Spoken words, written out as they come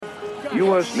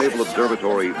U.S. Naval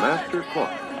Observatory Master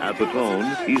Clock. At the tone,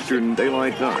 Eastern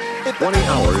Daylight Time. 20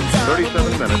 hours,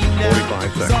 37 minutes,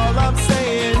 45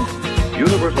 seconds.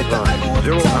 Universal Time,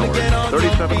 0 hours,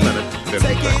 37 minutes, 50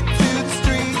 seconds.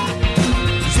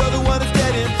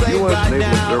 U.S. Naval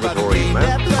Observatory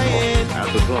Master Clock. At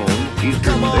the tone,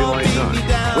 Eastern Daylight Time.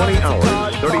 20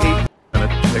 hours, 38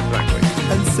 minutes, exactly.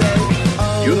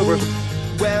 Universal.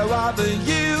 Where are the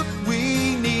youth?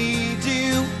 We need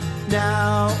you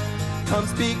now. Come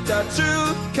speak the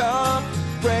truth, come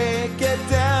break it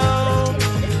down.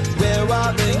 Where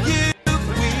are the youth?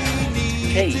 We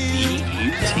need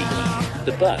KEUT,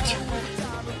 The Butt.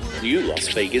 New Las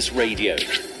Vegas Radio.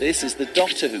 This is the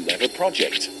Doctor Who Ever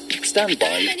project. Stand by.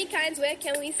 So many kinds, where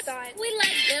can we start? We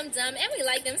like them dumb and we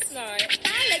like them smart.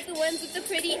 I like the ones with the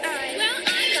pretty eyes. Well,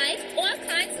 I like all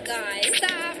kinds of guys.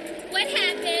 Stop. What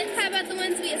happened? How about the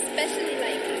ones we especially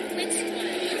like? Which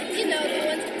ones? You know, the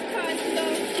ones with the cars and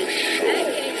dogs.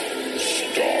 Okay.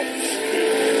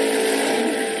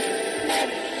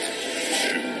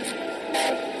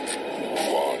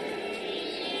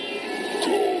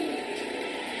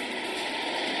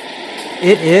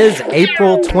 It is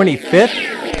April 25th,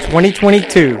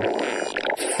 2022,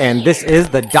 and this is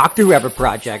the Doctor Who Ever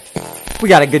Project. We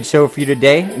got a good show for you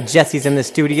today. Jesse's in the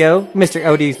studio. Mr.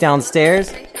 Odie's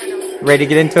downstairs. Ready to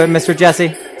get into it, Mr.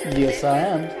 Jesse? Yes, I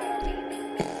am.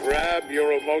 Grab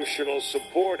your emotional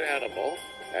support animal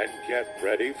and get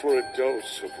ready for a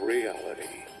dose of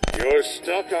reality. You're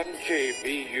stuck on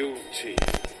KBUT,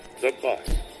 The Butt.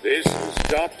 This is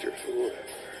Doctor Who Ever.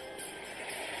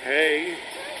 Hey,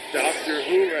 Doctor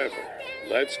Who Ever,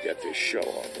 let's get this show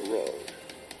on the road.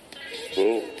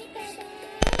 Boom.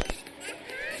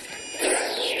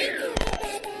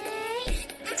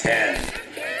 Ten,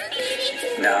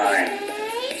 9,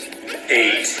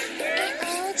 8,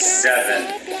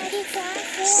 7,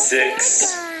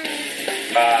 6,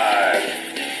 5,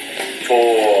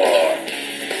 4,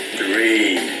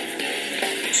 3,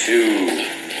 2,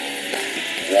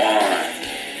 1.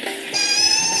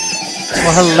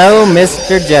 Well, hello,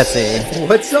 Mr. Jesse.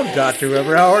 What's up, Dr.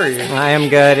 Weber? How are you? I am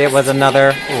good. It was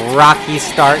another rocky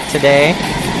start today.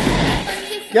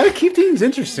 Gotta keep things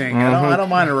interesting. I don't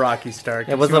mind a rocky start.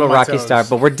 It was a little rocky start,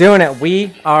 but we're doing it.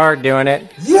 We are doing it.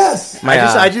 Yes!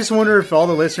 I just wonder if all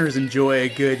the listeners enjoy a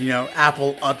good,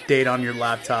 Apple update on your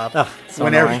laptop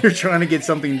whenever annoying. you're trying to get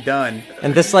something done.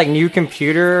 And this new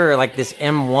computer, or this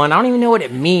M1, I don't even know what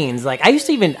it means. I used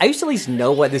to at least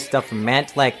know what this stuff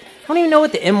meant. I don't even know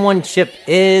what the M1 chip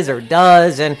is or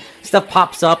does, and stuff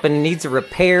pops up and needs a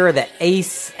repair. The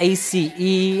ACE, I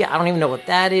don't even know what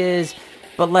that is.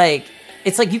 But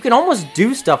it's you can almost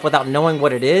do stuff without knowing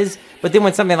what it is. But then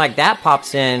when something like that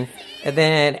pops in, and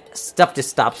then stuff just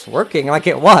stops working like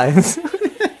it was.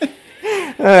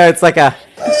 It's like a...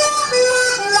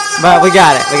 But we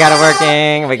got it. We got it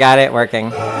working. We got it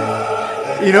working.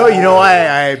 You know why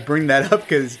I bring that up?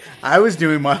 Because I was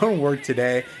doing my own work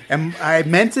today, and I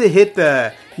meant to hit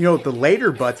the the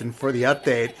later button for the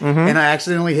update, and I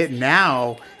accidentally hit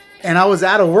now, and I was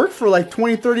out of work for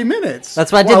 20-30 minutes.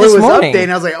 That's what I did this morning.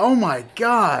 Updating, I was like, oh my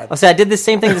god! I did the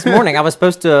same thing this morning. I was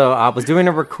doing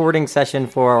a recording session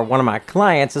for one of my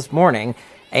clients this morning,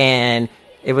 and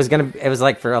it was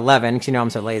for 11, because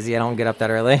I'm so lazy, I don't get up that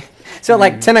early. So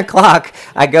 10 o'clock,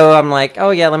 I'm like,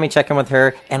 oh yeah, let me check in with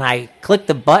her, and I clicked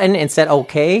the button and said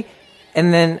okay,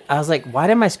 and then I was like, why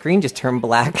did my screen just turn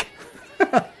black?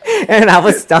 And I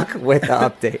was stuck with the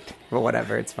update. But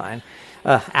whatever, it's fine.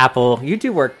 Apple, you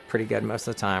do work pretty good most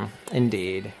of the time.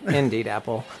 Indeed,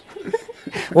 Apple.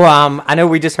 Well, I know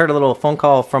we just heard a little phone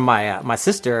call from my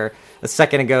sister a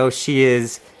second ago. She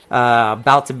is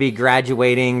about to be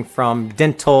graduating from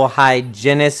dental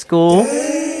hygienist school.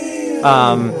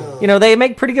 They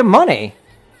make pretty good money.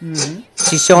 Mm-hmm.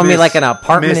 She's showing me an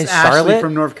apartment in Charlotte. Miss Ashley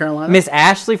from North Carolina. Miss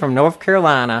Ashley from North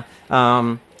Carolina.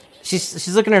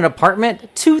 She's looking at an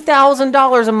apartment,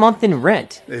 $2,000 a month in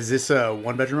rent. Is this a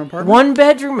one-bedroom apartment? One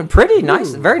bedroom, pretty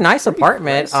nice, very nice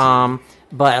apartment. Nice.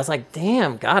 But I was like,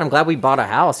 damn, God, I'm glad we bought a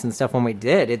house and stuff when we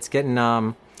did. It's getting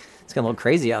a little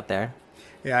crazy out there.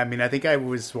 Yeah, I think I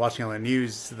was watching on the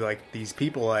news, these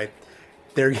people,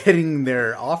 they're getting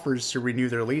their offers to renew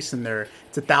their lease, and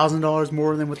it's $1,000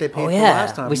 more than what they paid for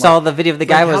last time. We saw the video of the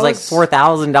guy was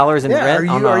 $4,000 in rent.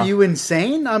 Are you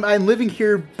insane? I'm living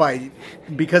here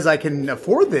because I can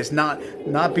afford this, not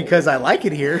because I like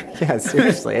it here. Yeah,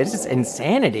 seriously, it's just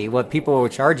insanity what people were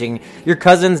charging. Your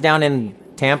cousin's down in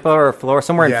Tampa or Florida,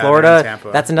 somewhere in Florida. In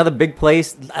Tampa. That's another big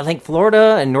place. I think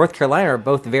Florida and North Carolina are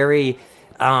both very.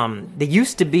 They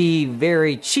used to be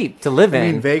very cheap to live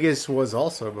in. Vegas was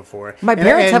also before. My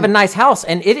parents have a nice house,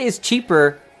 and it is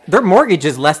cheaper their mortgage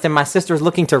is less than my sister's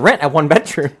looking to rent at one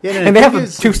bedroom, Yeah, and they have a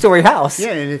 2-story house.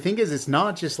 Yeah, and the thing is, it's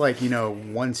not just like,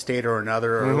 one state or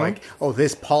another, or like, oh,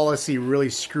 this policy really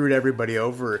screwed everybody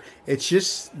over. It's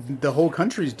just the whole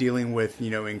country's dealing with,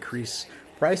 increased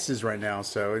prices right now.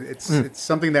 So it's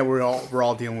something that we're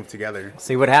all dealing with together.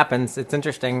 See what happens. It's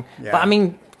interesting. Yeah. But I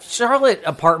mean, Charlotte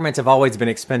apartments have always been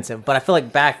expensive, but I feel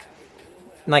like back,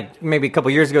 like maybe a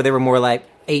couple years ago, they were more like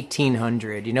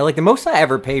 $1,800. Like the most I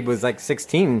ever paid was like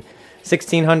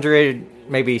 $1,600,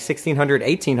 maybe $1,600,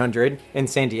 $1,800 in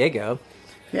San Diego.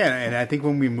 Yeah, and I think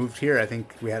when we moved here, I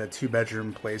think we had a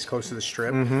 2-bedroom place close to the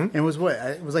Strip, and it was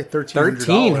It was like $1,300.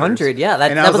 $1,300, yeah.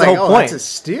 That was the like, whole point. That's a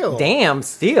steal. Damn,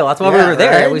 steal. That's why we were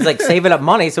there. Right? It was like saving up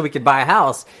money so we could buy a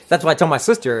house. That's why I told my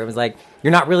sister. It was like,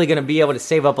 you're not really going to be able to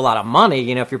save up a lot of money,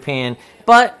 if you're paying.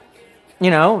 But,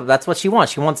 that's what she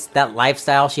wants. She wants that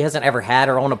lifestyle. She hasn't ever had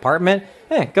her own apartment.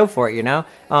 Go for it, you do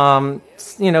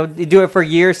it for a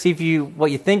year, see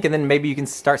what you think, and then maybe you can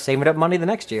start saving up money the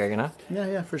next year,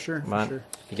 Yeah, for sure. But for sure.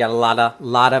 You got a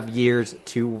lot of years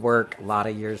to work.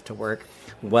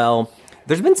 Well,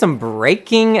 there's been some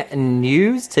breaking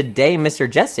news today, Mr.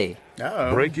 Jesse.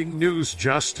 Uh-oh. Breaking news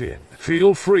just in.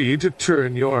 Feel free to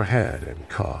turn your head and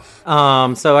cough.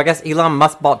 So I guess Elon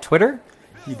Musk bought Twitter.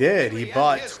 He did. He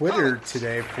bought Twitter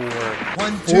today for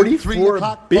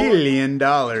 $44 billion.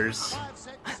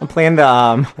 I'm playing the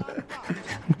I'm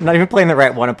not even playing the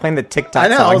right one. I'm playing the TikTok I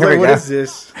know. song. I was like, what is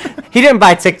this? He didn't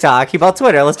buy TikTok. He bought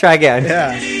Twitter. Let's try again.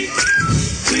 Yeah.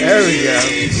 There we go.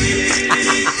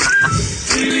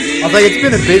 I was like, it's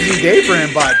been a busy day for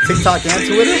him, but TikTok and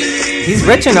Twitter. He's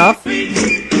rich enough.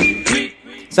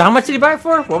 So how much did he buy it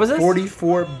for? What was this?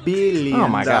 $44 billion. Oh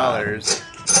my God.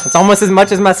 It's almost as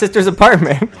much as my sister's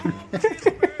apartment.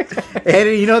 And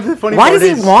the funny Why part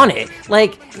does he want it?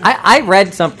 Like, I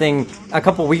read something a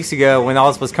couple weeks ago when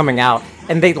all this was coming out,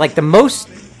 and they the most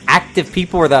active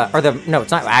people no,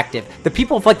 it's not active. The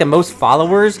people with the most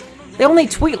followers, they only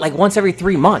tweet once every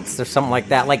 3 months or something like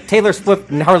that. Like Taylor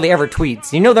Swift hardly ever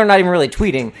tweets. They're not even really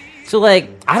tweeting. So I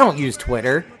don't use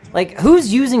Twitter.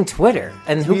 Who's using Twitter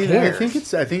and who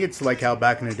cares? I think it's like how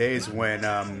back in the days when.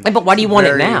 But why do you want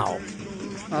it now?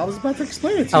 I was about to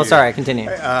explain it to you. Oh, sorry. Continue.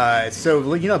 So,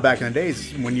 back in the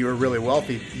days when you were really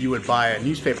wealthy, you would buy a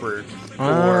newspaper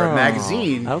or a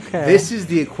magazine. Okay. This is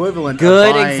the equivalent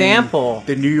Good of buying example.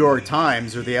 the New York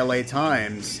Times or the LA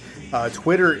Times.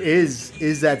 Twitter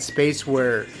is that space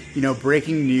where,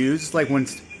 breaking news, like when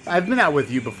I've been out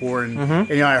with you before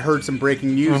and I heard some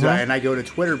breaking news and I go to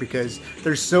Twitter because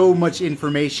there's so much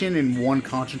information in one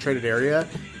concentrated area.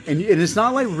 And it's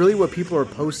not really what people are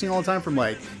posting all the time from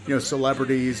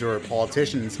celebrities or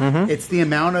politicians. It's the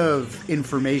amount of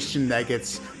information that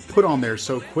gets put on there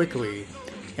so quickly,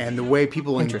 and the way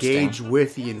people engage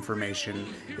with the information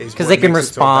is because they can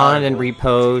respond and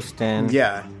repost and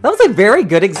yeah. That was a very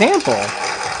good example.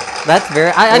 That's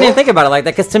very. I didn't think about it like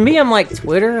that because to me, I'm like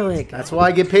Twitter. That's why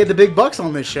I get paid the big bucks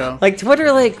on this show. Twitter,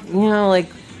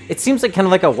 it seems kind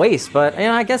of like a waste, but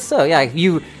I guess so. Yeah,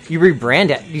 you rebrand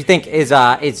it. Do you think is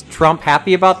Trump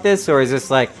happy about this, or is this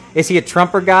is he a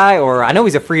Trumper guy, or I know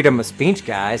he's a freedom of speech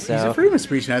guy? So he's a freedom of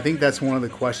speech, and I think that's one of the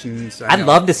questions. I'd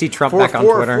love to see Trump back on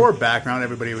Twitter. For background,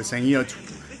 everybody was saying,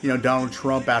 Donald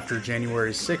Trump after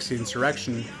January 6th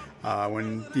insurrection,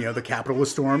 when the Capitol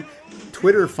was stormed,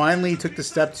 Twitter finally took the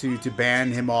step to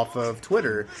ban him off of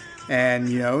Twitter, and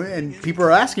and people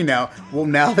are asking now, well,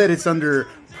 now that it's under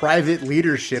private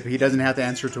leadership, he doesn't have to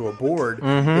answer to a board.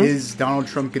 Is Donald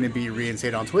Trump going to be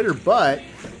reinstated on Twitter? But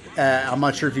I'm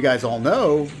not sure if you guys all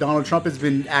know, Donald Trump has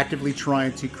been actively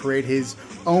trying to create his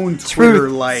own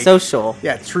Twitter-like social.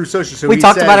 Yeah, True Social. So we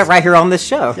talked about it right here on this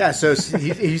show. Yeah, so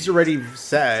he's already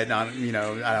said,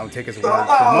 I don't take his word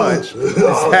for much, is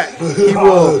that he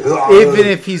will, even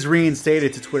if he's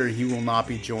reinstated to Twitter, he will not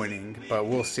be joining. But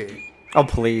we'll see. Oh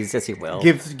please, yes he will.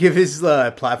 Give his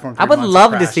platform. I would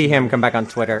love to see him come back on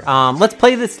Twitter. Let's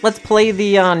play this. Let's play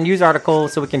the news article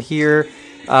so we can hear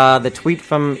the tweet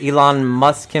from Elon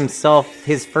Musk himself.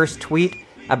 His first tweet,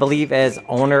 I believe, as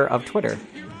owner of Twitter.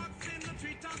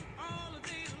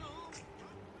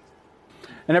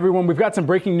 And everyone, we've got some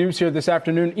breaking news here this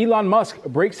afternoon. Elon Musk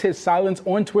breaks his silence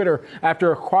on Twitter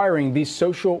after acquiring the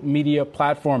social media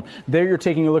platform. There you're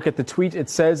taking a look at the tweet. It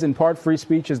says, in part, free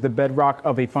speech is the bedrock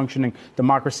of a functioning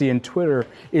democracy, and Twitter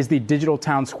is the digital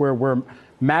town square where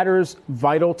matters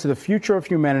vital to the future of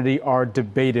humanity are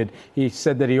debated. He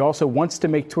said that he also wants to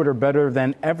make Twitter better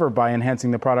than ever by enhancing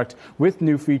the product with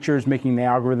new features, making the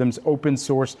algorithms open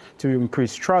source to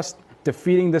increase trust,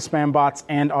 defeating the spam bots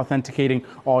and authenticating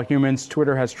all humans.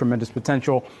 Twitter has tremendous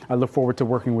potential. I look forward to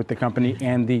working with the company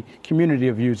and the community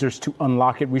of users to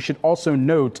unlock it. We should also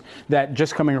note that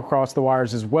just coming across the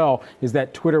wires as well is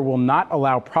that Twitter will not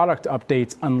allow product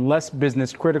updates unless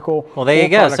business critical. Well, there you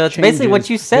go. So it's basically what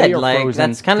you said. They are Like,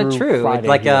 frozen that's kind of through true. Friday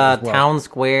Like here a as well. town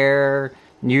square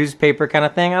newspaper kind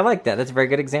of thing. I like that. That's a very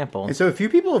good example. And so a few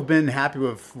people have been happy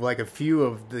with like a few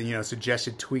of the,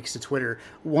 suggested tweaks to Twitter.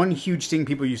 One huge thing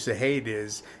people used to hate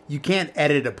is you can't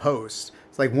edit a post.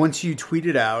 It's like once you tweet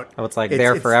it out, Oh, it's like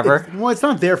there forever? Well, it's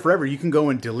not there forever. You can go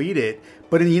and delete it.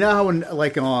 But you know how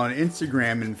like on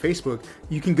Instagram and Facebook,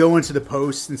 you can go into the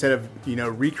posts instead of,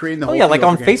 recreating the whole Oh, yeah, thing like over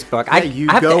on again. Facebook. Yeah,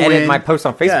 I have to edit my posts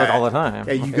on Facebook all the time.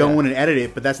 Yeah, you Okay. go in and edit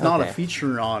it, but that's not a Okay.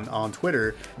 feature on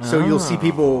Twitter. So you'll see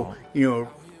people,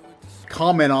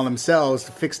 comment on themselves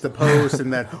to fix the post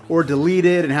and that, or delete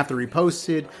it and have to repost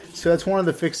it. So that's one of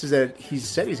the fixes that he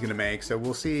said he's going to make. So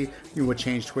we'll see what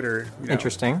changed Twitter.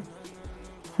 Interesting.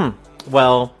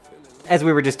 Well, as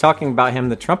we were just talking about him,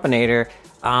 the Trumpinator,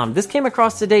 this came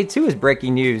across today too as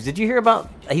breaking news. Did you hear about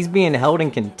he's being held in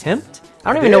contempt?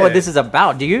 I don't even know what this is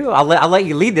about. Do you? I'll let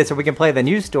you lead this so we can play the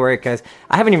news story because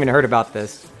I haven't even heard about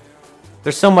this.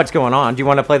 There's so much going on. Do you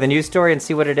want to play the news story and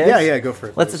see what it is? Yeah, go for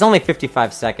it. It's only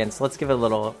 55 seconds. Let's give it a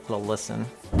little listen.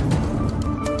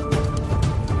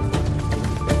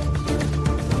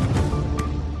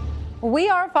 We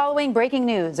are following breaking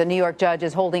news. A New York judge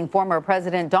is holding former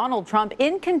President Donald Trump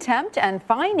in contempt and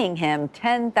fining him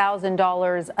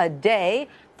 $10,000 a day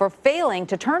for failing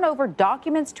to turn over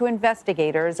documents to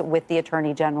investigators with the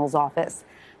Attorney General's office.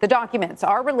 The documents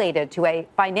are related to a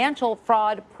financial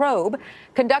fraud probe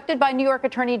conducted by New York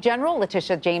Attorney General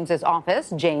Letitia James's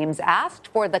office. James asked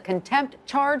for the contempt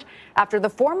charge after the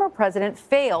former president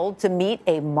failed to meet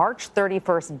a March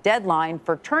 31st deadline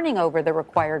for turning over the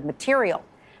required material.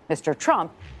 Mr.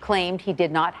 Trump claimed he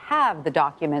did not have the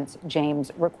documents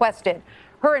James requested.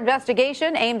 Her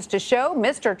investigation aims to show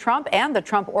Mr. Trump and the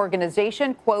Trump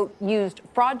Organization, quote, used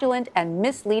fraudulent and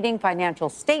misleading financial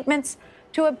statements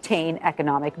to obtain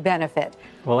economic benefit.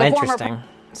 Well, The interesting.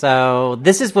 So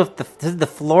this is with the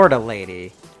Florida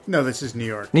lady. No, this is New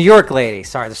York. New York lady.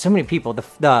 Sorry, there's so many people.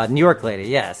 The New York lady,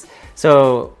 yes.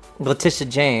 So Letitia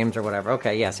James or whatever.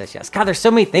 Okay, yes. God, there's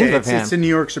so many things with him. It's a New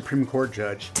York Supreme Court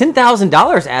judge.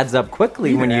 $10,000 adds up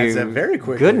quickly when adds you. up very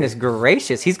quickly. Goodness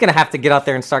gracious, he's gonna have to get out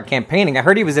there and start campaigning. I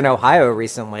heard he was in Ohio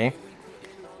recently.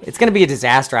 It's going to be a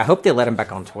disaster. I hope they let him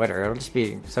back on Twitter. It'll just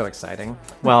be so exciting.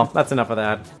 Well, that's enough of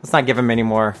that. Let's not give him any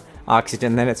more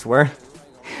oxygen than it's worth.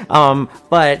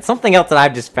 But something else that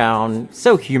I've just found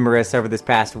so humorous over this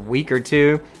past week or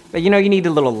two, but you need a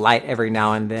little light every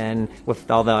now and then with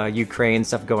all the Ukraine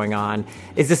stuff going on,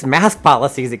 is this mask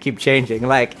policies that keep changing.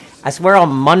 Like, I swear on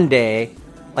Monday,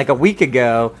 like a week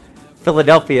ago,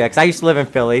 Philadelphia, because I used to live in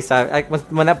Philly, so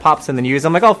when that pops in the news,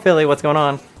 I'm like, oh, Philly, what's going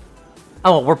on?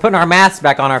 Oh, we're putting our masks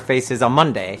back on our faces on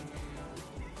Monday.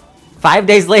 5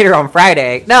 days later on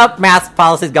Friday, nope, mask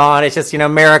policy's gone. It's just,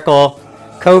 miracle.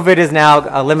 COVID is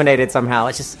now eliminated somehow.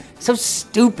 It's just so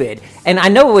stupid. And I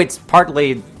know it's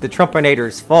partly the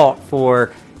Trumpinator's fault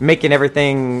for making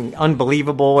everything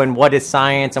unbelievable and what is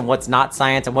science and what's not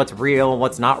science and what's real and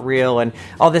what's not real and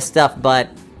all this stuff. But,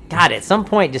 God, at some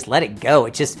point, just let it go.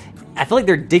 It's just, I feel like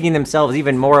they're digging themselves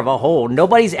even more of a hole.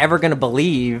 Nobody's ever going to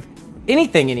believe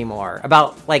anything anymore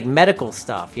about like medical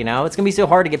stuff. It's gonna be so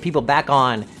hard to get people back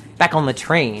on the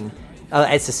train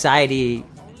as society.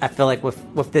 I feel like with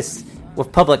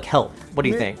public health. What do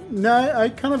you think? No, I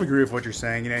kind of agree with what you're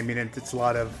saying. It's a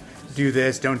lot of do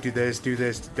this, don't do this,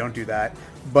 don't do that.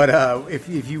 But if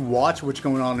you watch what's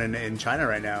going on in China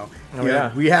right now,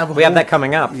 we have that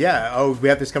coming up. Yeah. Oh, we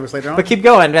have this covered later on. But keep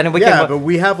going, and we can. But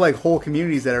we have like whole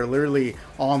communities that are literally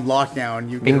on lockdown.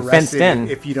 You being get arrested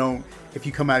fenced in if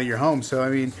you come out of your home.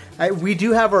 So we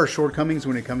do have our shortcomings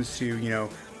when it comes to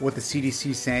what the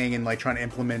CDC is saying and like trying to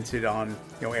implement it on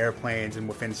airplanes and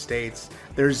within states.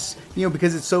 There's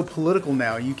because it's so political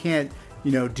now. You can't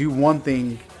do one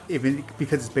thing even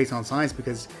because it's based on science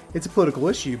because it's a political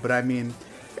issue. But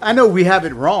I know we have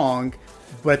it wrong,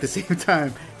 but at the same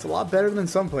time, it's a lot better than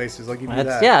some places. I'll give you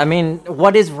that. Yeah,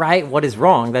 what is right? What is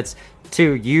wrong? That's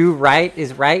to you, right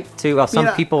is right. To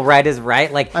some people, right is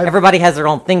right. Like everybody has their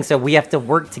own thing, so we have to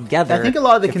work together. I think a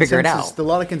lot of the figure it out.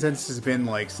 consensus has been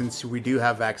like since we do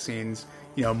have vaccines,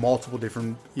 multiple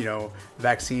different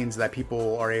vaccines that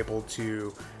people are able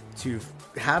to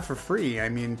have for free.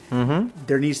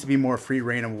 There needs to be more free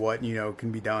reign of what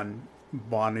can be done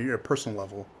on a personal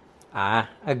level. I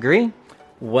agree.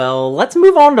 Well, let's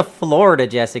move on to Florida,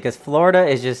 Jesse, because Florida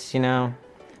is just,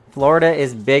 Florida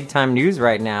is big time news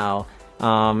right now.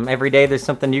 Every day there's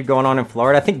something new going on in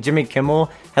Florida. I think Jimmy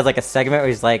Kimmel has like a segment where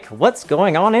he's like, "What's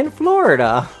going on in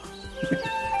Florida?"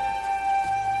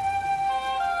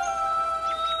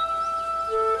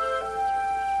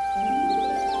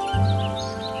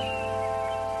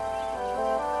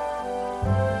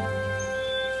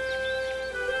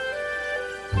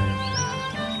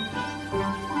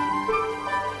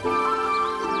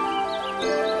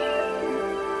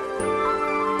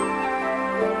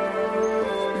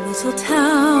 Little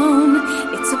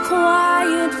town, it's a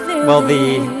quiet village. Well,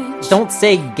 the Don't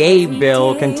Say Gay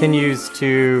bill continues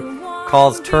to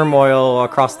cause turmoil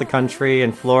across the country.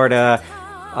 In Florida,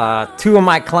 2 of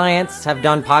my clients have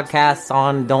done podcasts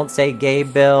on Don't Say Gay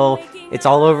bill. It's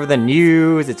all over the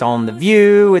news. It's on The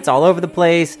View. It's all over the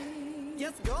place.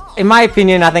 In my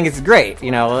opinion, I think it's great,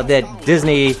 you know, that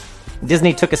Disney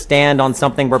took a stand on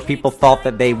something where people thought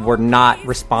that they were not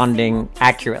responding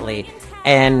accurately.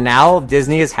 And now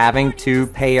Disney is having to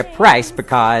pay a price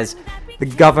because the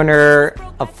governor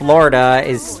of Florida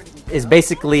is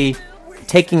basically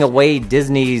taking away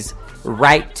Disney's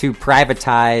right to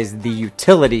privatize the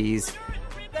utilities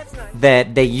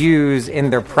that they use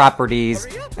in their properties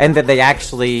and that they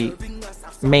actually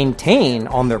maintain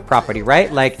on their property,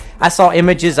 right? Like, I saw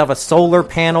images of a solar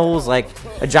panels, like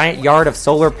a giant yard of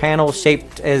solar panels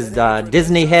shaped as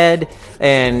Disney head,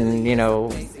 and, you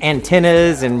know,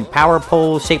 antennas and power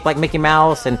poles shaped like Mickey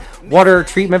Mouse, and water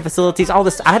treatment facilities, all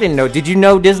this. I didn't know. Did you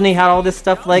know Disney had all this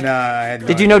stuff? Like, No, I had no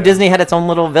did you know idea. Disney had its own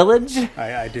little village?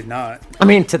 I did not. I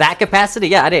mean, to that capacity?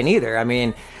 Yeah, I didn't either. I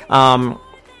mean,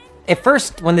 at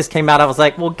first when this came out, I was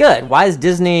like, well, good. Why does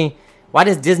Disney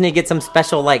get some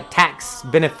special, like, tax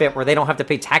benefit where they don't have to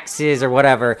pay taxes or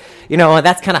whatever? You know,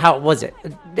 that's kind of how it was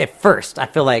at first, I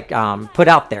feel like, put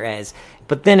out there as.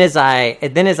 But then as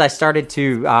I started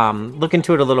to look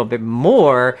into it a little bit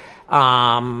more,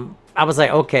 I was like,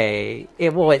 okay,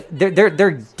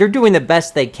 they're doing the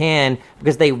best they can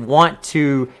because they want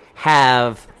to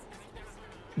have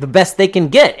the best they can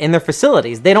get in their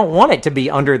facilities. They don't want it to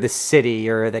be under the city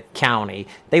or the county.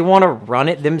 They want to run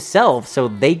it themselves so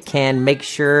they can make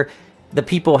sure the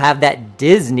people have that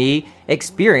Disney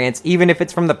experience, even if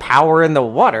it's from the power and the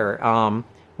water,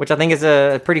 which I think is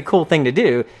a pretty cool thing to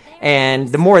do. And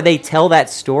the more they tell that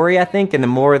story, I think, and the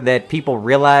more that people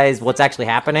realize what's actually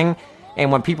happening,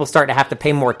 and when people start to have to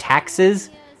pay more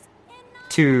taxes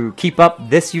to keep up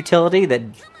this utility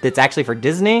that's actually for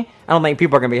Disney, I don't think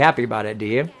people are going to be happy about it, do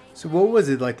you? So what was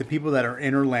it, like the people that are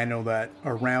in Orlando that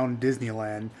are around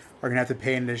Disneyland are going to have to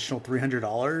pay an additional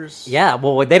 $300? Yeah,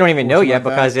 well, they don't even know yet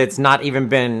like because that? it's not even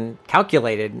been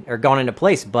calculated or gone into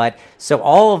place. But so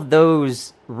all of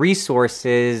those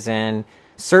resources and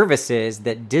services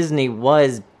that Disney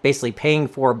was basically paying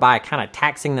for by kind of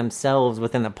taxing themselves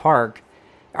within the park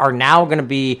are now going to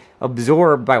be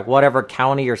absorbed by whatever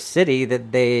county or city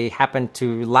that they happen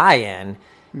to lie in,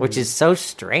 which is so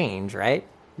strange, right?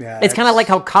 Yeah, it's kind of like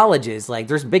how colleges, like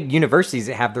there's big universities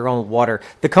that have their own water.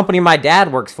 The company my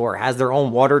dad works for has their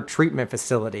own water treatment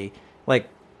facility, like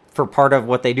for part of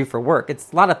what they do for work.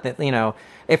 It's a lot of you know,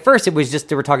 at first it was just,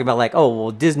 they were talking about like, oh,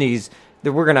 well,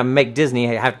 we're going to make Disney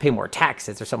have to pay more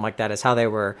taxes or something like that is how they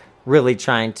were really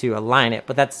trying to align it.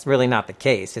 But that's really not the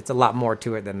case. It's a lot more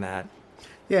to it than that.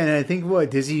 Yeah, and I think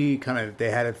what Disney they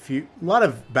had a lot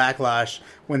of backlash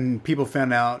when people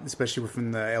found out, especially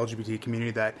from the LGBT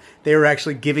community, that they were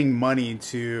actually giving money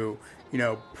to, you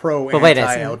know, But wait,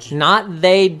 it's not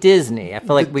they Disney. I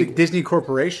feel like the Disney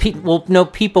Corporation.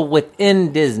 People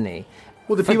within Disney.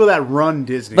 Well, the people that run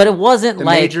Disney. But it wasn't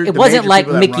like people that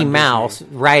Mickey run Mouse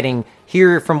Disney. writing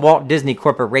here from Walt Disney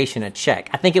Corporation a check.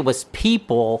 I think it was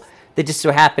people that just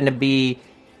so happened to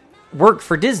work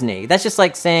for Disney. That's just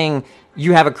like saying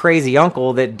you have a crazy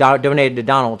uncle that donated to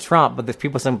Donald Trump, but there's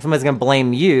somebody's going to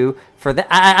blame you for that.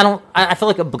 I feel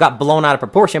like it got blown out of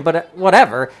proportion, but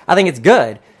whatever. I think it's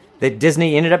good that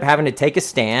Disney ended up having to take a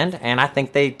stand, and I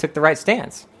think they took the right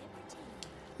stance.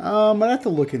 I'd have to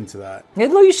look into that. Yeah,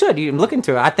 no, you should. You look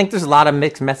into it. I think there's a lot of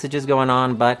mixed messages going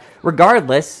on, but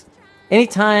regardless,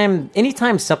 anytime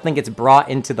something gets brought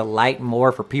into the light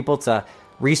more for people to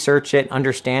research it,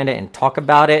 understand it, and talk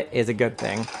about it is a good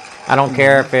thing. I don't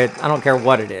care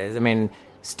what it is. I mean,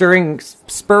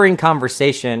 spurring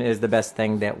conversation is the best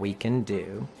thing that we can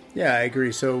do. Yeah, I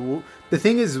agree. So the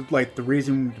thing is, like, the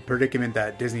predicament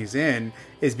that Disney's in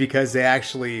is because they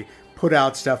actually put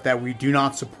out stuff that we do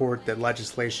not support, that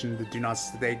legislation, the Do Not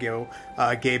Say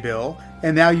Gay bill.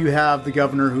 And now you have the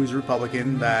governor who's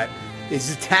Republican that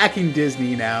is attacking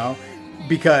Disney now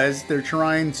because they're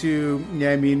trying to,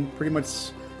 pretty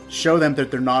much show them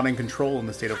that they're not in control in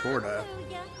the state of Florida.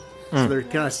 So they're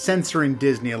kind of censoring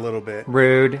Disney a little bit.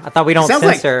 Rude. I thought we don't sounds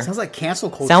censor. Sounds like cancel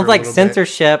culture. Sounds like a little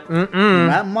censorship. bit.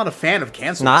 I'm not a fan of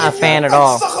cancel culture. Not a fan at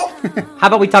all. How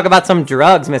about we talk about some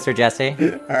drugs, Mr. Jesse?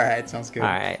 All right, sounds good. All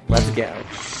right, let's go.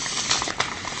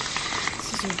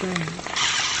 This is your brain.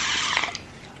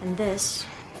 And this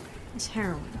is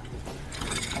heroin.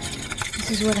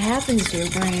 This is what happens to your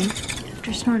brain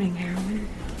after snorting heroin.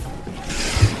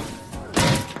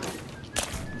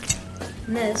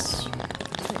 And this is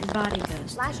what your body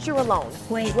does. Last year alone,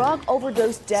 Wait. drug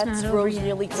overdose deaths not over rose yet.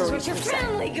 nearly This is what your 30%.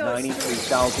 family goes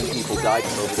 93,000 people died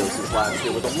from overdoses last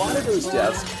year, with a lot of those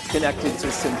deaths connected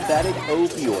to synthetic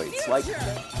opioids like...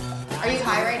 Are you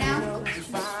high right now?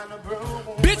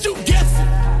 Bitch, you guessed it.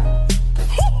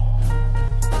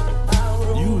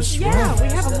 Yeah, we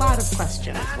have a lot of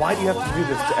questions. Why do you have to do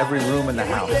this to every room in the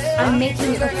house? I'm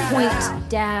making a point,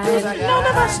 Dad. None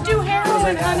of us do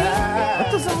heroin, honey.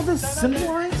 What does all this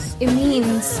symbolize? It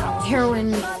means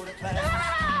heroin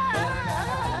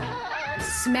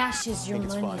smashes your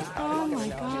money. Oh my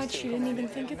God, she didn't even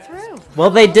think it through.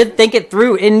 Well, they did think it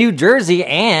through in New Jersey,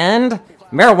 and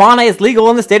marijuana is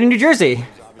legal in the state of New Jersey.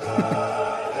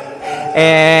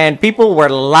 And people were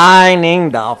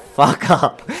lining the fuck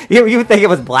up. You would think it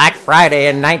was Black Friday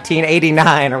in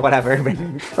 1989 or whatever.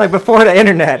 Like before the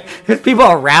internet. There's people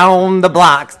around the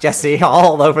blocks, Jesse,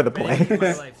 all over the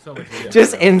place.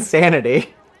 Just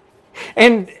insanity.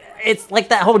 And it's like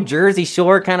that whole Jersey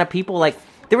Shore kind of people. Like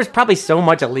there was probably so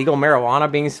much illegal marijuana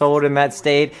being sold in that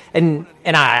state. And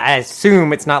I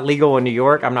assume it's not legal in New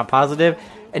York. I'm not positive.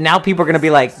 And now people are going to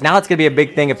be like, now it's going to be a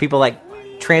big thing of people like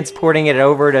transporting it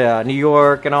over to New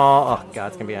York and all. Oh, God,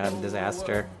 it's going to be a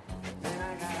disaster.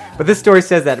 But this story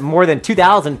says that more than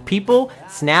 2,000 people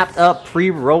snapped up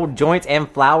pre-rolled joints and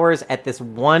flowers at this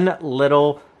one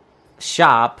little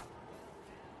shop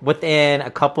within a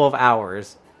couple of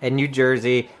hours in New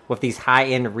Jersey with these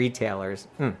high-end retailers.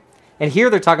 And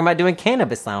here they're talking about doing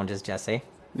cannabis lounges, Jesse.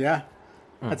 Yeah.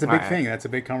 That's a big thing. That's a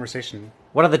big conversation.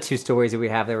 What are the two stories that we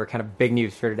have that were kind of big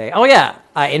news for today? Oh, yeah.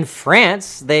 In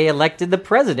France, they elected the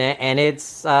president, and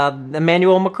it's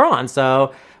Emmanuel Macron.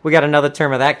 So we got another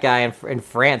term of that guy in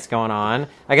France going on.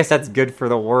 I guess that's good for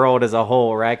the world as a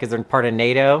whole, right? Because they're part of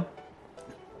NATO.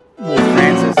 Well,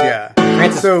 France is, yeah.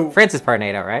 France is part of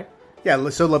NATO, right? Yeah,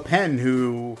 so Le Pen,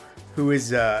 who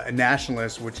is a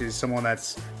nationalist, which is someone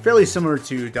that's fairly similar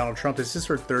to Donald Trump. This is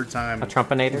her third time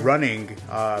running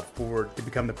to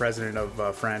become the president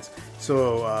of France.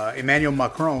 So Emmanuel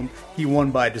Macron, he won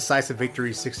by a decisive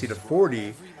victory,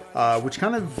 60-40, which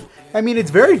kind of, I mean, it's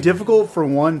very difficult for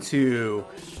one to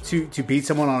beat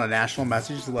someone on a national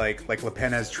message like Le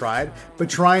Pen has tried, but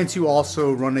trying to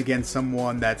also run against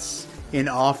someone that's in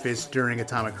office during a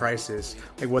time of crisis,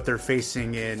 like what they're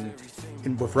facing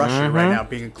with Russia right now,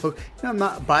 being close,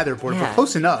 not by their border, but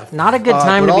close enough. Not a good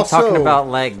time to be talking about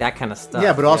like that kind of stuff.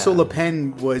 Yeah, but also Le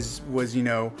Pen was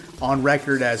on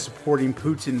record as supporting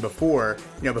Putin before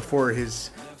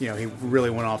his he really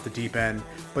went off the deep end.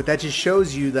 But that just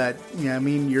shows you that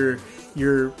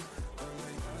your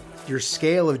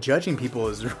scale of judging people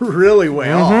is really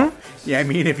way off. Yeah, I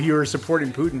mean, if you were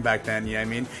supporting Putin back then,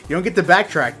 you don't get to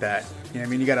backtrack that.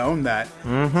 You got to own that.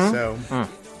 So.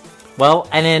 Well,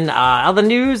 and in other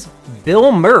news,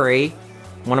 Bill Murray,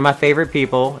 one of my favorite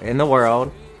people in the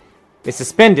world, is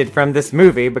suspended from this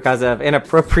movie because of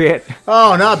inappropriate...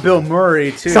 Oh, not Bill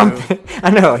Murray, too. I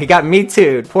know, he got Me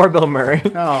Too'd. Poor Bill Murray.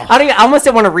 Oh. I almost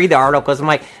didn't want to read the article because I'm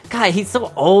like, God, he's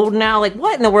so old now. Like,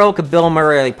 what in the world could Bill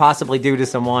Murray possibly do to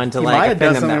someone to he like might have offend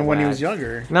done them something that when way? he was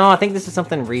younger. No, I think this is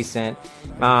something recent.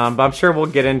 But I'm sure we'll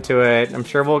get into it.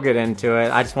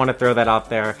 I just want to throw that out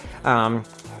there. I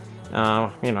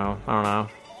don't know.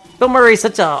 Bill Murray's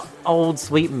such a old,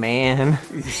 sweet man.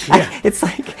 Yeah. It's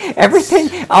like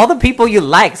everything, all the people you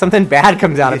like, something bad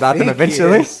comes out about them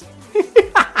eventually.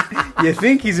 You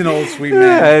think he's an old, sweet man.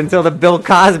 Yeah, until the Bill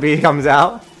Cosby comes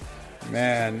out.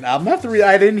 Man, I'm gonna have to read.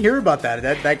 I didn't hear about that.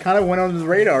 That kind of went under the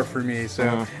radar for me.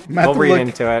 So we'll read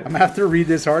into it. I'm gonna have to read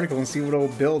this article and see what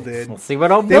old Bill did. We'll see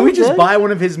what old Bill did. Did we just buy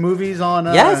one of his movies on?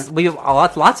 Yes, we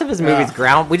lots of his movies.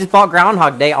 We just bought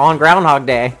Groundhog Day on Groundhog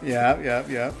Day.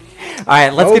 Yeah. All right,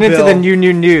 let's get into the new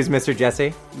news, Mr.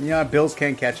 Jesse. Yeah, Bills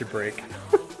can't catch a break.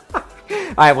 All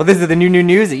right, well, this is the new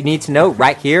news that you need to know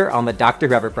right here on the Dr.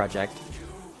 Whoever Project.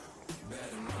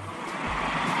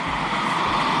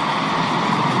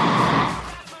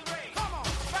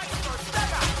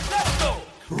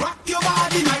 Rock your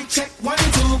body, mic check 1, 2,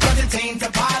 got it ain't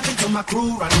a party to my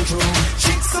crew run through.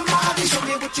 Shake somebody, show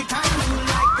me what you can do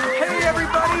like. Hey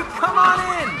everybody, come on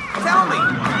in. Tell me,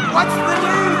 what's the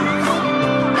news?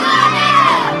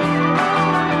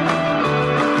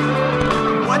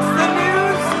 What's the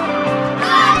news?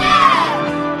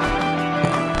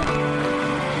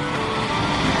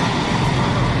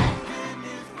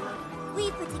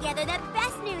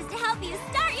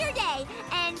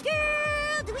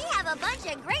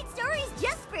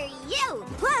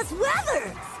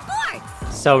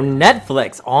 So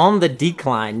Netflix on the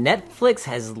decline. Netflix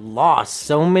has lost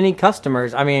so many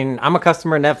customers. I mean, I'm a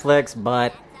customer of Netflix,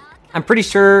 but I'm pretty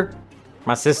sure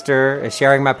my sister is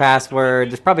sharing my password.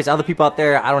 There's probably other people out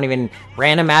there. I don't even,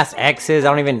 random ass exes. I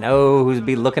don't even know who's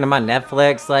be looking at my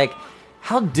Netflix. Like,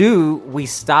 how do we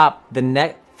stop the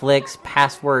Netflix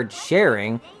password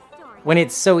sharing when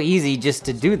it's so easy just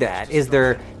to do that?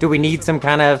 Do we need some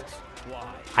kind of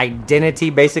identity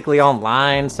basically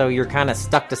online, so you're kind of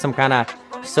stuck to some kind of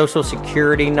social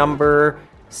security number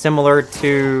similar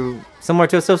to a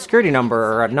social security number,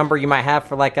 or a number you might have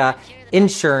for like a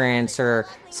insurance or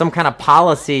some kind of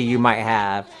policy you might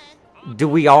have? Do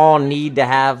we all need to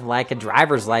have like a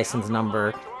driver's license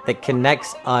number that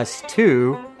connects us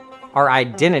to our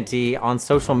identity on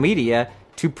social media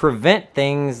to prevent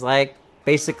things like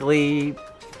basically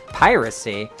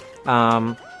piracy?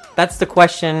 That's the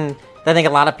question I think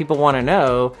a lot of people want to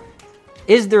know.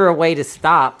 Is there a way to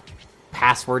stop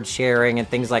password sharing and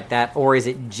things like that? Or is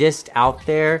it just out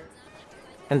there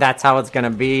and that's how it's going to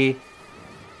be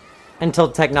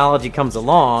until technology comes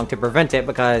along to prevent it?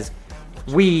 Because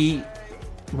we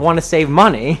want to save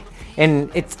money, and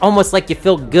it's almost like you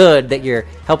feel good that you're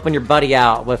helping your buddy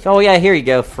out with, oh yeah, here you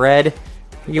go, Fred.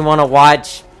 You want to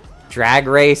watch Drag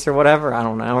Race or whatever? I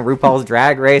don't know. RuPaul's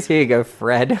Drag Race. Here you go,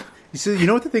 Fred. So you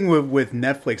know what the thing with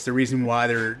Netflix, the reason why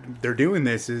they're doing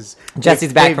this is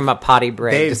Jesse's back from a potty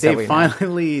break. They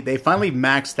finally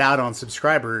maxed out on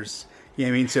subscribers. You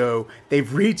know what I mean? So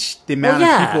they've reached the amount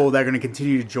of people that are going to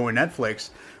continue to join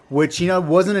Netflix, which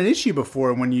wasn't an issue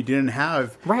before when you didn't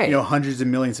have hundreds of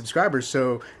million subscribers.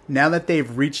 So now that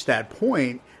they've reached that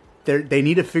point, they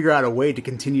need to figure out a way to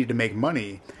continue to make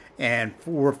money. And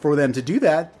for them to do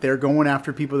that, they're going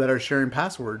after people that are sharing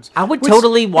passwords. I would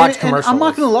totally watch commercials. And I'm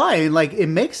not going to lie. Like, it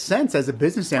makes sense as a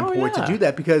business standpoint to do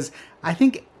that, because I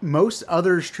think most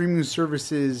other streaming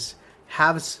services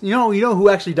have, you know who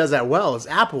actually does that well is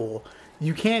Apple.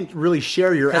 You can't really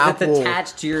share your Apple it's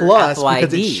attached to your Plus Apple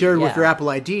because ID. it's shared with your Apple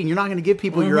ID, and you're not going to give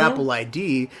people your Apple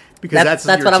ID because that's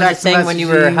what I was just saying when you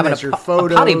were having a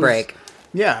potty break.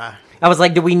 Yeah, I was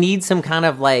like, do we need some kind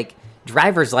of like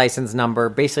driver's license number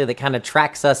basically that kind of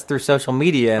tracks us through social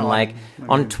media and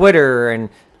on Twitter and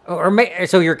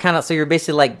so you're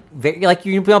basically like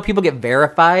people get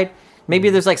verified.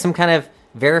 Maybe there's like some kind of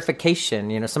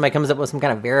verification. Somebody comes up with some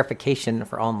kind of verification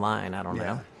for online. I don't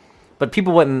know, but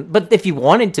people wouldn't. But if you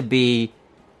wanted to be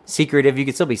secretive, you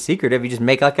could still be secretive. You just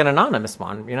make like an anonymous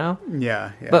one.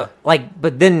 Yeah.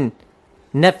 But then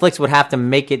Netflix would have to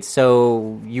make it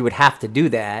so you would have to do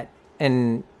that,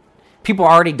 and people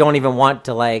already don't even want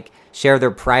to like share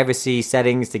their privacy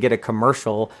settings to get a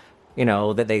commercial,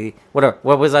 that they, what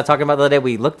was I talking about the other day?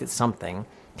 We looked at something.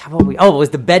 It was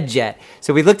the BedJet.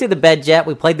 So we looked at the BedJet,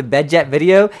 we played the BedJet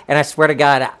video, and I swear to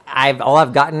God, all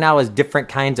I've gotten now is different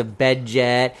kinds of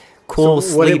BedJet, cool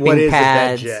sleeping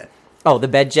pads. The BedJet? Oh, the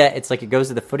BedJet, it's like it goes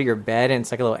to the foot of your bed, and it's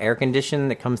like a little air condition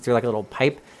that comes through like a little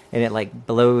pipe, and it like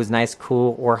blows nice,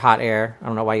 cool, or hot air. I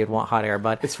don't know why you'd want hot air,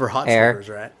 but it's for hot air. Sleepers,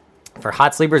 right? For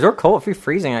hot sleepers or cold. If you're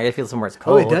freezing, I feel somewhere it's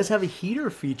cold. Oh, it does have a heater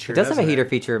feature. It does have a heater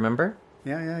feature, remember?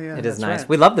 Yeah. It is nice. Right.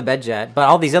 We love the BedJet, but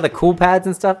all these other cool pads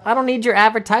and stuff, I don't need your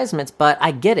advertisements, but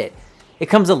I get it. It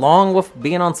comes along with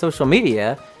being on social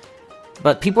media,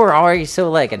 but people are already so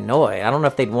like annoyed. I don't know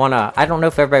if I don't know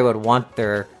if everybody would want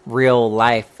their real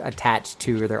life attached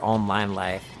to their online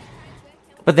life.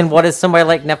 But then what does somebody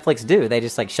like Netflix do? They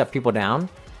just like shut people down?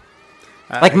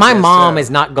 Like, my mom is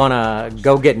not gonna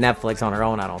go get Netflix on her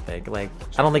own, I don't think. Like,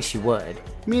 I don't think she would.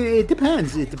 I mean, it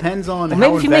depends. It depends on how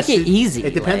maybe if you make invested, it easy.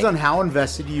 It depends on how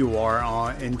invested you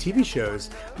are in TV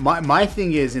shows. My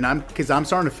thing is, and because I'm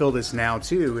starting to feel this now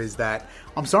too, is that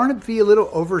I'm starting to be a little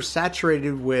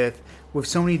oversaturated with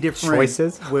so many different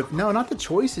choices. No, not the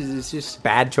choices. It's just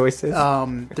bad choices.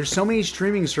 There's so many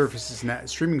streaming services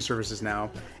now,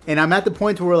 and I'm at the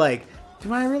point where like,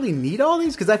 do I really need all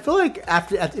these? Because I feel like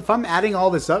if I'm adding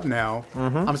all this up now,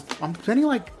 I'm spending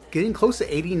like getting close to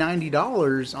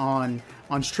 $80-$90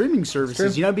 on streaming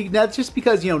services. That's just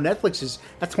because Netflix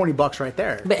that's $20 right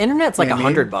there. The internet's like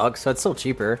 $100, so it's still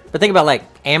cheaper. But think about like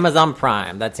Amazon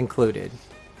Prime, that's included.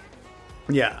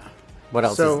 Yeah. What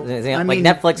else? So,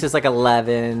 Netflix is like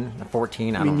 11,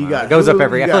 14. I don't know. You got it goes Hulu, up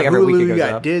every. I feel like every week it goes up.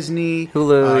 You got Disney,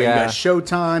 Hulu, you got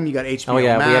Showtime, you got HBO Oh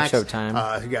yeah, Max, we have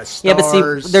Showtime. You got Starz. Yeah, but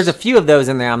see, there's a few of those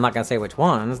in there. I'm not going to say which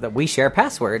ones that we share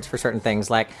passwords for certain things.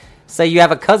 Like, say you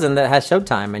have a cousin that has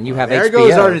Showtime and you have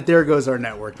HBO. There goes our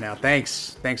network now.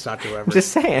 Thanks, Dr. Weber.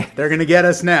 Just saying. They're going to get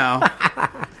us now.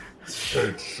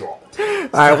 Headshot. All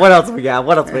right, what else we got?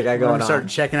 What else we got I'm going gonna start on?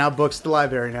 checking out books at the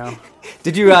library now.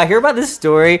 Did you hear about this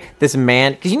story? This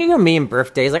man, because you know me and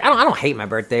birthdays. Like I don't hate my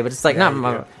birthday, but it's like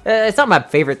it's not my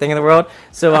favorite thing in the world.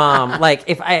 So like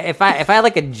if I had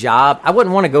like a job, I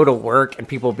wouldn't want to go to work and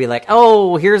people would be like,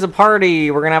 oh, here's a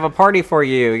party. We're gonna have a party for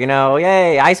you. You know,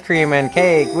 yay, ice cream and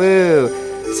cake, woo.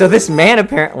 So this man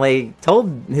apparently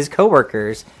told his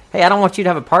coworkers, hey, I don't want you to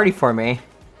have a party for me.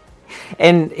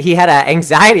 And he had an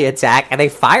anxiety attack, and they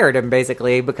fired him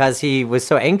basically because he was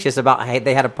so anxious about hey,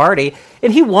 they had a party,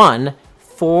 and he won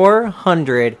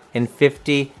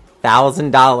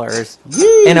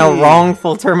 $450,000 in a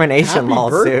wrongful termination Happy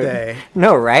lawsuit. birthday.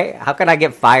 No, right? How could I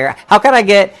get fired? How could I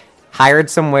get hired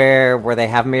somewhere where they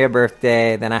have me a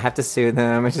birthday, then I have to sue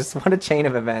them? It's just what a chain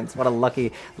of events. What a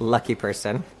lucky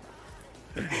person.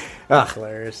 That's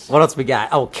hilarious. What else we got?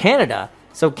 Oh, Canada.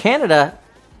 So Canada.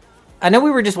 I know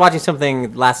we were just watching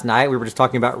something last night. We were just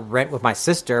talking about rent with my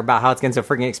sister about how it's getting so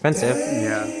freaking expensive.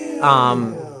 Yeah.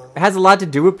 It has a lot to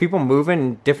do with people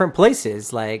moving different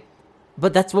places. Like,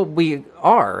 but that's what we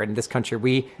are in this country.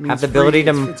 We have the ability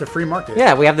to. It's a free market.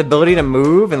 Yeah, we have the ability to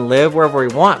move and live wherever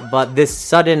we want. But this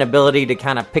sudden ability to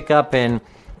kind of pick up and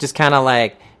just kind of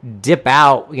like dip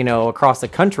out, you know, across the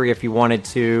country if you wanted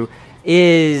to,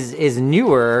 is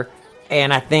newer.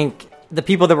 And I think the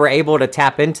people that were able to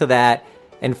tap into that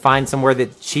and find somewhere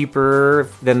that's cheaper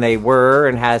than they were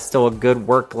and has still a good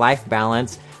work-life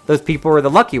balance, those people are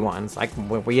the lucky ones. Like,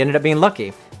 we ended up being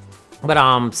lucky.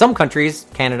 But some countries,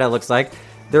 Canada looks like,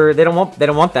 they don't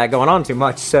want that going on too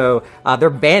much. So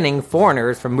they're banning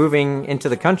foreigners from moving into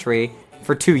the country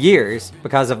for 2 years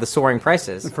because of the soaring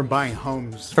prices. From buying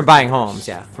homes. From buying homes,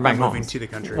 yeah. From buying moving homes. to the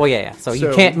country. Well, yeah. So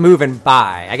you can't move and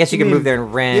buy. I guess you can move there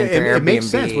and rent or Airbnb. It makes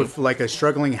sense with like a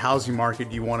struggling housing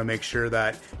market. You want to make sure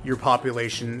that your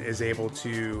population is able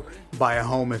to buy a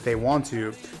home if they want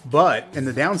to. But in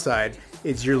the downside,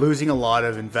 is you're losing a lot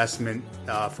of investment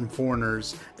from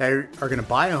foreigners that are going to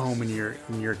buy a home in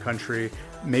your country,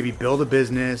 maybe build a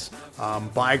business,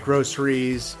 buy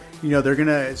groceries. You know, they're going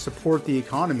to support the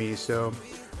economy. So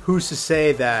who's to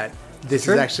say that this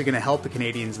is actually going to help the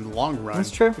Canadians in the long run? That's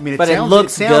true. I mean, it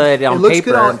looks good on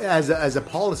paper. As a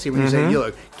policy when you say,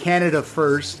 look, Canada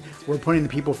first, we're putting the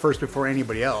people first before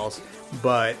anybody else.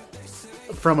 But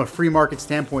from a free market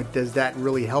standpoint, does that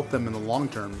really help them in the long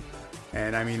term?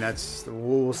 And I mean,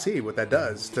 we'll see what that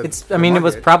does. It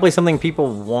was probably something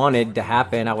people wanted to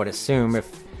happen, I would assume.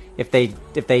 If they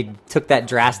took that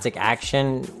drastic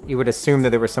action, you would assume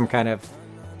that there was some kind of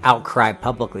outcry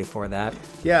publicly for that.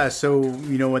 Yeah, so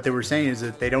you know what they were saying is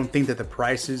that they don't think that the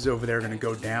prices over there are going to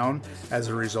go down as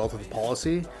a result of the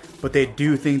policy, but they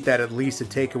do think that at least a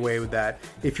takeaway with that,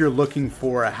 if you're looking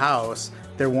for a house,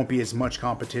 there won't be as much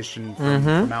competition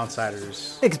from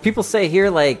outsiders. Because people say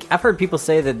here, like, I've heard people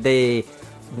say that they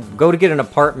go to get an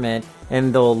apartment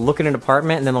and they'll look at an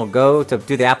apartment and then they'll go to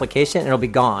do the application and it'll be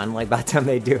gone, like, by the time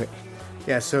they do it.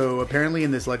 Yeah, so apparently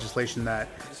in this legislation that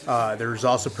there's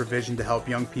also provision to help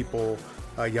young people,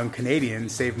 young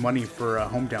Canadians, save money for a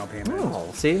home down payment. Oh,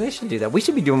 see, they should do that. We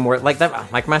should be doing more like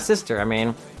that, like my sister. I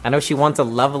mean, I know she wants a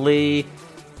lovely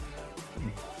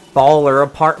baller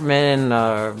apartment in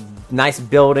a nice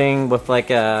building with like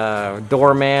a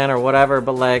doorman or whatever,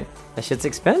 but like that shit's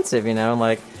expensive, you know.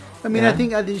 Like, I mean,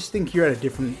 I just think you're at a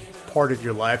different part of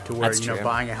your life to where That's true.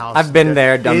 buying a house. I've been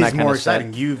there, done is that kind more of stuff.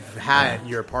 exciting. You've had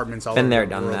your apartments all Been over there, the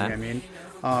done world, that. I mean,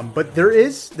 but there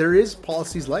is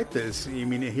policies like this. I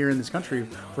mean, here in this country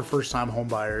for first time home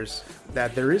buyers,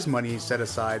 that there is money set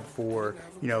aside for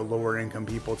lower income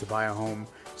people to buy a home.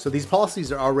 So these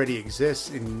policies already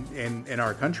exist in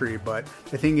our country. But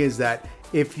the thing is that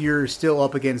if you're still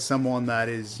up against someone that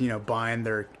is buying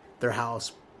their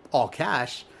house all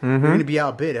cash, you're going to be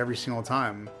outbid every single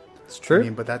time. It's true. I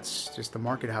mean, but that's just the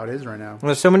market how it is right now.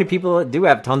 There's so many people that do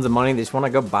have tons of money. They just want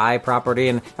to go buy property.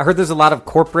 And I heard there's a lot of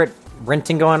corporate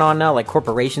renting going on now. Like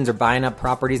corporations are buying up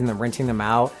properties and then renting them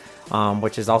out,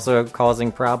 which is also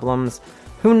causing problems.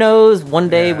 Who knows? One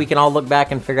day we can all look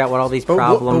back and figure out what all these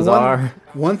problems are.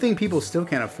 One thing people still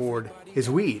can't afford is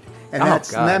weed. And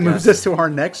that moves us to our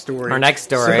next story. Our next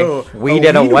story. So, weed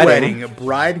at a wedding. A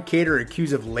bride caterer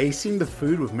accused of lacing the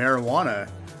food with marijuana.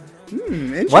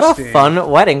 Interesting. What a fun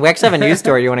wedding. We actually have a news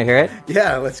story. You want to hear it?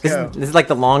 Yeah, let's go. This is like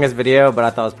the longest video, but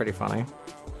I thought it was pretty funny.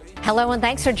 Hello and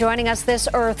thanks for joining us this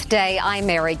Earth Day. I'm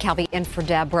Mary Calvi in for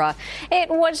Deborah. It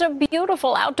was a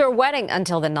beautiful outdoor wedding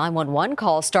until the 911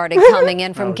 call started coming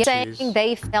in from saying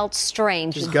they felt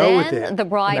strange. Then the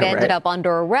bride ended up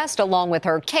under arrest along with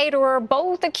her caterer,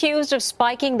 both accused of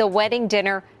spiking the wedding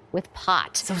dinner with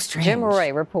pot. So strange. Jim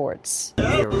Murray reports.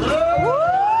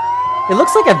 It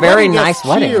looks like a very Wedding nice guests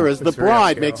wedding. cheer as the It's very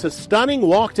bride upscale. makes a stunning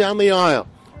walk down the aisle.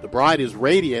 The bride is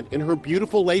radiant in her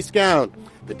beautiful lace gown.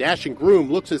 The dashing groom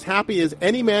looks as happy as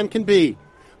any man can be.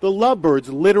 The lovebirds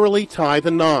literally tie the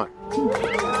knot.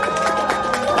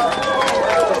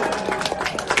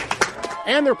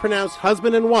 And they're pronounced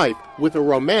husband and wife with a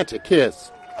romantic kiss.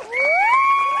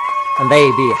 And they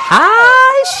be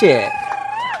high shit.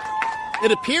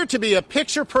 It appeared to be a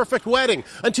picture-perfect wedding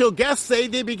until guests say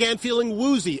they began feeling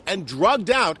woozy and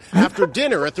drugged out after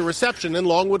dinner at the reception in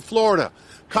Longwood, Florida.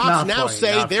 Cops Not now funny,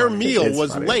 say not their funny. meal It's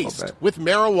was funny a little laced bit. with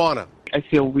marijuana. I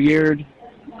feel weird.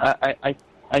 I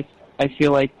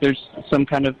feel like there's some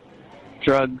kind of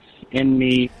drugs in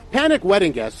me. Panic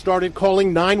wedding guests started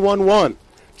calling 911.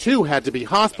 2 had to be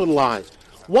hospitalized.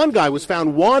 One guy was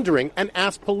found wandering and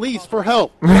asked police for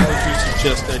help.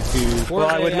 Well,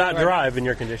 I would not drive in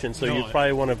your condition, so you'd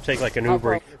probably want to take like an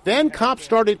Uber. Then cops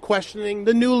started questioning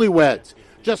the newlyweds.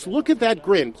 Just look at that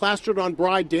grin plastered on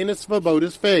bride Dana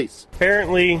Svoboda's face.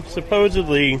 Apparently,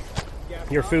 supposedly,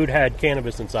 your food had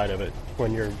cannabis inside of it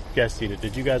when your guests eat it.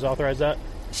 Did you guys authorize that?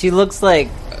 She looks like...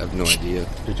 I have no idea.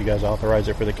 Did you guys authorize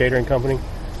it for the catering company?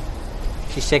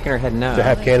 She's shaking her head no. To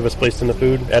have cannabis placed in the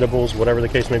food, edibles, whatever the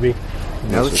case may be?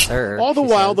 No, sir. All the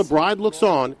while, the bride looks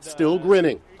on, still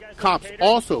grinning. Cops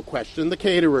also question the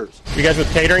caterers. You guys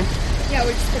with catering? Yeah,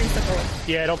 we're just putting stuff away.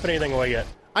 Yeah, don't put anything away yet.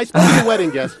 I spoke to wedding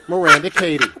guest Miranda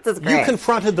Cady. great.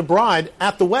 confronted the bride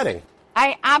at the wedding.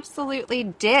 I absolutely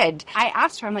did. I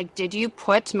asked her, I'm like, did you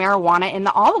put marijuana in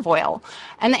the olive oil?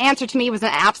 And the answer to me was an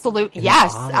absolute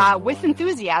yes, with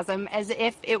enthusiasm, as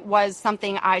if it was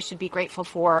something I should be grateful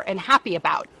for and happy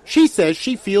about. She says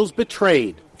she feels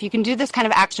betrayed. If you can do this kind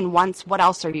of action once, what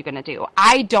else are you going to do?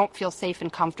 I don't feel safe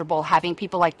and comfortable having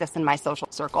people like this in my social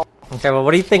circle. Okay, well,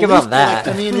 what do you think about that?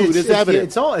 I mean, Food is evidence.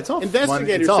 it's all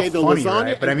Investigators it's all say the funny, lasagna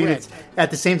right? But I and mean, bread. it's at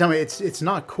the same time, it's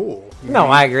not cool. You know No, what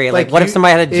mean? I agree. Like, what if you-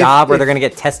 somebody had a job where if- they're going to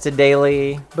get tested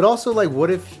daily? But also, like, what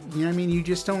if you know? What I mean, you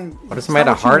just don't. What if it's somebody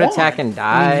not had a what you heart attack want. and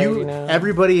died, you know?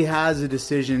 Everybody has a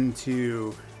decision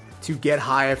to get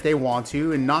high if they want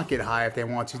to, and not get high if they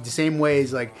want to. The same way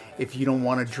as like if you don't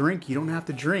want to drink, you don't have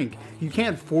to drink. You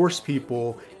can't force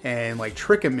people and like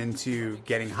trick them into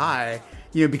getting high,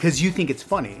 you know, because you think it's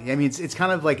funny. I mean, it's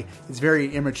kind of like it's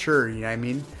very immature. You know what I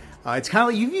mean? It's kind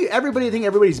of like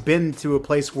everybody's been to a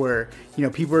place where, you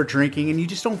know, people are drinking and you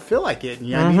just don't feel like it.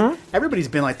 You know what I mean? Everybody's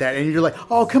been like that. And you're like,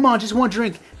 oh, come on, just one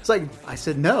drink. It's like, I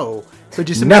said no. So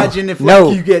just imagine if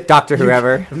like, you get... Dr.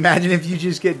 Whoever. Imagine if you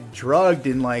just get drugged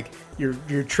and like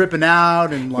you're tripping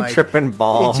out and like... tripping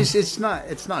ball. It's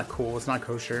not cool. It's not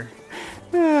kosher.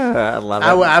 I love it.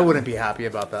 I wouldn't be happy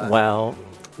about that. Well,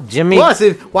 Jimmy... Plus,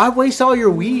 why waste all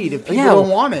your weed if people don't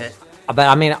want it? But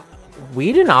I mean...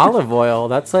 Weed and olive oil,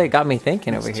 that's like got me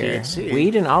thinking over here. THC.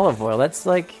 Weed and olive oil, that's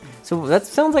like, so that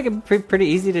sounds like a pretty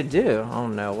easy to do. Oh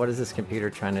no, what is this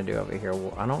computer trying to do over here?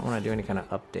 Well, I don't want to do any kind of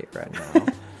update right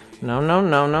now.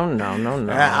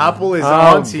 No. Apple is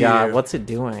oh, on to God, you. what's it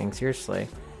doing? Seriously.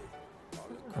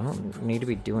 I don't need to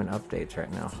be doing updates right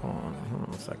now. Hold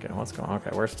on a second. What's going on?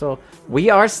 Okay, we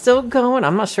are still going.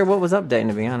 I'm not sure what was updating,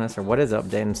 to be honest, or what is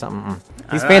updating something.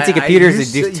 These fancy computers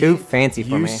are just too fancy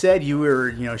for me. You said you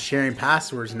were, you know, sharing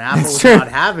passwords, and Apple was true. not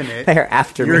having it. They're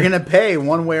after You're me. gonna pay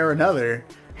one way or another,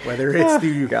 whether it's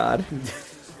through God.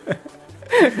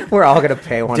 We're all gonna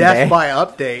pay one death day. by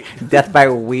update. Death by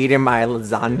weed in my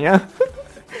lasagna.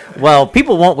 Well,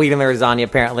 people want weed in their lasagna,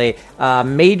 apparently.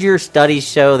 Major studies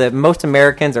show that most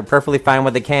Americans are perfectly fine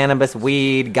with the cannabis,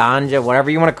 weed, ganja, whatever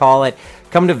you want to call it.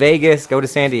 Come to Vegas, go to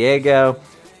San Diego.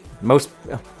 Most,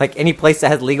 like any place that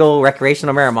has legal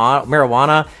recreational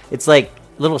marijuana, it's like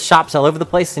little shops all over the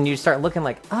place, and you start looking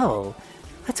like, oh,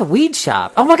 that's a weed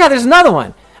shop. Oh my God, there's another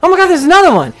one. Oh my God, there's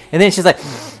another one. And then she's like,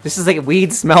 this is like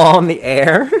weed smell on the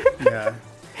air. Yeah.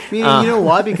 I mean, you know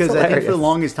why? Because I think for the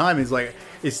longest time,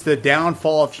 it's the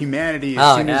downfall of humanity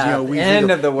as soon as, you know, weed's end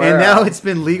legal. of the world. And now it's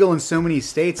been legal in so many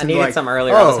states. I and needed like, some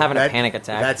earlier. I was having a panic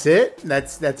attack. That's it?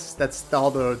 That's all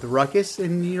the ruckus?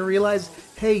 And you realize,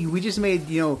 hey, we just made,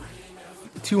 you know,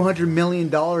 $200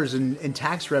 million in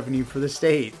tax revenue for the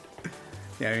state.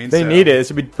 Yeah, I mean, They need it. They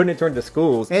should be putting it toward the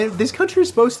schools. And this country is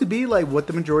supposed to be like what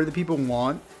the majority of the people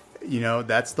want. You know,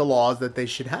 that's the laws that they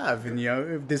should have. And, you know,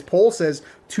 if this poll says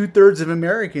 2/3 of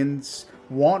Americans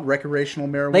want recreational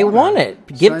marijuana. They want it.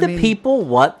 Give the I mean, people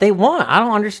what they want. I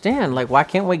don't understand. Like, why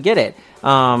can't we get it?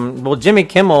 Well, Jimmy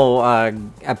Kimmel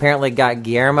apparently got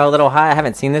Guillermo a little high. I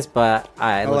haven't seen this, but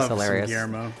it looks love some hilarious.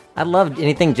 Guillermo. I love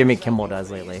anything Jimmy Kimmel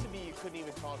does lately.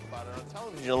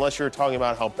 Unless you were talking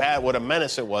about how bad, what a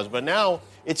menace it was. But now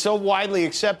it's so widely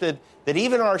accepted that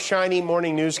even our shiny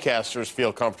morning newscasters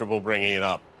feel comfortable bringing it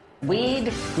up. Weed,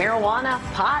 marijuana,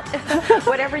 pot,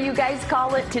 whatever you guys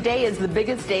call it, today is the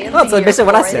biggest day of Oh, the so year. basically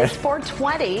what I for it. said. It's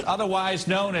 420. Otherwise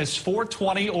known as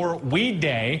 420 or Weed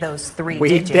Day. Those three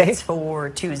Weed digits, Day?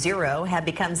 420, have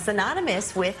become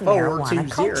synonymous with 420.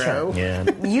 marijuana culture. Yeah.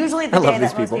 Usually I the love day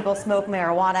these that most people smoke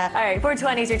marijuana. All right,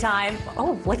 420 is your time.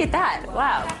 Oh, look at that.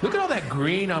 Wow. Look at all that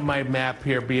green on my map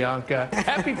here, Bianca.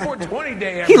 Happy 420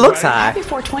 Day, everybody. He looks high. Happy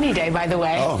 420 day, by the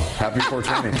way. Oh, happy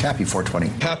 420. Happy 420.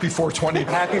 Happy 420.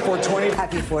 Happy 420.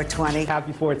 Happy 420.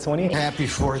 Happy 420. Happy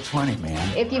 420,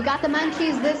 man. If you've got the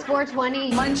munchies this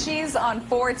 420. Munchies on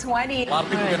 420. A lot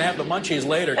of people are going to have the munchies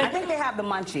later. I think they have the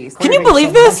munchies. Can you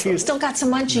believe this? Still got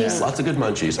some munchies. Lots of good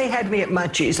munchies. They had me at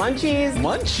munchies. Munchies.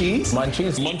 Munchies.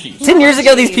 Munchies. Munchies. 10 years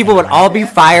ago, these people would all be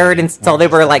fired until they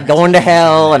were like going to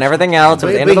hell and everything else. It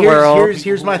was the end of the world.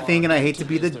 Here's my thing, and I hate to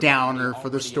be the downer for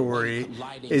the story,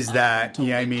 is that,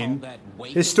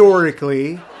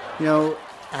 historically,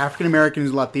 African Americans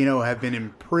and Latino have been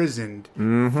imprisoned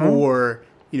for,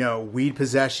 weed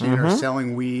possession or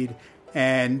selling weed.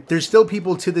 And there's still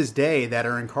people to this day that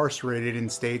are incarcerated in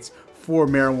states for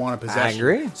marijuana possession. I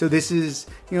agree. So this is,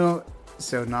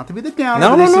 so not to be the downer,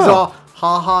 but this is all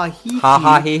ha-ha, hee-hee.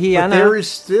 Ha-ha, hee-hee, I But know. there is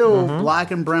still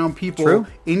black and brown people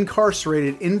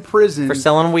incarcerated in prison For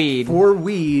selling weed. For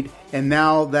weed, and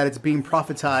now that it's being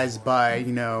prophetized by,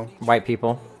 White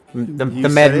people. The you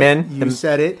said MedMen. it, you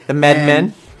said it. The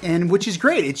MedMen. And which is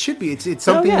great. It should be. It's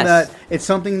something yes.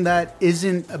 that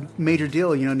isn't a major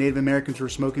deal. Native Americans were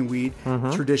smoking weed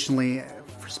traditionally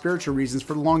for spiritual reasons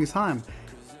for the longest time.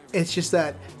 It's just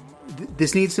that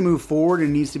this needs to move forward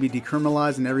and needs to be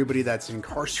decriminalized, and everybody that's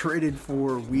incarcerated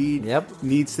for weed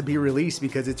needs to be released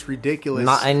because it's ridiculous.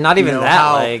 Not even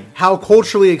that. How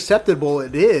culturally acceptable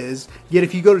it is. Yet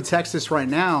if you go to Texas right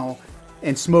now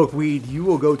and smoke weed, you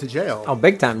will go to jail. Oh,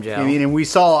 big time jail. And we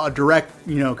saw a direct,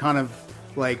 kind of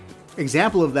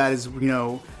example of that is,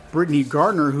 Brittany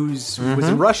Gardner, who's was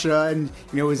in Russia and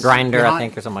was Grinder, I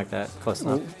think, or something like that. Close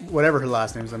enough. Whatever her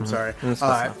last name is, I'm sorry. Close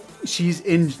enough. She's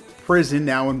in prison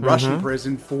now, in Russian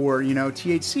prison for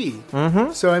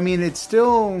THC. So it's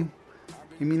still.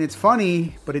 It's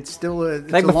funny, but it's still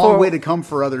a long way to come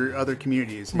for other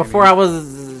communities. Before I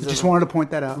was just wanted to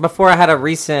point that out. Before I had a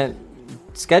recent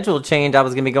schedule change, I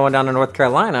was going to be going down to North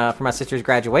Carolina for my sister's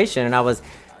graduation, and I was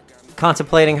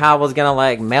contemplating how I was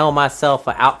going to mail myself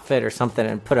an outfit or something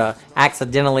and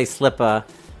accidentally slip a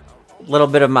little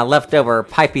bit of my leftover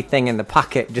pipey thing in the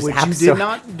pocket. Which you did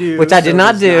not do. Which I did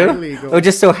not do. Not illegal. It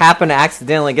just so happened to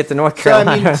accidentally get to North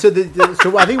Carolina. So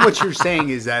I think what you're saying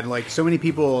is that so many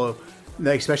people,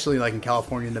 especially in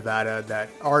California and Nevada, that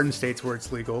are in states where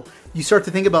it's legal, you start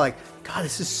to think about God,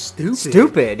 this is stupid.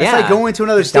 Stupid, It's yeah. like going to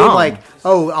another state, Dumb.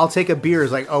 I'll take a beer.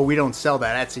 It's we don't sell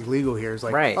that. That's illegal here. It's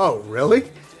Right. oh, really?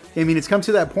 It's come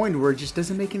to that point where it just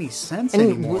doesn't make any sense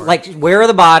anymore. Where are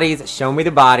the bodies? Show me the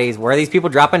bodies. Where are these people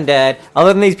dropping dead?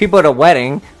 Other than these people at a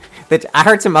wedding. That I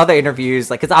heard some other interviews,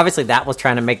 because obviously that was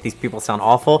trying to make these people sound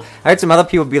awful. I heard some other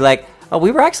people be like, oh,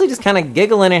 we were actually just kind of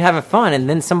giggling and having fun. And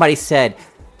then somebody said,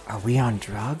 are we on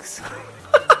drugs?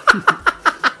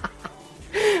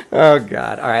 Oh,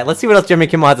 God. All right, let's see what else Jimmy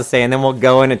Kimmel has to say, and then we'll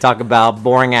go in and talk about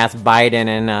boring-ass Biden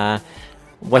and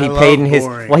what he paid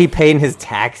in his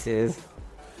taxes.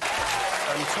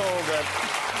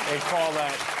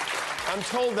 I'm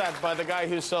told that by the guy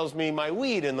who sells me my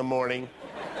weed in the morning.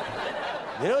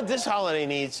 You know what this holiday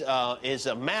needs is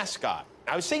a mascot.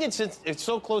 I was thinking, since it's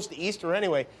so close to Easter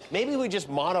anyway, maybe we just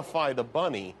modify the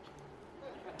bunny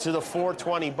to the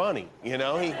 420 bunny. He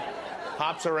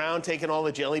hops around taking all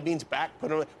the jelly beans back, put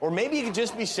them, or maybe it could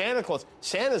just be Santa Claus.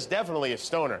 Santa's definitely a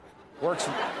stoner. Works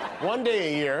one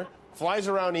day a year, flies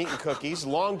around eating cookies,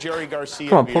 long Jerry Garcia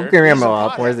Come on, beard. pull Guillermo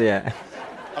up. Where's he at?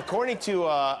 According to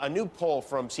a new poll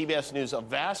from CBS News, a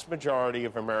vast majority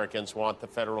of Americans want the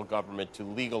federal government to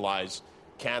legalize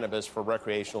cannabis for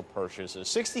recreational purchases.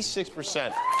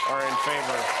 66% are in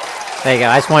favor. There you go.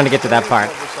 I just wanted to get to that part.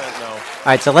 44% no. All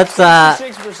right, so let's...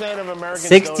 66% of Americans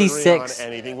 66. don't agree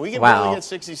on anything. We can Wow. really get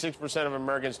 66% of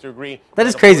Americans to agree. That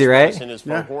is crazy, right? Medicine is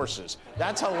for horses.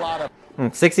 That's a lot of...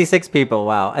 66 people,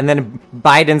 wow. And then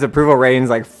Biden's approval rating's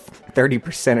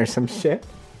 30% or some shit.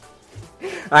 All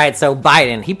right, so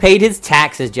Biden, he paid his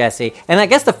taxes, Jesse. And I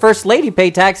guess the First Lady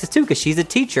paid taxes, too, because she's a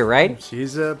teacher, right?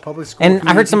 She's a public school And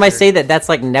I heard somebody teacher. say that that's,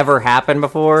 never happened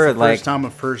before. It's the first time a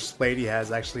First Lady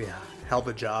has actually held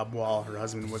a job while her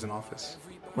husband was in office.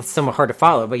 It's somewhat hard to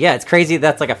follow. But, yeah, it's crazy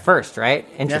that's, a first, right?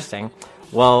 Interesting. Yeah.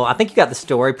 Well, I think you got the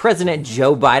story. President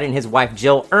Joe Biden and his wife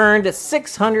Jill earned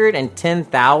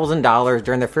 $610,000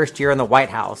 during their first year in the White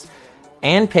House.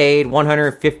 and paid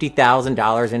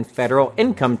 $150,000 in federal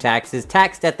income taxes,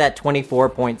 taxed at that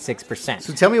 24.6%.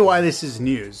 So tell me why this is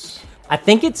news. I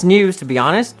think it's news, to be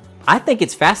honest. I think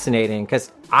it's fascinating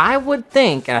because I would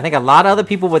think, and I think a lot of other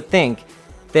people would think,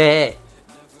 that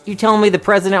you telling me the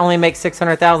president only makes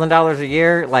 $600,000 a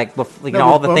year, like with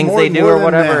all the things they do or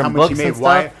whatever, and books and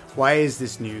stuff. Why is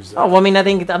this news? Oh, well, I mean, I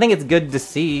think it's good to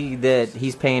see that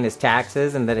he's paying his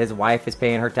taxes and that his wife is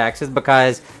paying her taxes,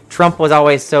 because Trump was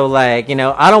always so like,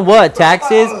 I don't what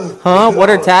taxes, huh? What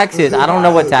are taxes? I don't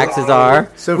know what taxes are.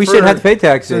 So we shouldn't have to pay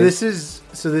taxes.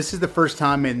 So this is the first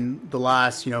time in the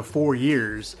last 4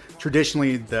 years.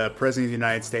 Traditionally, the president of the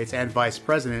United States and vice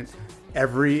president,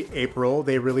 every April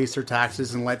they release their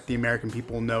taxes and let the American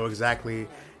people know exactly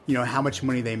how much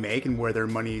money they make and where their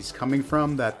money is coming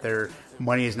from, that their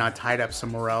money is not tied up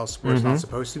somewhere else where it's not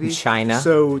supposed to be. China.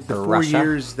 So the 4 Russia.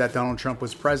 years that Donald Trump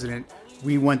was president,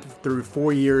 we went through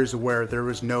 4 years where there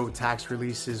was no tax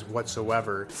releases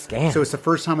whatsoever. Scam. So it's the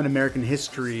first time in American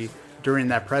history during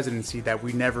that presidency that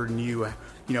we never knew,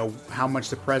 how much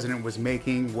the president was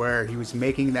making, where he was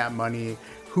making that money,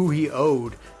 who he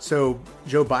owed. So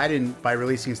Joe Biden, by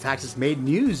releasing his taxes, made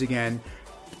news again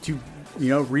to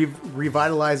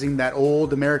revitalizing that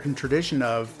old American tradition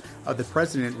of the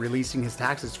president releasing his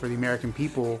taxes for the American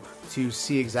people to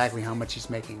see exactly how much he's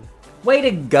making. Way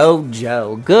to go,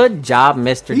 Joe. Good job,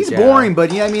 Mr. He's Joe. boring,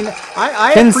 but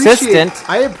I Consistent.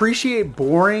 I appreciate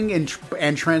boring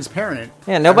and transparent.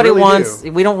 Yeah, nobody I really wants.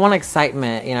 do. We don't want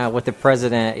excitement, with the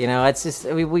president. It's just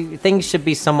things should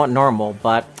be somewhat normal.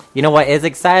 But you know what is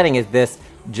exciting is this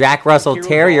Jack Russell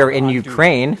Terrier in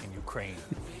Ukraine.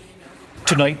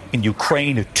 Tonight in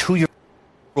Ukraine, a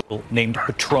 2-year-old named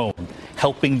Patron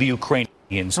helping the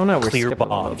Ukrainians clear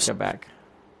bombs. Go back.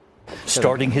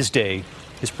 Starting his day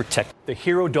is protect the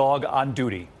hero dog on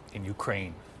duty in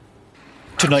Ukraine.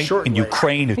 Tonight in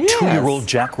Ukraine, a 2-year-old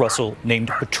Jack Russell named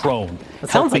Patron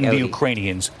helping the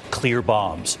Ukrainians clear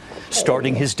bombs.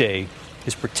 Starting his day,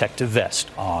 his protective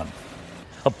vest on.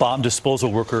 A bomb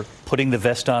disposal worker putting the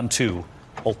vest on too,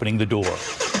 opening the door.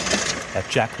 At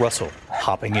Jack Russell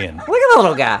hopping in. Look at the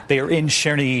little guy. They are in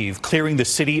Chernihiv, clearing the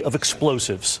city of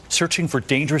explosives, searching for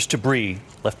dangerous debris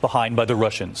left behind by the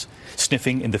Russians,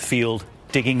 sniffing in the field,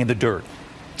 digging in the dirt.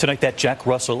 Tonight, that Jack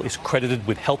Russell is credited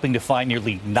with helping to find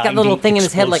nearly 90 little thing in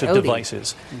his head like explosive Odie.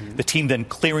 devices. The team then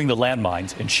clearing the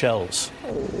landmines and shells.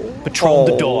 Patron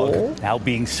the dog, now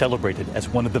being celebrated as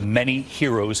one of the many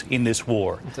heroes in this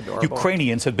war.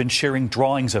 Ukrainians have been sharing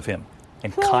drawings of him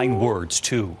and kind words,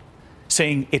 too,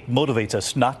 saying it motivates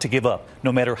us not to give up,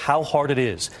 no matter how hard it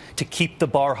is, to keep the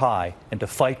bar high and to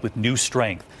fight with new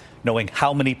strength, knowing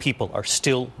how many people are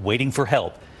still waiting for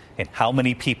help and how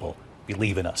many people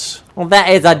believe in us. Well, that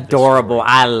is adorable.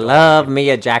 I love me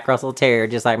a Jack Russell Terrier,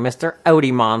 just like Mr.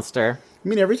 Odie Monster. I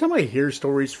mean, every time I hear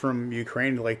stories from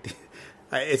Ukraine,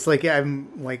 it's like I'm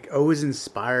always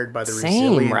inspired by the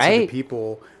resilience of the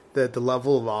people. The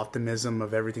level of optimism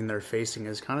of everything they're facing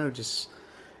is kind of just.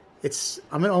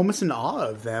 I'm almost in awe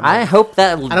of them. I hope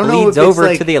that bleeds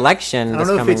over to the election. I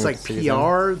don't know if it's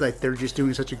PR, like they're just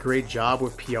doing such a great job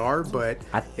with PR, but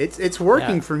it's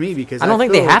working for me because I don't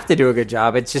think they have to do a good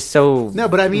job. It's just so no,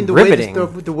 but I mean riveting.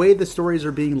 the way the stories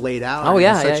are being laid out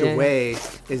in such a way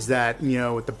is that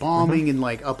with the bombing and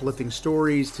uplifting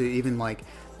stories to even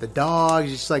the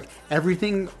dogs, just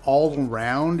everything all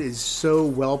around is so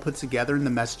well put together, and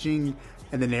the messaging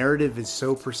and the narrative is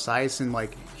so precise and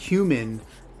human,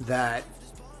 that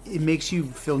it makes you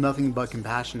feel nothing but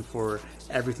compassion for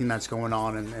everything that's going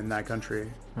on in that country.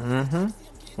 Mm-hmm.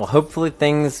 Well, hopefully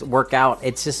things work out.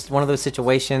 It's just one of those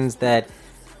situations that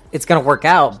it's going to work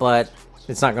out, but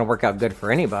it's not going to work out good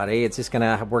for anybody. It's just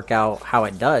going to work out how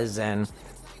it does. And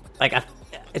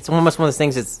it's almost one of those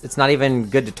things. It's not even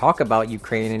good to talk about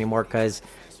Ukraine anymore, because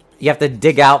you have to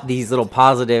dig out these little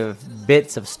positive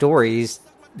bits of stories,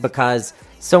 because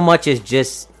so much is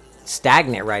just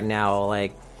stagnant right now.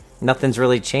 Nothing's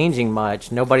really changing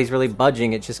much. Nobody's really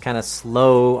budging. It's just kind of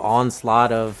slow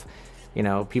onslaught of,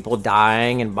 people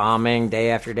dying and bombing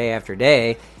day after day after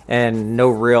day, and no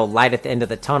real light at the end of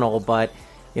the tunnel. But,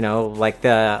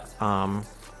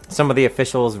 some of the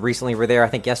officials recently were there, I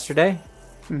think yesterday.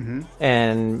 Mm-hmm.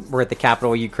 And we're at the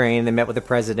capital of Ukraine. They met with the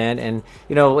president, and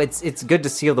it's good to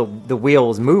see the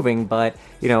wheels moving. But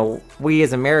we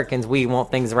as Americans, we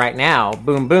want things right now.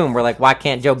 Boom, boom. We're like, why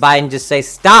can't Joe Biden just say,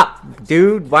 "Stop,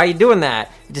 dude? Why are you doing that?"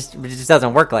 It just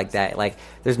doesn't work like that.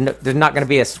 There's not going to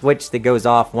be a switch that goes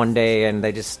off one day and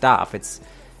they just stop.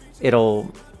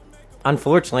 It'll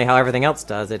unfortunately, how everything else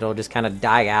does. It'll just kind of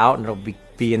die out, and it'll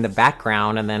be in the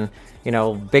background, and then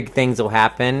big things will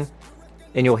happen.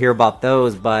 And you'll hear about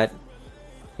those, but,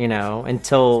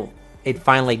 until it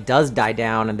finally does die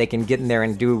down and they can get in there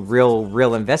and do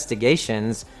real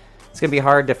investigations, it's going to be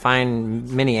hard to find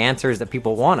many answers that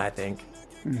people want, I think.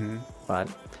 Mm-hmm. But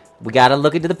we got to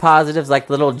look into the positives, like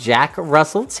the little Jack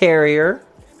Russell Terrier,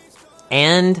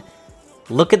 and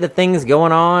look at the things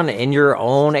going on in your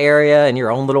own area, in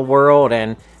your own little world,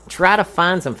 and try to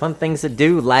find some fun things to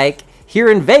do. Like here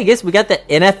in Vegas, we got the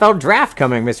NFL draft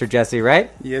coming, Mr. Jesse,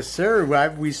 right? Yes, sir.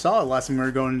 We saw it last time we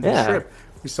were going to the strip.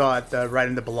 We saw it right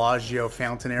in the Bellagio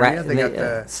fountain area. Right, They got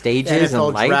the stages NFL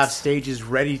and lights. draft stages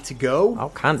ready to go. All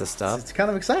kinds of stuff. It's kind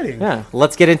of exciting. Yeah,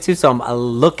 let's get into some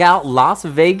Lookout Las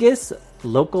Vegas,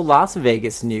 local Las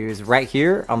Vegas news right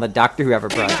here on the Dr. Whoever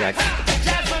Project.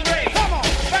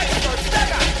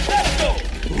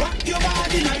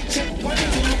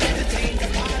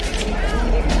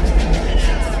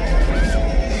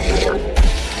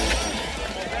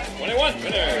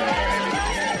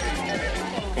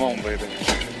 Come on, baby.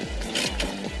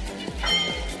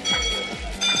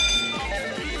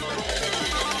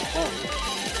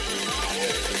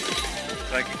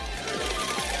 Thank you.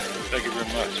 Thank you very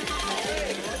much.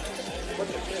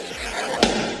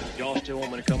 Y'all still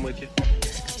want me to come with you?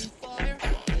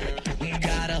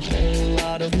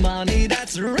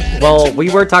 Well, we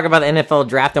were talking about the NFL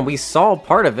draft, and we saw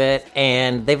part of it,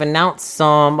 and they've announced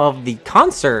some of the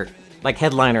concert, like,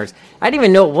 headliners. I didn't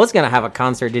even know it was going to have a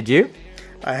concert, did you?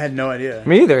 I had no idea.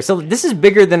 Me either. So this is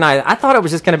bigger than I thought it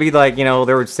was just going to be like, they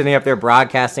were sitting up there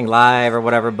broadcasting live or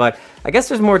whatever, but I guess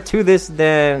there's more to this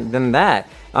than that.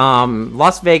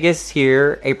 Las Vegas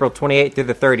here, April 28th through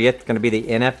the 30th, going to be the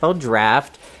NFL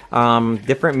draft.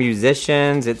 Different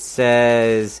musicians. It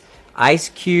says Ice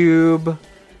Cube.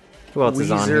 Who else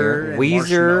is on here?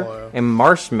 Weezer and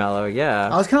Marshmello, yeah.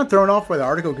 I was kind of thrown off by the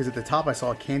article because at the top I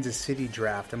saw Kansas City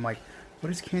draft. I'm like, what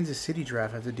does Kansas City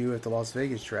draft have to do with the Las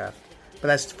Vegas draft? But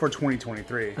that's for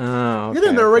 2023. Oh, okay,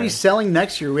 they're already selling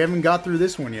next year. We haven't got through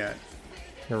this one yet.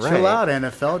 You're Chill right. out,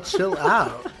 NFL. Chill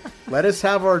out. Let us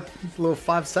have our little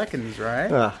 5 seconds,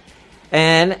 right?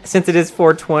 And since it is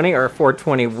 420 or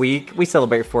 420 week, we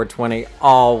celebrate 420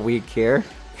 all week here.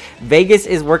 Vegas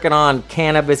is working on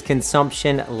cannabis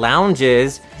consumption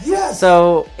lounges. Yes!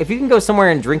 So if you can go somewhere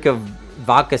and drink a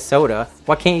vodka soda,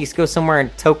 why can't you just go somewhere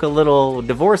and toke a little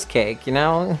divorce cake,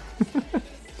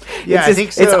 Yeah, I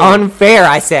think so. It's unfair,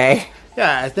 I say.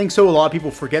 Yeah, I think so. A lot of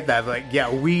people forget that. Like,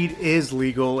 yeah, weed is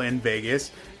legal in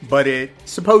Vegas, but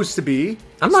it's supposed to be.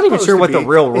 I'm not even sure what the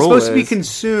real rule is. It's supposed to be is.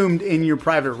 consumed in your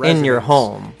private residence. In your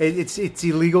home. It's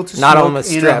illegal to Not smoke on the in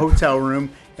strip. a hotel room,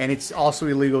 and it's also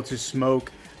illegal to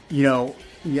smoke,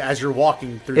 as you're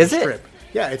walking through Is the it? strip.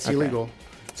 Yeah, it's Okay. illegal.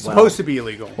 It's Well- supposed to be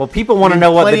illegal. Well, people want to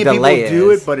know what the Plenty of delay people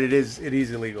do is. it, but it is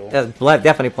illegal. There's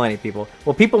definitely plenty of people.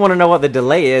 Well, people want to know what the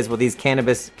delay is with these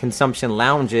cannabis consumption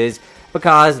lounges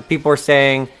because people are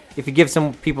saying if you give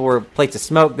some people a place to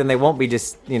smoke, then they won't be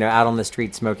just out on the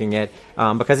street smoking it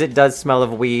because it does smell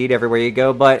of weed everywhere you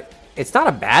go. But it's not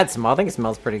a bad smell. I think it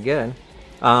smells pretty good.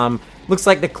 Looks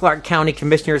like the Clark County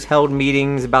commissioners held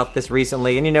meetings about this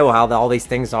recently, and you know how all these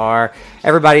things are.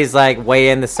 Everybody's like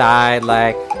weighing the side,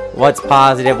 like what's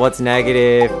positive, what's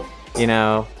negative. Did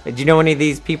you know any of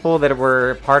these people that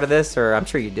were part of this, or I'm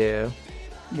sure you do?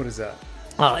 What is that?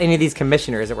 Well, any of these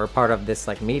commissioners that were part of this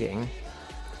meeting?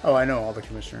 Oh, I know all the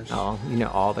commissioners. Oh, you know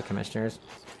all the commissioners.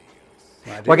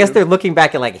 I I guess they're looking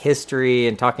back at history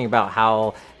and talking about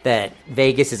how that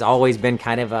Vegas has always been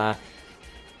kind of a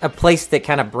place that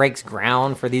kind of breaks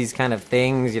ground for these kind of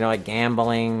things, like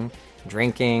gambling,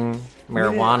 drinking,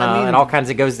 marijuana, and all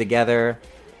kinds of goes together.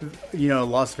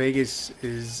 Las Vegas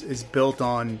is built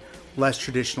on less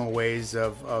traditional ways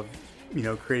of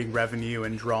creating revenue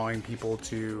and drawing people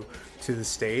to the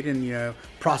state, and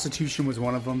prostitution was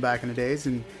one of them back in the days,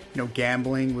 and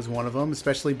gambling was one of them,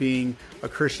 especially being a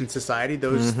Christian society.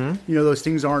 Those those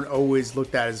things aren't always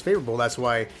looked at as favorable. That's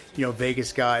why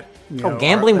Vegas got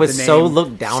gambling was the so name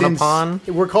looked down upon.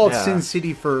 We're called Yeah. Sin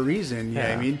City for a reason. You know what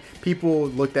I Yeah. mean? People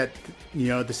looked at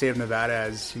the state of Nevada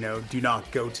as do not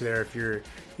go to there if you're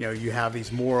you have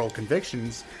these moral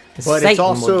convictions. But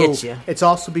Satan will get you. it's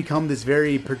also become this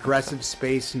very progressive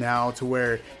space now to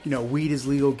where weed is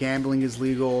legal, gambling is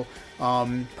legal, but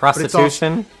it's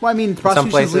Prostitution? Also, well, I mean, In some prostitution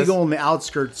is places. legal in the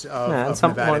outskirts of, Yeah, in of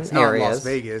some Nevada. It's not areas. Las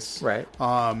Vegas, Right.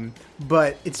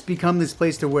 But it's become this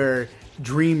place to where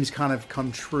dreams kind of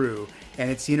come true, and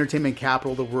it's the entertainment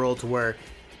capital of the world. To where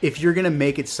if you're gonna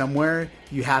make it somewhere,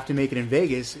 you have to make it in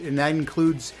Vegas, and that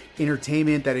includes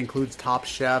entertainment, that includes top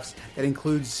chefs, that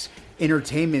includes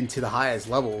entertainment to the highest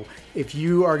level. If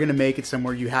you are going to make it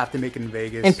somewhere, you have to make it in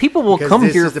Vegas. And people will because come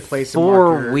this here is the place to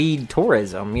for market. weed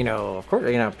tourism. Of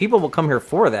course, people will come here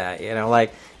for that.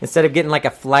 Like instead of getting like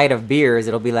a flight of beers,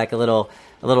 it'll be like a little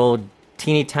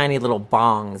teeny tiny little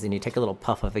bongs, and you take a little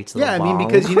puff of each little bong.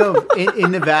 Because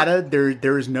in Nevada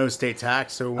there is no state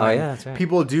tax, so when that's right.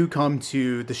 people do come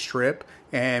to the Strip,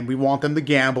 and we want them to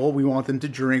gamble, we want them to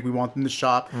drink, we want them to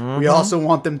shop. We also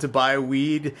want them to buy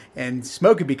weed and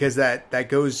smoke it, because that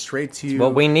goes straight to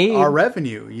what we need. Our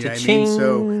revenue. You know what I mean? Cha-ching.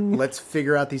 So let's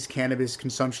figure out these cannabis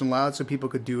consumption laws so people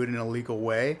could do it in a legal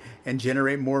way and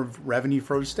generate more revenue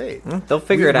for the state. They'll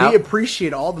figure it out. We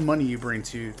appreciate all the money you bring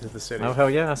to the city. Oh hell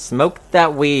yeah! Smoke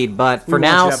that weed, but for want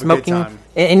you now, to have a good smoking time.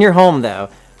 in your home though.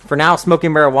 For now,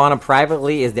 smoking marijuana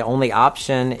privately is the only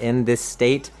option in this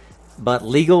state. But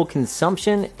legal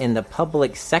consumption in the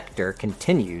public sector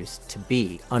continues to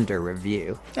be under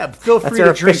review. Yeah, feel That's free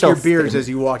our to drink your official beers statement. as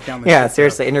you walk down the Yeah, street,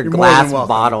 seriously, though. in your You're more than glass welcome.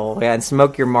 bottle, and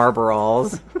smoke your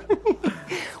Marlboros.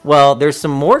 Well, there's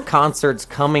some more concerts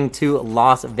coming to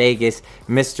Las Vegas,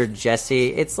 Mr. Jesse.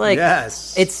 It's like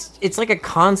it's like a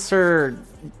concert.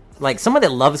 Like someone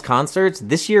that loves concerts,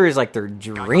 this year is like their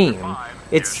dream.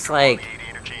 It's like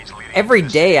every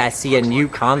day I see a new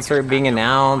concert being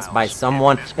announced by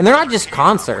someone, and they're not just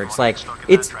concerts. Like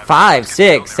it's 5,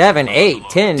 6, 7, 8,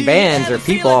 10 bands or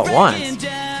people at once.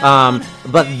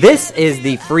 But this is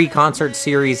the free concert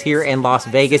series here in Las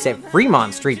Vegas at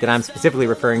Fremont Street that I'm specifically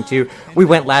referring to. We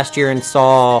went last year and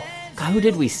saw. God, who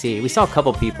did we see? We saw a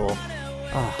couple people.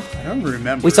 I don't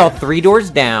remember. We saw Three Doors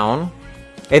Down,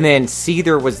 and then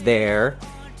Seether was there.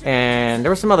 And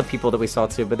there were some other people that we saw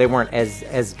too, but they weren't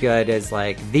as good as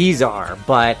like these are.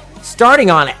 But starting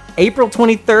on April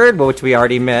 23rd, which we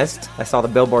already missed, I saw the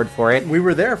billboard for it. We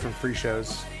were there for free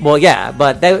shows. Well, yeah,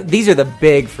 but these are the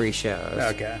big free shows.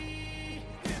 Okay.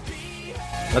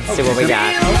 Let's see what we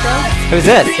got. Who's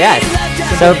this?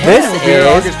 Yes. So this is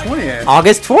August 20th.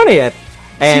 August 20th.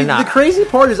 And See, the crazy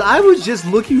part is, I was just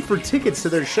looking for tickets to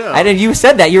their show. And then you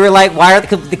said that you were like, "Why are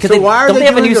because why are don't they they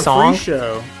have a doing new a song? free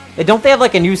show? Don't they have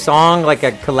like a new song, like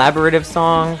a collaborative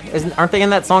song? Aren't they in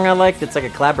that song I liked? It's like a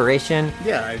collaboration.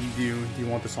 Yeah. Do you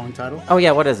want the song title? Oh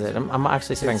yeah, what is it? I'm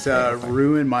actually starting. It's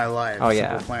 "Ruin My Life." Oh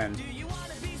yeah. Simple Plan.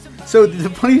 So the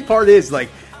funny part is, like,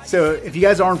 so if you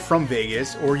guys aren't from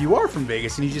Vegas, or you are from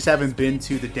Vegas and you just haven't been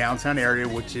to the downtown area,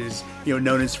 which is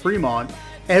known as Fremont,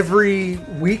 every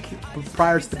week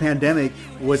prior to the pandemic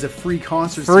was a free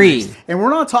concert series. And we're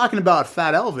not talking about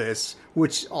Fat Elvis,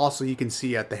 which also you can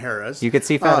see at the Harrah's. You could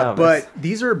see Fat Elvis. But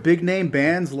these are big name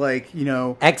bands like,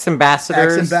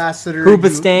 Ex-Ambassadors,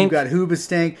 Hoobastank. You got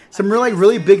Hoobastank. Some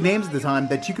really big names at the time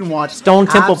that you can watch Stone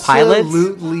Temple Pilots.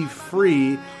 Absolutely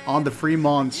free on the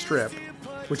Fremont Strip,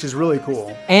 which is really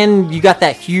cool. And you got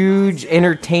that huge,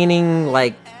 entertaining,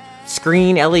 like,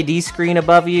 screen, LED screen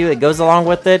above you that goes along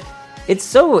with it. It's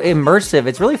so immersive.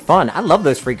 It's really fun. I love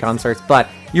those free concerts, but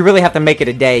you really have to make it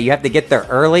a day. You have to get there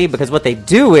early, because what they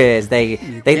do is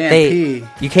you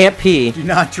can't pee. Do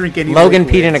not drink any Logan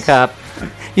liquids. peed in a cup.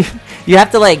 You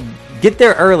have to like get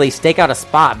there early, stake out a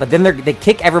spot, but then they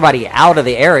kick everybody out of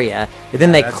the area, and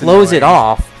then they close it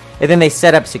off, and then they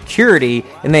set up security,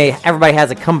 and everybody has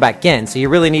to come back in. So you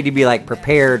really need to be like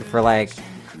prepared for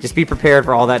just be prepared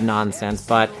for all that nonsense.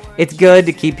 But it's good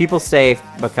to keep people safe,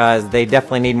 because they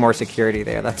definitely need more security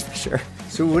there. That's for sure.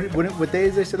 So what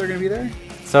days they said they're going to be there?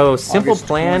 So Simple August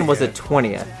Plan 20th. was the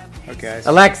 20th. Okay.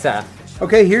 Alexa.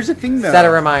 Okay, here's the thing though. Set a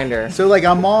reminder. So I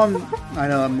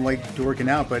know I'm like dorking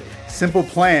out, but Simple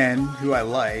Plan, who I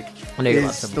like, I know you love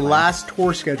is Simple the Plan. last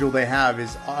tour schedule they have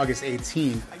is August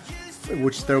 18th,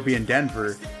 which they'll be in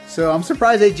Denver. So I'm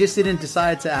surprised they just didn't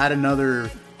decide to add another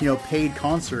paid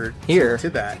concert Here. to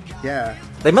that. Yeah.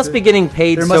 They must be getting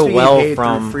paid They must so be getting well paid through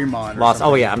from Fremont or Los. Oh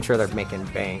something. yeah, I'm sure they're making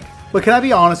bank. But can I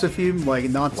be honest with you? Like,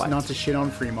 not to shit on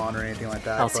Fremont or anything like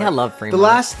that. Oh, see, but I love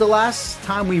Fremont. The last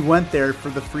time we went there for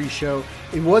the free show,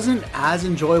 it wasn't as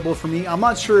enjoyable for me. I'm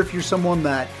not sure if you're someone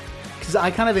because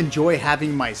I kind of enjoy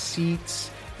having my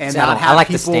seats and See, not have I like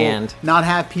to people, stand. not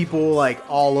have people like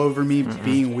all over me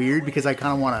being weird, because I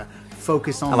kind of want to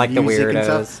focus on I like the music and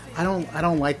weirdos. stuff. I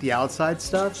don't like the outside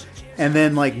stuff, and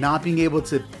then like not being able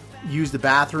to use the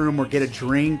bathroom or get a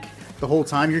drink the whole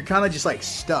time. You're kind of just like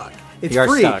stuck. It's You are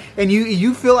free, stuck. and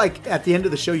you feel like at the end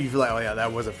of the show, you feel like, oh yeah,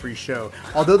 that was a free show.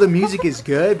 Although the music is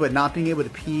good, but not being able to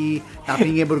pee, not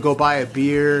being able to go buy a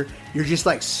beer, you're just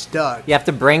like stuck. You have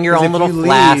to bring your 'Cause own if little you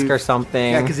flask leave- or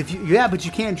something. Yeah, because but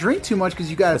you can't drink too much because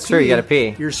you got to. That's true, you gotta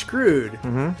pee. You're screwed.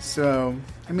 So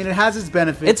I mean, it has its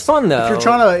benefits. It's fun, though.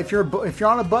 If you're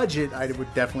on a budget, I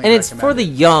would definitely. And it's recommend for the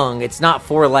young. It's not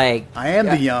for like. I am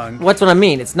the young. What's what I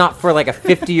mean? It's not for like a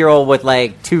 50-year-old with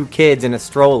like 2 kids in a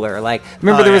stroller. Like,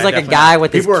 remember there was like definitely. a guy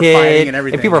with People his were kid, fighting and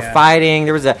everything, people were yeah. fighting.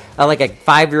 There was a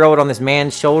 5-year-old on this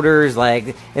man's shoulders,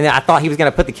 like, and I thought he was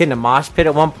gonna put the kid in a mosh pit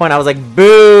at one point. I was like,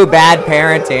 boo, bad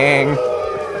parenting.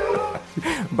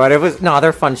 But it was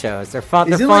they're fun shows. They're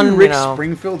fun. Is They're it fun. like Rick you know.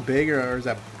 Springfield big or is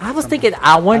that? I was thinking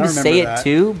I wanted to say remember it that.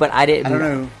 too, but I didn't. I don't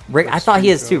know. Rick, I thought he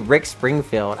is too. Rick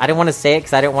Springfield. I didn't want to say it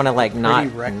because I didn't want to like not.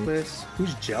 Pretty Reckless.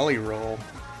 Who's Jelly Roll?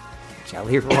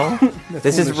 Jelly Roll. That's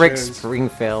This one is of the Rick shows.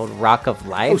 Springfield. Rock of Oh,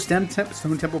 Life. Stone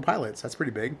Temple Pilots. That's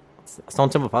pretty big. Stone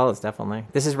Temple Pilots, definitely.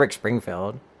 This is Rick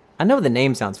Springfield. I know the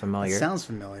name sounds familiar. It sounds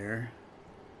familiar.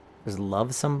 Does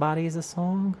Love Somebody is a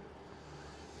song?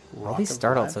 All these of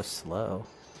start out Life? so slow.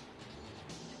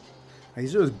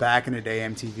 These was back in the day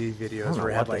MTV videos know where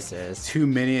it had what like this is. 2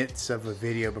 minutes of a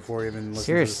video before you even listen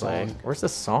Seriously, to the song. where's the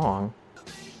song?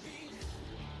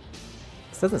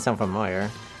 This doesn't sound familiar.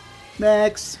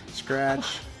 Next,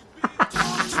 scratch.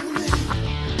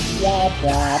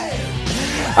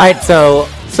 All right, so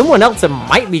someone else that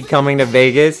might be coming to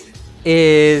Vegas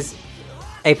is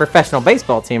a professional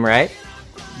baseball team, right?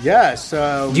 Yes.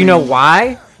 Do you know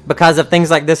why? Because of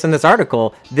things like this in this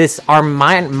article. Our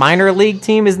minor league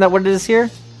team, isn't that what it is here?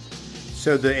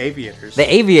 So the Aviators.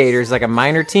 The Aviators, like a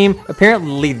minor team,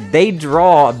 apparently they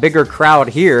draw a bigger crowd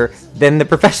here than the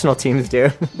professional teams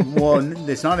do. Well,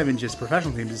 it's not even just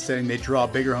professional teams. It's saying they draw a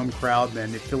bigger home crowd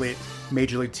than the affiliate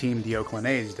major league team, the Oakland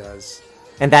A's, does.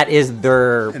 And that is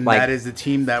their And like that is the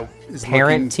team that is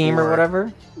parent looking team or for-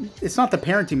 whatever. It's not the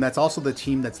parent team. That's also the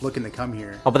team that's looking to come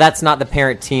here. Oh, but that's not the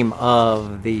parent team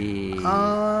of the.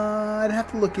 I'd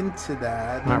have to look into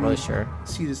that. I'm not Let really me sure.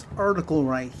 See this article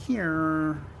right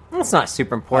here. It's not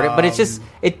super important, but it's just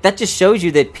that just shows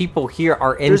you that people here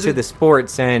are into the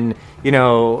sports, and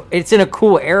it's in a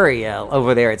cool area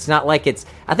over there. It's not like it's.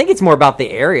 I think it's more about the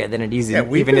area than it is Yeah,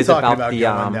 we've even been is talking about about the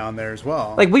going down there as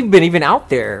well. Like we've been even out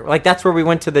there. Like that's where we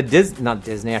went to the not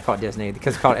Disney. I call it Disney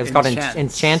because it was called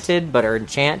Enchanted, but or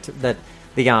Enchant the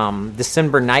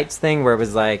December Nights thing where it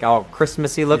was like all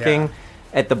Christmassy looking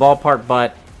at the ballpark,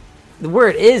 but. Where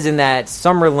it is in that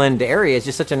Summerlin area is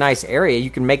just such a nice area. You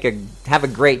can have a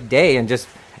great day and just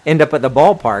end up at the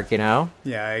ballpark,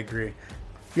 Yeah, I agree.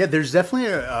 Yeah, there's definitely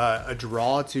a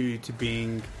draw to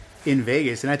being in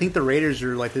Vegas, and I think the Raiders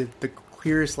are like the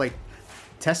clearest like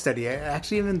test study.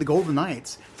 Actually, even the Golden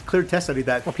Knights, it's a clear test study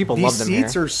that people these love them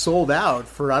seats here. are sold out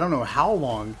for I don't know how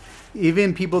long.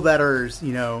 Even people that are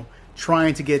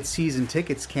trying to get season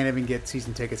tickets can't even get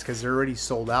season tickets because they're already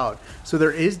sold out. So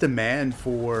there is demand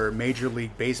for Major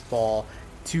League Baseball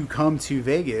to come to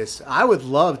Vegas. I would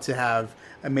love to have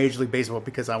a Major League Baseball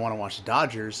because I want to watch the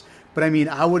Dodgers. But I mean,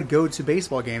 I would go to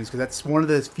baseball games because that's one of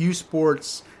the few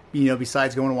sports,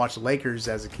 besides going to watch the Lakers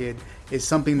as a kid, is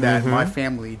something that my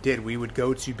family did. We would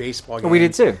go to baseball games. We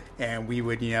did too. And we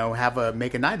would,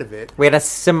 make a night of it. We had a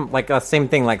same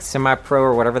thing, like semi-pro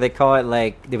or whatever they call it.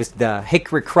 Like it was the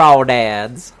Hickory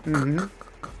Crawdads. Mm-hmm. It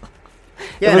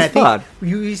Yeah, was and I think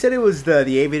you said it was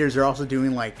the Aviators are also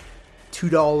doing like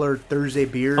 $2 Thursday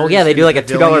beers. Oh yeah, they in do like a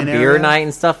the $2 pavilion beer area. night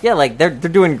and stuff. Yeah, like they're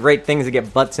doing great things to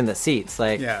get butts in the seats.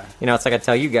 Like Yeah. it's like I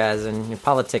tell you guys and you're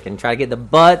politicking, try to get the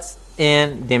butts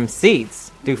in them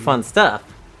seats. Do fun stuff.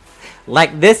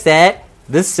 Like this at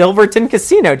the Silverton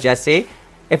Casino, Jesse.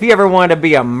 If you ever wanted to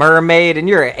be a mermaid and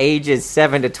your age is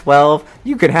 7 to 12,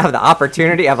 you could have the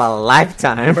opportunity of a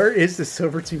lifetime. Where is the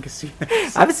Silverton Casino?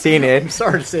 I've seen it. I'm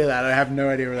sorry to say that. I have no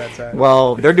idea where that's at.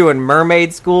 Well, they're doing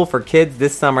mermaid school for kids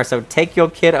this summer, so take your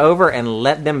kid over and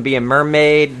let them be a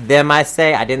mermaid. Them, I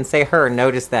say. I didn't say her.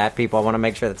 Notice that, people. I want to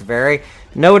make sure that's very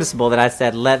noticeable that I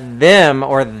said let them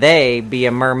or they be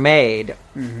a mermaid.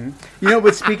 Mm-hmm.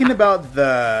 But speaking about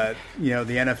the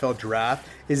NFL draft,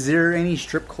 is there any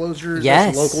strip closures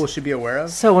Yes. that locals should be aware of?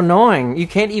 So annoying. You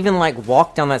can't even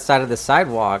walk down that side of the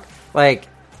sidewalk.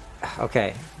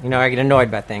 Okay, I get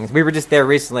annoyed by things. We were just there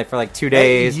recently for 2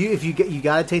 days. You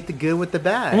got to take the good with the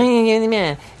bad.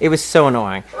 It was so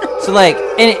annoying. So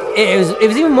and it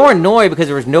was even more annoying because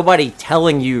there was nobody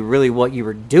telling you really what you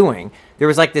were doing. There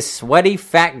was this sweaty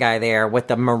fat guy there with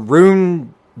the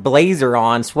maroon blazer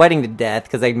on, sweating to death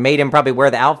because they made him probably wear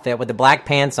the outfit with the black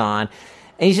pants on.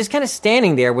 And he's just kind of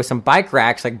standing there with some bike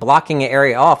racks, blocking an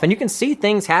area off. And you can see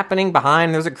things happening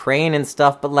behind. There's a crane and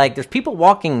stuff. But, there's people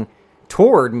walking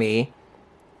toward me.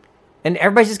 And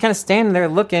everybody's just kind of standing there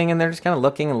looking, and they're just kind of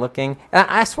looking and looking. And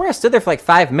I swear I stood there for like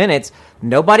 5 minutes.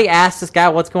 Nobody asked this guy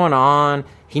what's going on.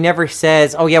 He never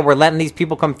says, oh, yeah, we're letting these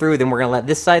people come through, then we're going to let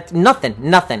this side... Nothing,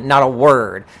 not a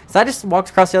word. So I just walked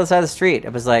across the other side of the street.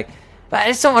 It was like, I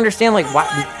just don't understand, like, why...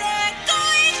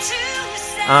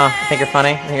 I think you're funny.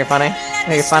 I think you're funny. I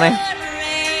think you're funny.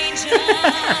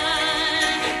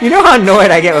 You know how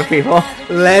annoyed I get with people?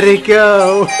 Let it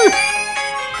go.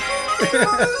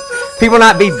 People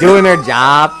not be doing their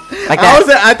job like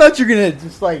that. I thought you were gonna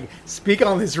just like speak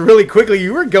on this really quickly.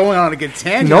 You were going on a good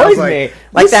tangent. Annoys me.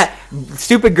 Like that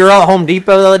stupid girl at Home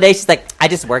Depot the other day. She's like, I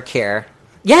just work here.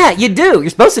 Yeah, you do. You're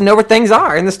supposed to know where things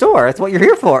are in the store. That's what you're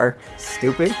here for.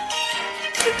 Stupid.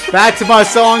 Back to my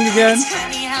song again.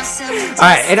 All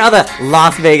right, in other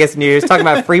Las Vegas news, talking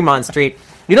about Fremont Street.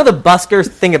 You know the buskers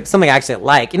thing of something I actually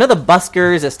like. You know the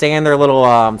buskers that stay in their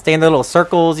little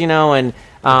circles, you know, and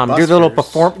do the little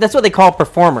perform. That's what they call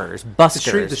performers.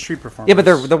 Buskers. The street performers. Yeah,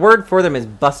 but the word for them is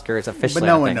buskers officially. But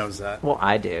no one knows that. Well,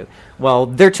 I do. Well,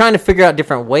 they're trying to figure out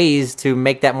different ways to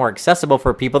make that more accessible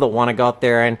for people that want to go out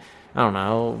there and, I don't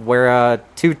know, wear a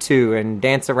tutu and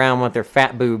dance around with their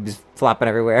fat boobs flopping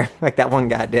everywhere, like that one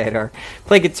guy did, or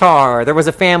play guitar. There was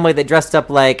a family that dressed up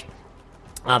like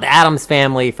the Addams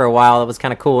Family for a while. It was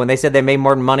kind of cool, and they said they made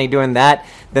more money doing that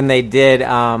than they did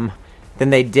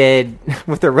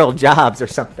with their real jobs or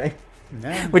something,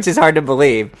 which is hard to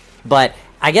believe. But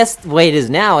I guess the way it is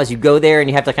now is you go there and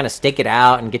you have to kind of stake it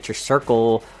out and get your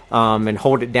circle and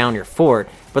hold it down your fort.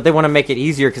 But they want to make it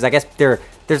easier because I guess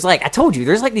there's like I told you,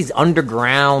 there's like these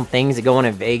underground things that go on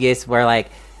in Vegas where like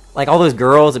all those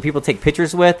girls that people take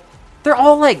pictures with. They're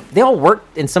all they all work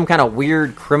in some kind of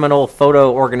weird criminal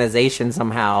photo organization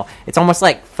somehow. It's almost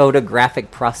like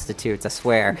photographic prostitutes, I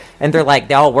swear. And they're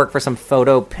they all work for some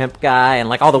photo pimp guy and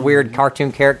like all the weird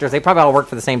cartoon characters. They probably all work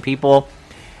for the same people.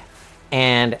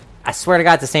 And I swear to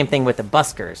God, it's the same thing with the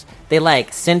buskers. They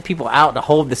send people out to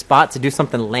hold the spot to do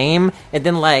something lame, and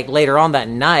then later on that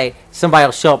night, somebody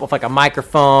will show up with a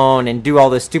microphone and do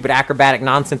all this stupid acrobatic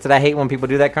nonsense that I hate when people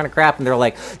do that kind of crap. And they're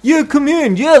like, "Yeah, come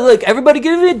in, yeah, look, everybody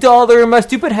give me $1 in my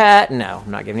stupid hat." No, I'm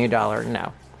not giving you $1.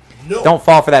 No, don't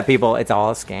fall for that, people. It's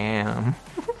all a scam.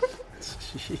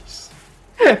 Jeez.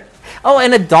 Oh,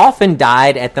 and a dolphin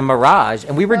died at the Mirage,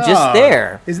 and we were just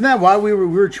there. Isn't that why we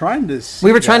were trying to see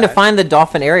We were trying to find the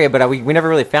dolphin area, but we never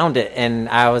really found it. And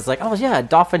I was like, oh, yeah, a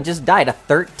dolphin just died. A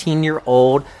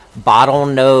 13-year-old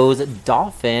bottlenose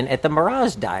dolphin at the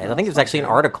Mirage died. I think it was actually an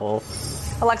article.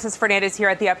 Alexis Fernandez here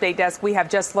at the Update Desk. We have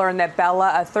just learned that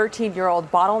Bella, a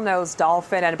 13-year-old bottlenose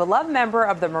dolphin and a beloved member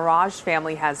of the Mirage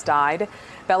family, has died.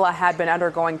 Bella had been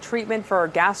undergoing treatment for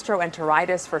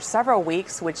gastroenteritis for several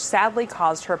weeks, which sadly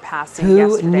caused her passing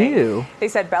yesterday. Who knew? They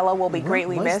said Bella will be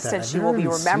greatly missed, and she will be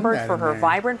remembered for her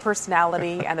vibrant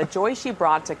personality and the joy she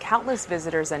brought to countless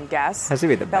visitors and guests. Has to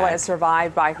be the Bella best. is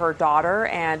survived by her daughter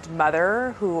and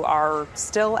mother, who are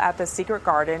still at the Secret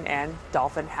Garden and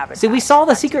Dolphin Habitat. See, we saw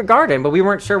the Secret Garden, but we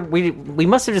weren't sure. We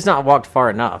must have just not walked far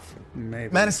enough.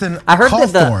 Maybe. Madison, I heard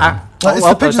that it's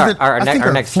the pictures that our I think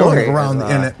are next floating story around is, the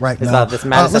internet right is now. this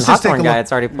Madison let's just take a Hawthorne guy look.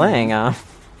 that's already playing.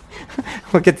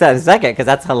 We'll get to that in a second because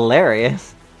that's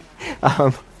hilarious.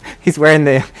 He's wearing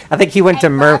the. I think he went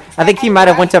to I think he might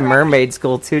have went to mermaid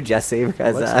school too, Jesse,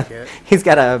 because he's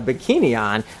got a bikini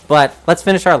on. But let's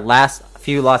finish our last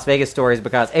few Las Vegas stories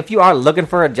because if you are looking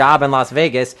for a job in Las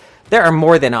Vegas, there are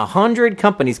more than 100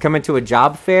 companies coming to a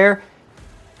job fair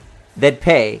that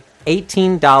pay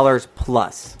 $18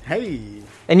 plus. Hey.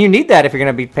 And you need that if you're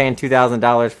going to be paying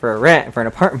 $2,000 for a rent for an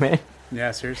apartment. Yeah,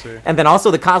 seriously. And then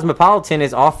also the Cosmopolitan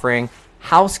is offering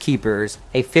housekeepers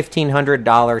a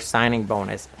 $1,500 signing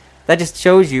bonus. That just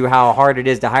shows you how hard it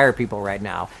is to hire people right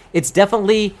now. It's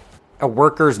definitely a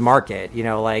worker's market,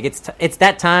 it's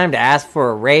that time to ask for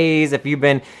a raise. If you've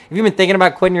been thinking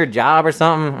about quitting your job or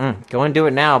something, go and do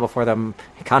it now before the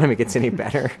economy gets any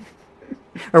better.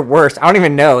 Or worse, I don't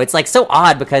even know. It's so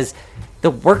odd because the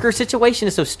worker situation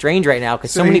is so strange right now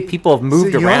because so many people have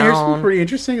moved around. Here's something pretty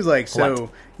interesting. Is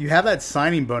you have that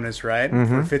signing bonus, right, for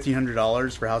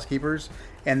 $1,500 for housekeepers,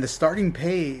 and the starting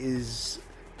pay is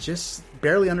just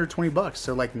barely under $20,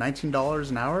 so $19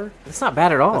 an hour. It's not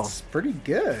bad at all. That's pretty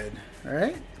good, all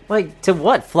right? To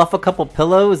what? Fluff a couple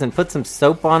pillows and put some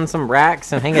soap on some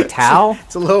racks and hang a towel?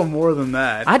 It's a little more than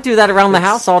that. I do that around the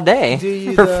house all day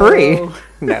for free.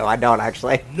 No, I don't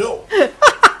actually. No.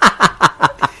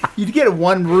 You'd get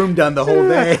one room done the whole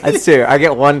day. That's true. I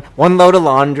get one load of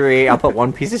laundry. I'll put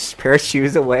one pair of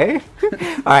shoes away.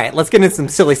 All right, let's get into some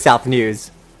silly South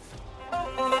news.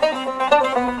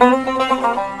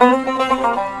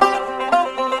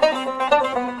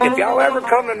 If y'all ever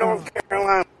come to North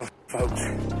Carolina, folks,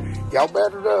 Y'all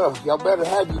better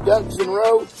have your ducks in a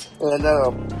row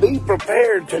and be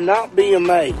prepared to not be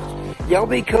amazed. Y'all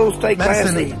be cool, stay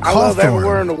classy. I love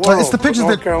everywhere in the world. It's the pictures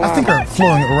that I think are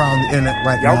flowing around the internet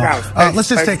right now. Let's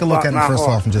just take a look at it first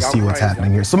off and just see what's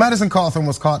happening here. So Madison Cawthorn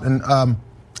was caught in,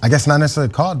 I guess not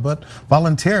necessarily caught, but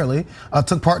voluntarily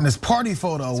took part in this party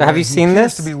photo. So have you seen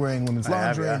this? To be wearing women's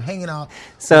lingerie and hanging out.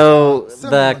 So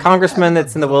the congressman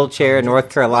that's in the wheelchair in North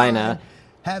Carolina,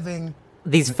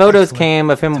 these photos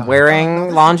came of him wearing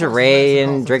lingerie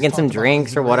and drinking some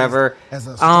drinks or whatever.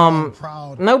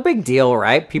 No big deal,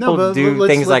 right? People do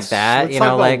things like that. Let's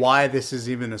talk about why this is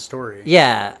even a story.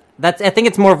 Yeah, I think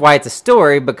it's more of why it's a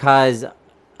story because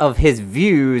of his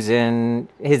views and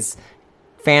his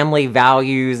family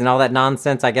values and all that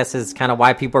nonsense. I guess is kind of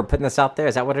why people are putting this out there.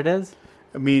 Is that what it is?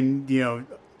 I mean,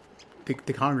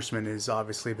 the congressman has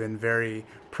obviously been very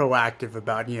proactive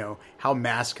about how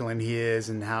masculine he is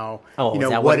and how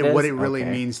what it really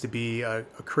means to be a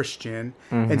Christian.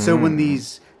 Mm-hmm. And so when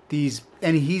these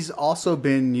and he's also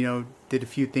been did a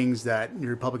few things that the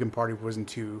Republican Party wasn't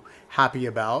too happy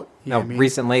about.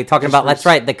 Recently talking about that's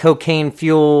right, the cocaine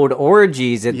fueled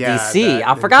orgies at DC.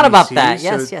 I forgot about that.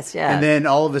 Yes. And then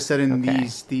all of a sudden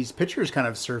these pictures kind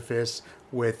of surface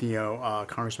with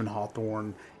Congressman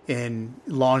Hawthorne in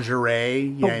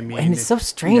lingerie, and it's so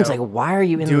strange. Like, why are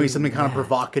you doing something kind of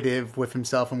provocative with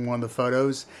himself in one of the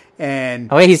photos?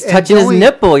 And he's touching his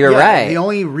nipple. You're right. The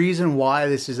only reason why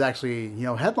this is actually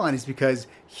headline is because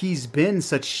he's been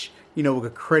such a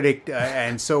critic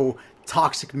and so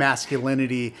toxic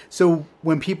masculinity. So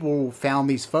when people found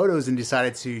these photos and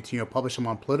decided to publish them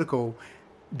on Politico,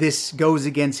 this goes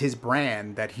against his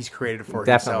brand that he's created for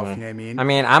himself. You know what I mean? I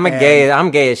mean,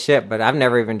 I'm gay as shit, but I've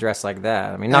never even dressed like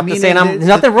that. I mean, not to say there's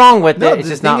nothing wrong with it. It's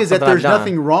just not. The thing is that there's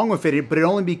nothing wrong with it, but it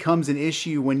only becomes an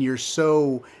issue when you're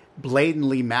so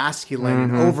blatantly masculine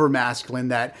and over masculine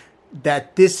that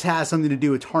this has something to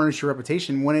do with tarnish your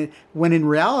reputation. When in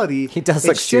reality, he does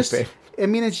look stupid. I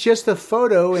mean, it's just a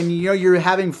photo, and you're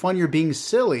having fun. You're being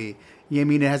silly. I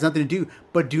mean, it has nothing to do,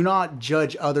 but do not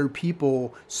judge other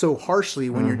people so harshly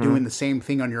when you're doing the same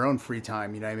thing on your own free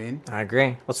time. You know what I mean? I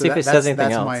agree. Let's see if it says anything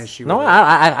else. That's my issue. No,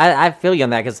 I feel you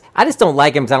on that because I just don't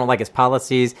like him because I don't like his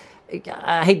policies.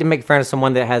 I hate to make fun of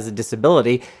someone that has a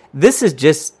disability. This is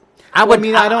just.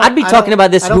 I'd be talking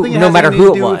about this no matter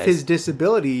who it was. With his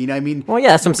disability, you know what I mean? Well, yeah,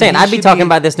 that's what I'm saying. I'd be talking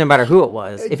about this no matter who it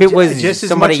was. If it was just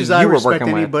somebody as much as I you were respect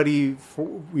working anybody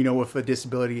with a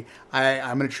disability,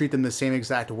 I'm going to treat them the same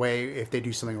exact way if they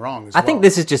do something wrong. I think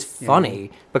this is just funny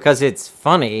because it's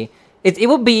funny. It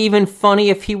would be even funny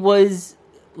if he was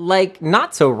like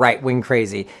not so right-wing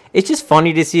crazy. It's just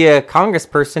funny to see a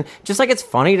congressperson, just like it's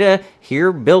funny to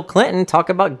hear Bill Clinton talk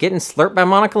about getting slurped by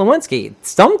Monica Lewinsky.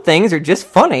 Some things are just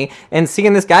funny, and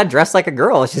seeing this guy dressed like a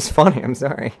girl is just funny. I'm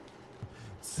sorry.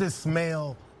 Cis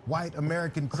male white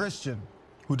American Christian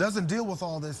who doesn't deal with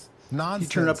all this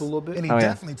nonsense. You turn up a little bit, and he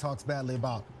definitely talks badly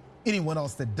about anyone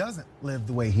else that doesn't live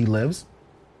the way he lives.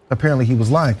 Apparently he was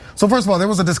lying. So first of all, there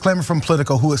was a disclaimer from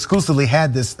Politico who exclusively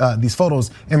had these photos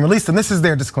and released them. This is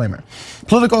their disclaimer.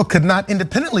 Politico could not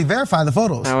independently verify the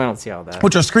photos. No, we don't see all that.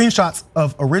 Which are screenshots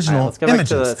of original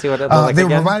images. See what it like they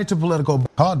were provided to Politico,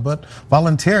 but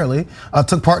voluntarily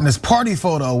took part in this party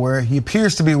photo where he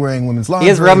appears to be wearing women's lingerie.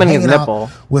 He is rubbing his nipple.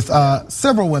 With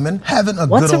several women having a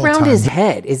What's good old time. What's around his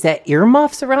head? Is that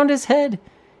earmuffs around his head?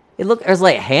 There's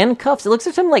like handcuffs. It looks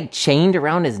like something like chained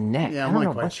around his neck. Yeah, I'm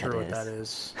not quite sure what that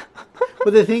is.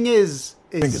 But the thing is,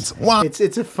 it's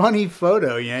a funny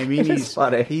photo. You know what I mean? It's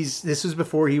funny. This was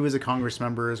before he was a Congress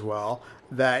member as well.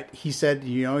 That he said,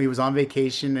 he was on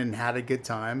vacation and had a good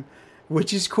time,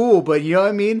 which is cool. But you know what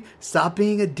I mean? Stop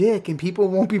being a dick, and people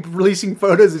won't be releasing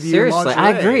photos of you. Seriously,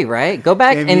 I agree. Right? Go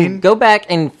back go back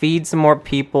and feed some more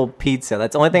people pizza.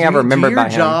 That's the only thing I remember about him.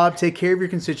 Do your job. Take care of your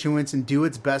constituents and do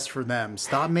what's best for them.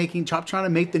 Stop trying to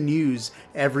make the news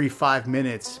every 5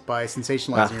 minutes by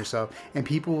sensationalizing yourself, and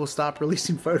people will stop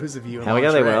releasing photos of you. Hell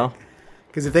yeah, they will.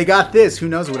 Because if they got this, who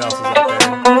knows what else is out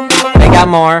there?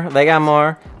 They got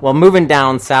more. Well, moving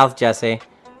down south, Jesse,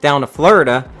 down to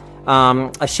Florida,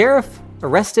 a sheriff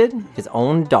arrested his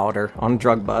own daughter on a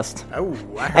drug bust. Oh,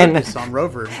 I heard this on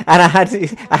Rover. And I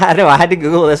had to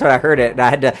Google this when I heard it.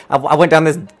 And I went down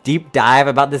this deep dive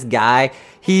about this guy.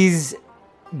 He's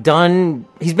been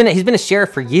a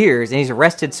sheriff for years, and he's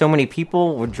arrested so many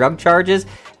people with drug charges.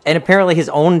 And apparently his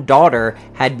own daughter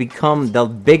had become the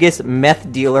biggest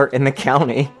meth dealer in the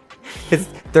county. His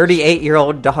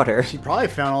 38-year-old daughter. She probably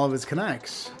found all of his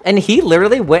connects. And he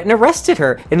literally went and arrested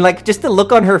her. And just the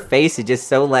look on her face is just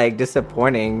so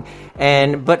disappointing.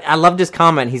 But I loved his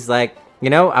comment. He's like,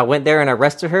 I went there and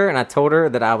arrested her, and I told her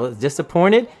that I was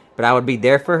disappointed, but I would be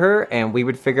there for her, and we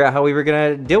would figure out how we were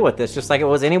gonna deal with this, just like it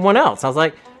was anyone else. I was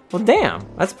like, well, damn,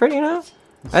 that's pretty enough.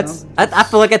 I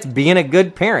feel like that's being a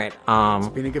good parent. It's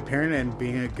being a good parent and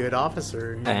being a good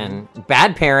officer. And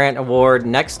bad parent award.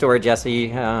 Next story, Jesse.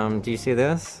 Do you see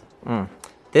this?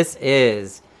 This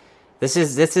is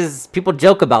people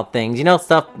joke about things.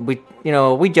 Stuff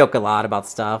we joke a lot about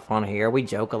stuff on here. We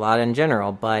joke a lot in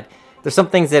general, but there's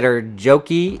some things that are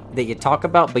jokey that you talk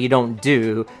about, but you don't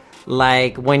do.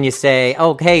 Like when you say,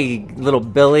 "Oh, hey, little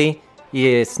Billy,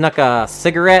 you snuck a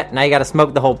cigarette. Now you got to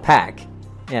smoke the whole pack."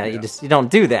 Yeah, you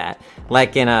don't do that.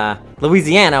 Like in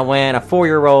Louisiana, when a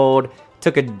 4-year-old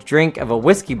took a drink of a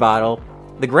whiskey bottle,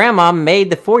 the grandma made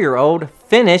the 4-year-old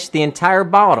finish the entire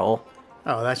bottle.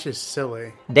 Oh, that's just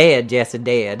silly. Dead, Jesse,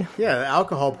 dead. Yeah, the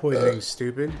alcohol poisoning is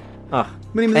stupid. I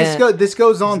mean, this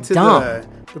goes on to the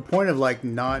point of like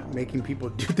not making people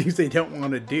do things they don't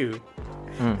want to do.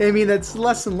 I mean, that's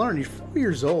lesson learned. You're 4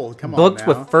 years old. Come on, booked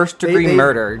with first-degree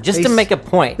murder, just to make a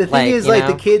point. The thing is,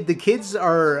 the kids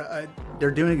are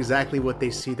they're doing exactly what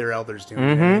they see their elders doing.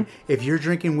 Mm-hmm. I mean, if you're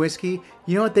drinking whiskey,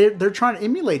 you know what? They're trying to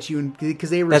emulate you because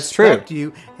they respect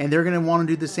you, and they're going to want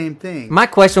to do the same thing. My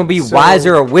question would be, why is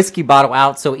there a whiskey bottle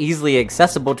out so easily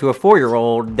accessible to a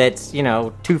 4-year-old that's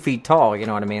 2 feet tall? You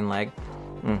know what I mean? Like,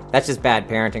 that's just bad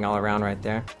parenting all around, right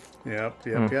there.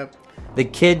 Yep. The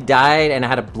kid died and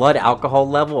had a blood alcohol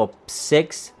level of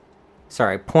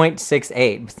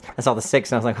 0.68. I saw the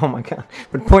 6 and I was like, oh my God.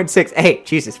 But 0.68,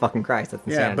 Jesus fucking Christ. That's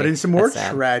insanity. Yeah, but in some more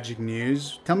tragic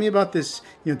news, tell me about this,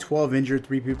 12 injured,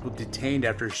 3 people detained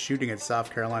after a shooting at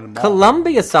South Carolina Mall.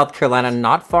 Columbia, South Carolina,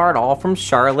 not far at all from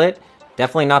Charlotte.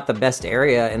 Definitely not the best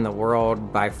area in the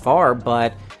world by far,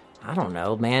 but I don't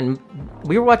know, man.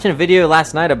 We were watching a video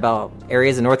last night about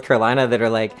areas in North Carolina that are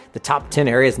like the top 10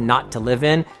 areas not to live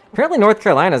in. Apparently North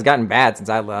Carolina's gotten bad since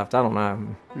I left. I don't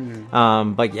know.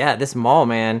 But yeah, this mall,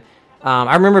 man.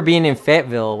 I remember being in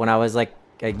Fayetteville when I was like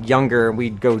younger.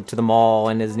 We'd go to the mall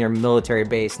and it's near a military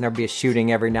base and there'd be a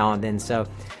shooting every now and then. So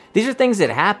these are things that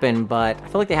happen, but I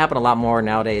feel like they happen a lot more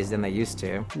nowadays than they used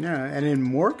to. Yeah, and in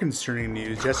more concerning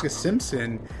news, Jessica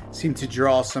Simpson seemed to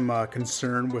draw some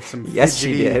concern with some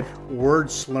fidgety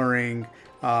word slurring.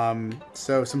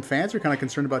 So some fans are kind of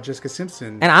concerned about Jessica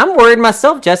Simpson. And I'm worried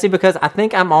myself, Jesse, because I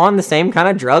think I'm on the same kind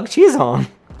of drug she's on.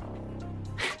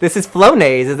 This is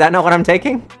Flonase. Is that not what I'm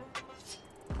taking?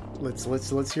 Let's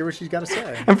hear what she's got to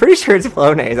say. I'm pretty sure it's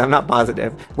Flonase. I'm not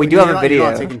positive. We do have a video.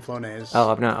 You're not taking Flonase.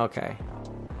 Oh, I'm not. Okay.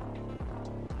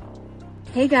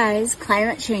 Hey guys,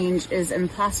 climate change is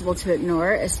impossible to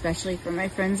ignore, especially for my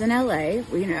friends in LA.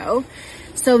 We know.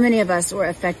 So many of us were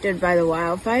affected by the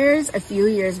wildfires a few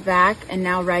years back, and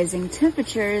now rising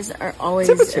temperatures are always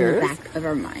in the back of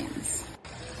our minds.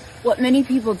 What many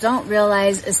people don't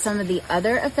realize is some of the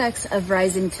other effects of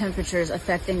rising temperatures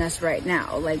affecting us right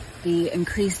now, like the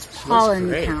increased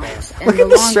pollen count. Look at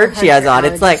the shirt she has on.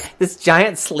 It's like this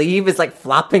giant sleeve is like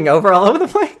flopping over all over the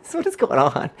place. What is going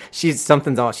on?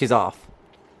 Something's off. She's off.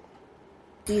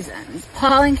 Seasons.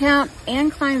 Pollen count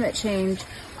and climate change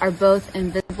are both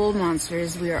invisible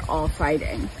monsters we are all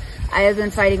fighting. I have been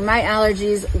fighting my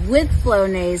allergies with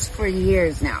Flonase for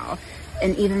years now,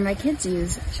 and even my kids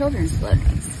use children's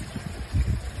Flonase.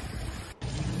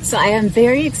 So I am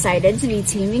very excited to be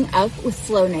teaming up with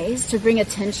Flonase to bring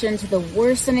attention to the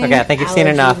worsening. Okay, I think you've seen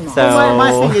enough. So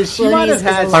my thing is, she might have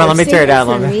had. Hold on, let me tear it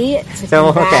down. She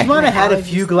might have had a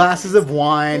few glasses of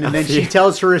wine, and then she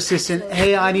tells her assistant,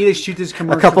 "Hey, I need to shoot this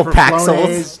commercial a couple for Paxils."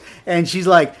 Flonase," and she's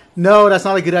like, "No, that's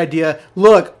not a good idea.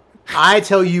 Look, I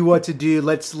tell you what to do.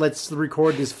 Let's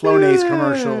record this Flonase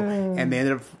commercial." And they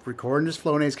ended up recording this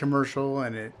Flonase commercial,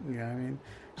 and it, you know what I mean.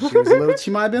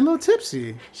 She might have been a little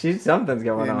tipsy. Something's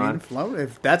going on.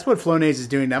 If that's what Flonase is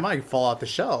doing, that might fall off the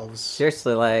shelves.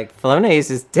 Seriously, like, Flonase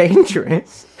is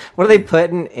dangerous. What are they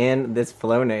putting in this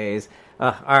Flonase?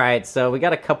 All right, so we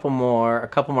got a couple more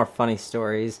funny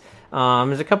stories.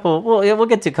 There's a couple. We'll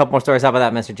get to a couple more stories. How about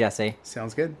that, Mr. Jesse?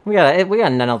 Sounds good. We got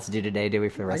nothing else to do today, do we?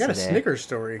 For the rest of the day, I got a Snickers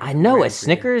story. I know a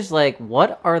Snickers. Like,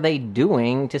 what are they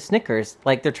doing to Snickers?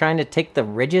 Like, they're trying to take the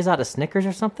ridges out of Snickers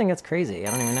or something. That's crazy.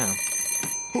 I don't even know.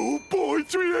 Oh boy,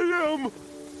 3 a.m.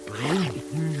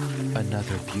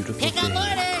 Another beautiful day,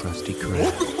 Krusty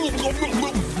Krab.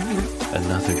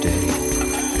 Another day,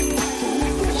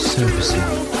 servicing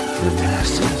the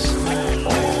masses.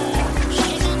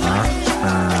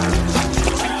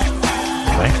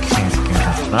 I can't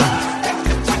get enough.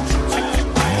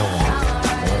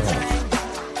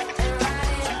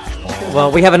 Well,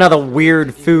 we have another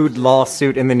weird food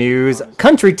lawsuit in the news.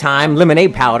 Country Time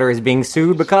lemonade powder is being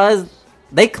sued because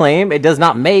they claim it does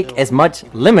not make as much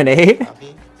lemonade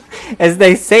as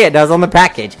they say it does on the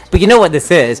package. But you know what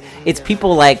this is? It's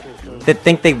people like that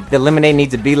think the lemonade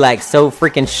needs to be like so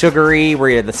freaking sugary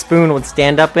where the spoon would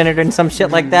stand up in it and some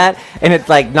shit like that, and it's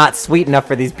like not sweet enough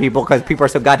for these people because people are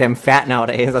so goddamn fat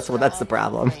nowadays. That's the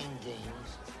problem.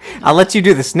 I'll let you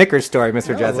do the Snickers story,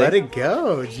 Mr. Jesse. Let it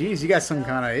go. Jeez, you got some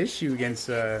kind of issue against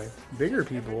bigger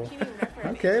people.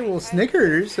 Okay, well,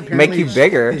 Snickers apparently make you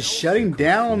bigger is shutting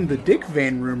down the dick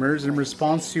vein rumors in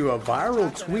response to a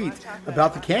viral tweet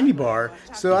about the candy bar.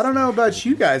 So I don't know about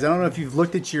you guys. I don't know if you've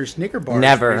looked at your Snicker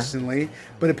bars recently,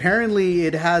 but apparently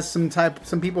it has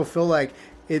some people feel like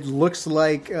it looks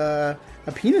like a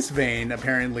penis vein,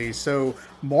 apparently. So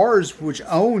Mars, which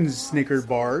owns Snicker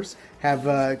bars,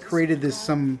 have created this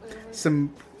some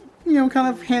kind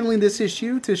of handling this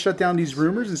issue to shut down these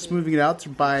rumors and smoothing it out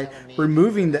by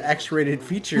removing the X-rated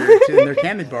feature in their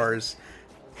candy bars.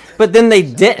 But then they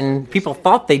didn't. People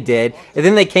thought they did. And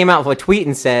then they came out with a tweet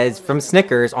and says, from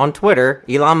Snickers on Twitter,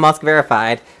 Elon Musk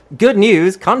verified, good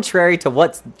news, contrary to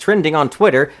what's trending on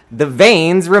Twitter, the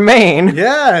veins remain.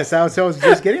 Yes, I was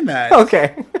just getting that.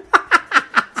 Okay.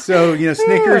 So,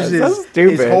 Snickers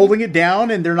is holding it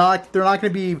down, and they're not going to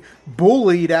be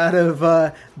bullied out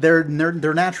of their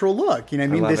natural look. You know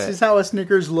what I mean? This is how a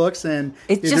Snickers looks, and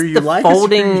it's either just you the like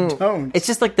folding, it or you don't. It's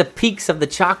just like the peaks of the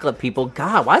chocolate people.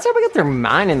 God, why does everybody get their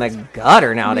mind in the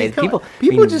gutter nowadays?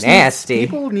 People just nasty.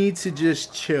 People need to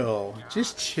just chill.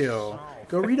 Just chill.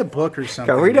 Go read a book or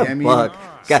something. Go read a book.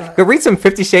 Go read some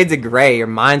 50 Shades of Grey. Your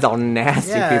mind's all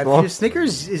nasty, people. If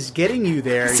Snickers is getting you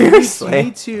there, Seriously. you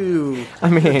need to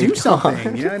do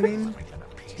something. You know what I mean?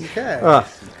 Okay.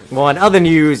 Well, in other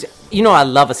news, I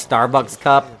love a Starbucks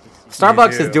cup.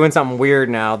 Starbucks is doing something weird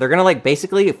now. They're going to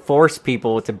basically force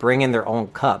people to bring in their own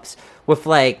cups with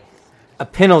a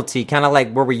penalty, kind of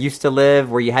like where we used to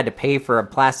live, where you had to pay for a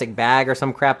plastic bag or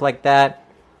some crap like that.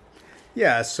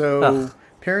 Yeah, so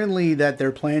apparently that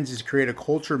their plans is to create a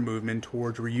culture movement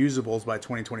towards reusables by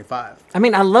 2025. I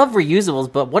mean, I love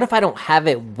reusables, but what if I don't have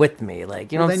it with me?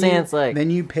 What I'm saying? It's like... Then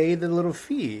you pay the little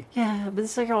fee. Yeah, but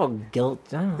it's all guilt.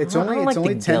 It's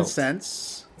only 10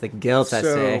 cents. The guilt, I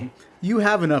say. You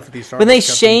have enough of these Starbucks When they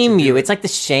shame you, it's like the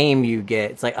shame you get.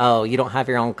 It's like, oh, you don't have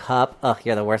your own cup? Oh,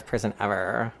 you're the worst person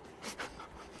ever.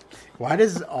 Why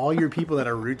does all your people that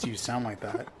are rude to you sound like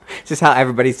that? It's just how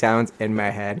everybody sounds in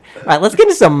my head. All right, let's get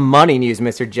into some money news,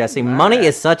 Mr. Jesse. Money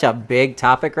is such a big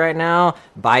topic right now.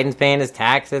 Biden's paying his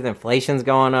taxes. Inflation's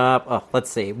going up. Oh,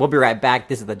 let's see. We'll be right back.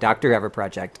 This is the Dr. Ever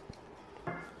Project.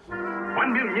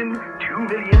 1 million, 2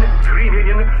 million, 3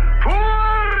 million,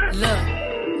 4... Look.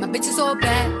 My bitches all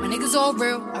bad, my niggas all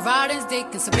real. I ride in dick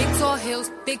in some big tall hills,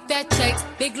 big fat checks,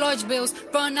 big large bills.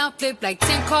 Run out, flip like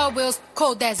 10 car wheels.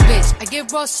 Cold ass bitch, I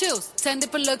give raw chills. 10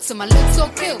 different looks, and my lips so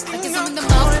kill. I get some in the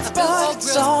mouth, I feel all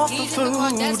grills. Eat in the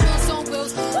car, that's what's on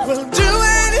wheels. We'll do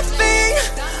anything,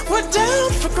 we're down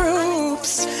for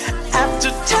groups. After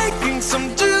taking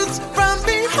some dudes from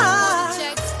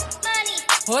behind.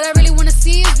 All I really wanna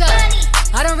see is the money.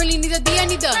 I don't really need a D, I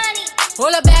need the money. All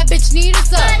a bad bitch need is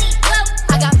the money.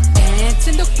 I got pants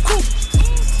in the coop,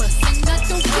 bustin' out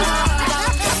the roof. I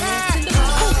got pants in the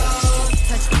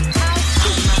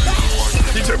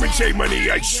coop. Did someone say money?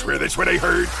 I swear that's what I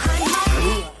heard.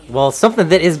 Well, something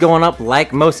that is going up,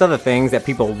 like most other things that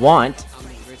people want,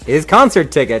 is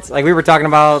concert tickets. Like we were talking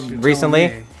about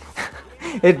recently.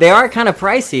 They are kind of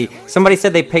pricey. Somebody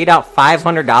said they paid out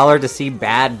 $500 to see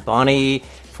Bad Bunny.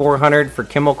 $400 for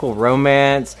Chemical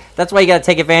Romance. That's why you got to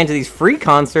take advantage of these free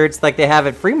concerts like they have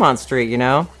at Fremont Street,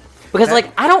 Because,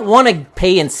 I don't want to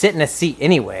pay and sit in a seat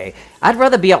anyway. I'd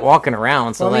rather be out walking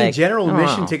around. So, general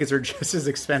admission tickets are just as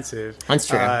expensive. That's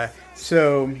true.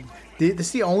 So, this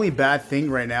is the only bad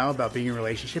thing right now about being in a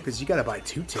relationship is you got to buy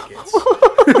 2 tickets.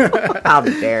 How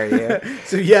dare you?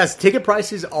 So, yes, ticket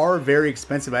prices are very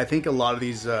expensive. I think a lot of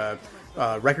these...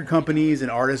 record companies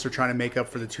and artists are trying to make up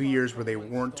for the 2 years where they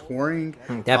weren't touring.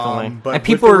 Definitely, but and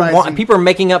people are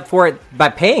making up for it by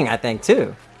paying. I think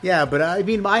too. Yeah, but I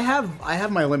mean, I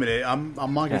have my limit. I'm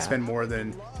not going to spend more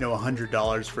than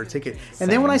 $100 for a ticket. And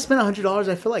then when I spend $100,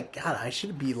 I feel like God, I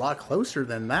should be a lot closer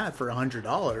than that for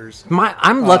 $100.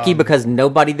 I'm lucky because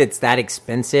nobody that's that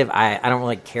expensive. I don't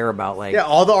really care about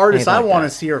all the artists I want to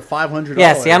see are $500.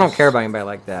 Yeah, see, I don't care about anybody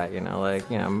like that.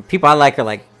 People I like are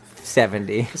like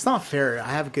 70. It's not fair. I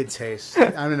have good taste.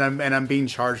 I'm being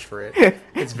charged for it.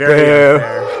 It's very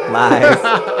unfair. Lies.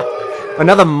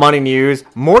 Another money news.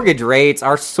 Mortgage rates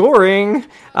are soaring.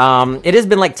 It has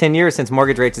been like 10 years since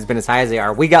mortgage rates has been as high as they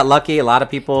are. We got lucky. A lot of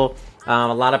people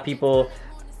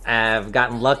have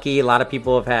gotten lucky. A lot of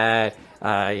people have had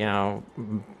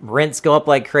rents go up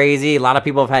like crazy. A lot of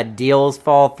people have had deals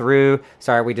fall through.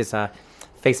 Sorry, we just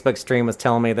Facebook stream was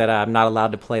telling me that I'm not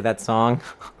allowed to play that song.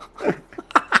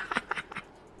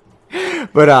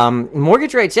 But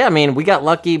mortgage rates, yeah, I mean, we got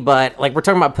lucky, but like we're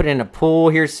talking about putting in a pool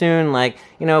here soon. Like,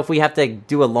 you know, if we have to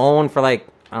do a loan for like,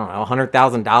 I don't know,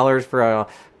 $100,000 for a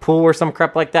pool or some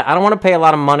crap like that, I don't want to pay a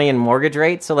lot of money in mortgage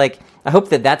rates. So like, I hope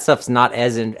that stuff's not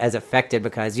as affected,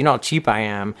 because you know how cheap I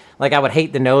am. Like, I would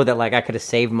hate to know that like I could have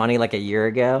saved money like a year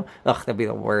ago. Ugh, that'd be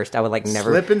the worst. I would like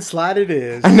never slip and slide. It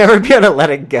is. I'd never be able to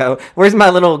let it go. Where's my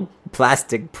little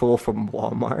plastic pool from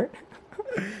Walmart?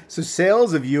 So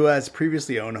sales of U.S.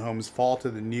 previously owned homes fall to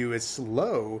the newest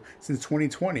low since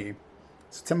 2020.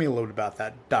 So tell me a little bit about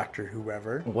that, Dr.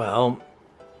 Whoever. Well,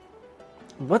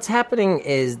 what's happening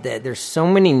is that there's so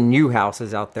many new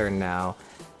houses out there now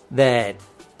that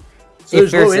so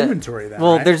there's low inventory then.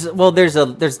 Well,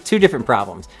 right? there's two different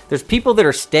problems. There's people that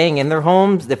are staying in their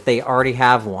homes if they already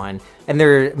have one, and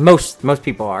most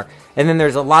people are. And then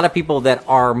there's a lot of people that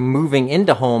are moving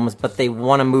into homes, but they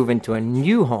want to move into a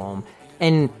new home.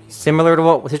 And similar to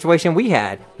what situation we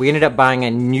had, we ended up buying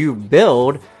a new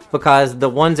build because the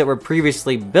ones that were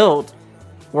previously built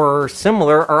were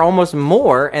similar or almost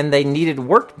more, and they needed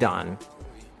work done.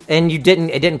 And it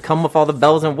didn't come with all the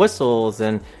bells and whistles,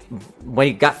 and when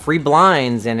you got free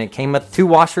blinds, and it came with 2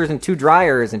 washers and 2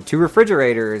 dryers and 2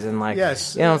 refrigerators, and like,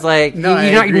 yes, you know, it's like no,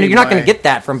 you're not going to get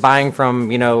that from buying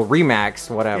from, you know, Remax,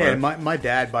 whatever. Yeah, my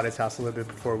dad bought his house a little bit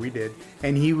before we did,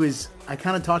 and I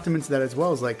kind of talked him into that as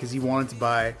well, is like, because he wanted to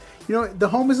buy, you know, the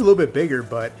home is a little bit bigger,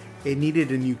 but it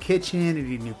needed a new kitchen, it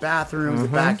needed new bathrooms, the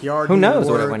backyard. Who knows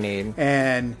what it would need?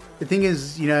 And the thing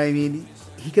is, you know, I mean,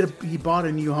 he bought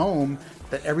a new home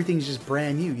that everything's just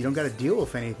brand new. You don't got to deal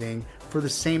with anything for the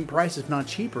same price, if not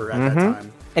cheaper, at that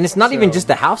time. And it's not even just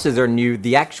the houses are new;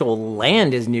 the actual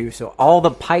land is new. So all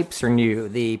the pipes are new,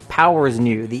 the power is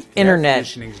new, the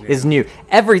internet is new.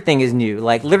 Everything is new.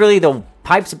 Like literally, the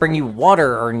pipes that bring you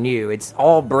water are new. It's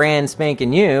all brand spanking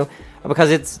new.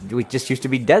 Because we just used to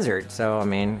be desert, so I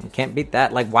mean, you can't beat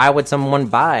that. Like, why would someone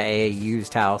buy a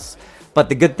used house? But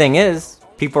the good thing is,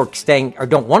 people are staying or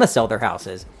don't want to sell their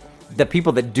houses. The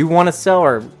people that do want to sell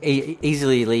are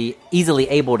easily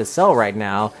able to sell right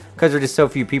now because there are just so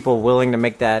few people willing to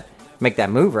make that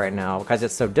move right now because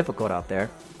it's so difficult out there.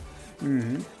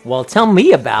 Mm-hmm. Well, tell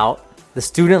me about the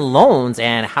student loans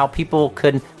and how people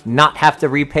could not have to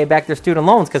repay back their student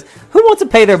loans. Because who wants to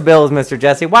pay their bills, Mr.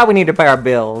 Jesse? Why we need to pay our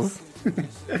bills?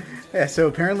 Yeah, so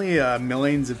apparently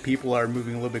millions of people are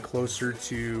moving a little bit closer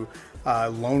to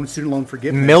student loan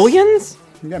forgiveness. Millions?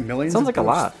 Yeah, millions. Sounds like a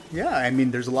lot. Yeah, I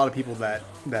mean, there's a lot of people that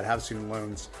have student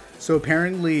loans. So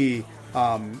apparently,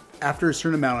 after a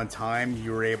certain amount of time,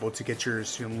 you were able to get your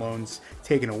student loans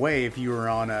taken away if you were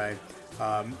on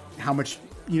how much,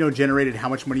 you know, generated how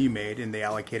much money you made, and they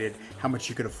allocated how much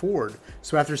you could afford.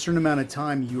 So after a certain amount of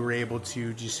time, you were able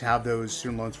to just have those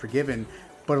student loans forgiven.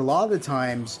 But a lot of the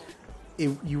times,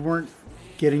 you weren't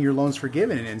getting your loans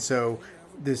forgiven, and so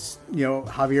this, you know,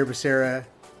 Javier Becerra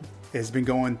has been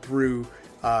going through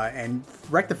and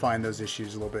rectifying those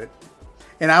issues a little bit.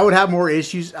 And I would have more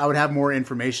issues. I would have more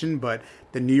information, but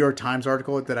the New York Times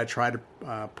article that I tried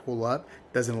to pull up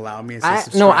doesn't allow me.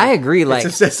 I agree. Like,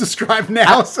 it says subscribe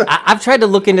now. I've tried to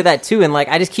look into that too, and like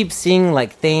I just keep seeing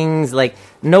like things like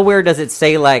nowhere does it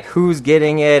say like who's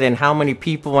getting it and how many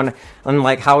people and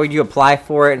like how would you apply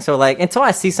for it. And so like until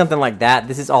I see something like that,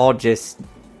 this is all just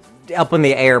up in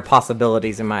the air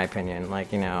possibilities in my opinion.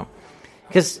 Like, you know,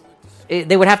 because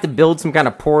they would have to build some kind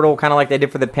of portal, kind of like they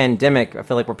did for the pandemic. I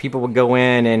feel like where people would go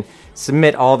in and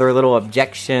submit all their little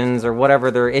objections or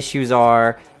whatever their issues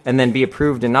are, and then be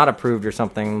approved and not approved or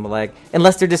something. Like,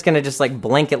 unless they're just going to just like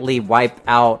blanketly wipe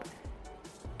out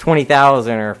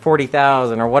 20,000 or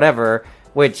 40,000 or whatever,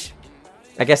 which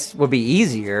I guess would be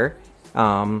easier.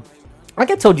 Like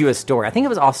I told you a story. I think it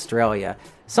was Australia,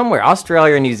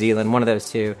 Australia or New Zealand, one of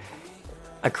those two.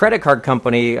 A credit card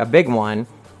company, a big one,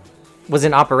 was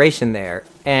in operation there,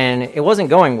 and it wasn't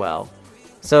going well.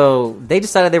 So they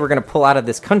decided they were going to pull out of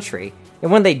this country.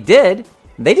 And when they did,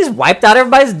 they just wiped out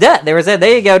everybody's debt. They were said,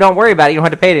 there you go, don't worry about it. You don't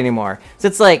have to pay it anymore. So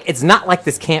it's like, it's not like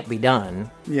this can't be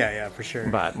done. Yeah, for sure.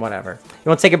 But whatever. You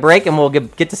want to take a break, and we'll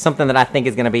get to something that I think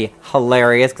is going to be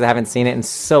hilarious because I haven't seen it in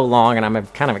so long, and I'm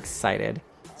kind of excited.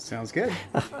 Sounds good.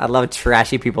 I love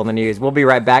trashy people in the news. We'll be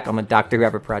right back on the Dr.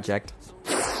 Whoever Project.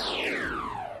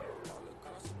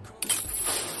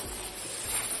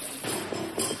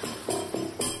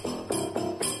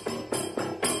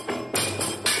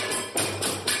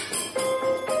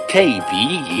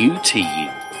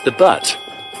 KBUTU, The Butt.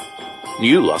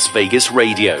 New Las Vegas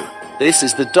Radio. This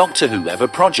is the Dr. Whoever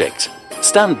Project.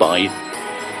 Stand by.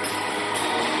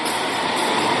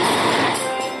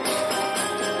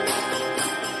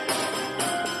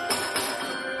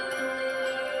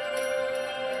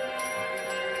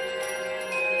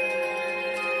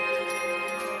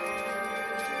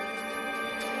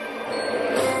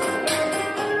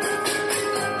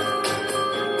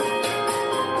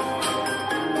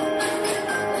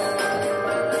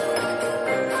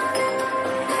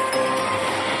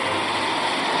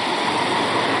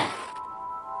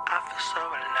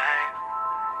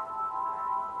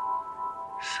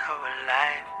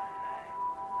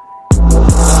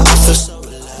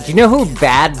 Do you know who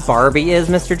Bad Barbie is,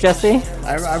 Mr. Jesse?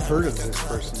 I've heard of this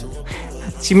person.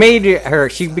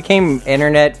 She became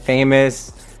internet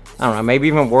famous. I don't know, maybe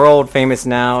even world famous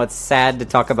now. It's sad to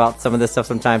talk about some of this stuff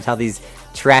sometimes, how these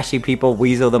trashy people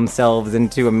weasel themselves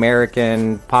into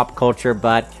American pop culture,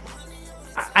 but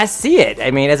I see it. I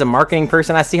mean, as a marketing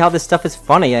person, I see how this stuff is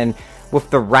funny, and with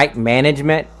the right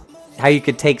management, how you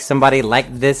could take somebody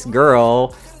like this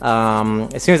girl.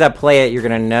 As soon as I play it, you're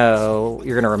going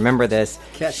to remember this.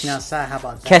 Catch Me Outside, how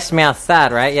about that? Catch Me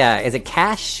Outside, right? Yeah. Is it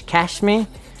Cash Me?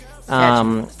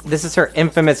 This is her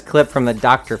infamous clip from the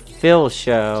Dr. Phil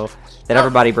show that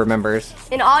everybody remembers.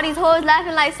 And all these hoes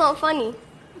laughing like something funny.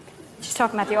 She's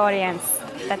talking about the audience,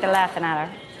 that they're laughing at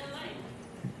her.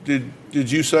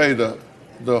 Did you say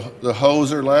the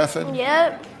hoes are laughing?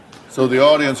 Yep. So the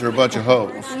audience are a bunch of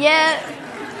hoes? Yep.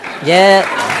 Yeah.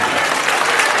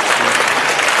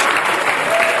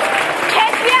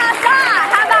 Catch me outside,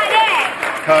 how about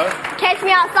that? Huh? Catch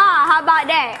me outside, how about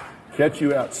that? Catch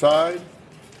you outside?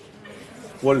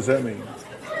 What does that mean?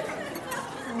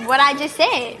 What I just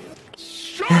said.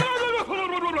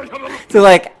 So,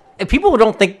 like, people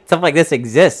don't think stuff like this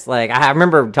exists. Like, I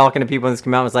remember talking to people when this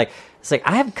came out. It's like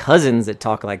I have cousins that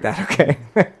talk like that. Okay,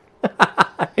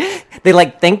 they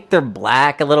like think they're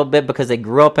black a little bit because they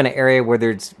grew up in an area where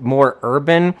there's more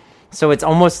urban. So it's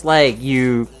almost like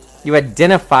you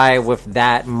identify with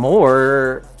that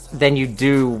more than you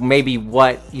do maybe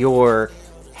what your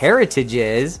heritage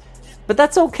is. But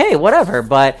that's okay, whatever.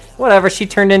 But whatever, she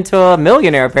turned into a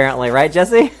millionaire apparently, right,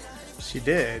 Jesse? She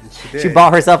did. She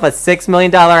bought herself a $6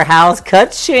 million house,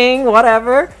 ka-ching,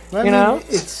 whatever. Well, you know,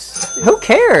 it's who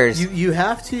cares? You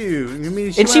have to. I mean,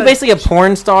 Isn't she basically a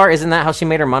porn star? Isn't that how she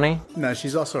made her money? No,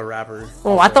 she's also a rapper.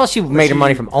 Oh, I thought she made her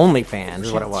money from OnlyFans.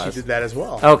 Is what it was. She did that as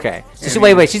well. Okay. So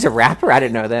wait, she's a rapper? I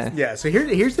didn't know that. Yeah. So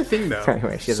here's the thing, though.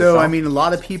 Anyway, I mean, a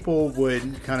lot of people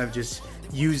would kind of just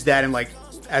use that and like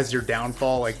as their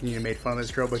downfall, like made fun of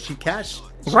this girl, but she cashed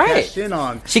in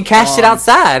on. She cashed it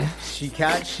outside. She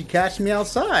cashed me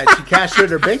outside. She cashed it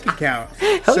at her bank account.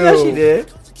 Oh yeah, she did.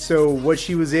 So what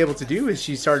she was able to do is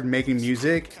she started making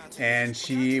music, and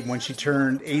when she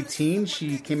turned 18,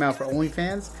 she came out for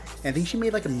OnlyFans, and I think she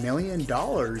made like $1 million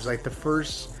like the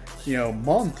first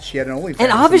month she had an OnlyFans.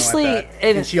 And obviously,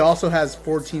 and she also has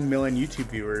 14 million YouTube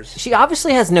viewers. She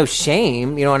obviously has no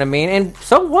shame. You know what I mean? And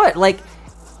so what? Like,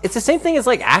 it's the same thing as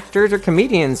like actors or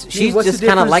comedians. She's just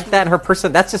kind of like that in her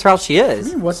person. That's just how she is.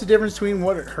 I mean, what's the difference between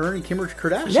what her and Kim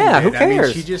Kardashian Yeah, did? who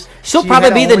cares? I mean, she'll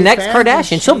probably be the next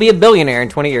Kardashian. She'll be a billionaire in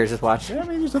 20 years. Just watch. Yeah, I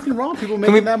mean, there's nothing wrong with people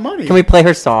making that money. Can we play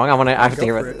her song? I have to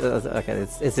hear it. Okay,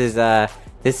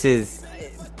 this is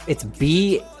it's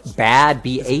Bad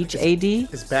B-H-A-D.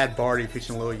 It's Bad Barbie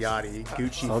featuring Lil Yachty.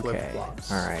 Gucci flip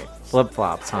flops. All right, flip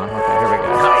flops, huh? Okay, here we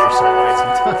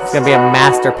go. It's gonna be a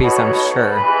masterpiece, I'm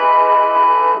sure.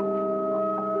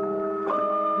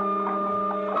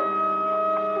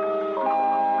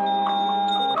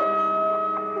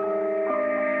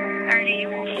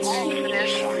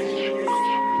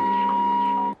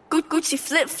 Gucci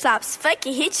flip flops,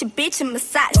 fucking hit your bitch in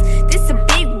massage. This a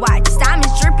big watch,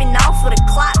 diamonds dripping off of the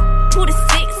clock. Pull the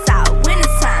 6 out,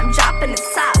 wintertime, dropping the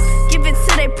top. Give it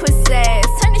to they pussy ass,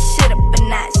 turn this shit up a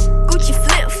notch. Gucci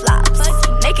flip flops,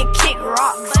 make it kick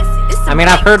rocks. I mean,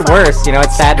 I've heard worse.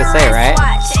 It's sad to say, right?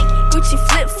 Gucci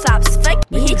flip flops,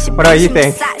 fucking hit your What do you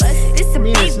think? I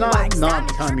mean, it's not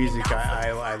the kind of music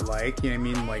I like. I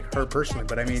mean, like her personally,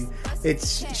 but I mean,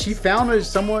 she found a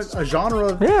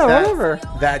genre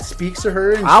that speaks to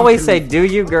her. And I always say, "Do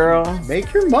you, girl?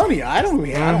 Make your money." I don't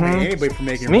hate anybody for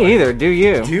making money. Me either. Do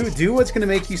you? Do what's going to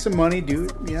make you some money. If you're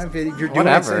doing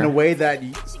it in a way that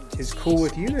is cool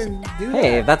with you, then do that.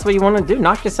 Hey, if that's what you want to do,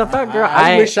 knock yourself out, girl.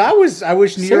 I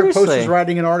wish New York Post was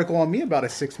writing an article on me about a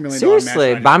 $6 million.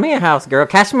 Seriously, buy me a house, girl.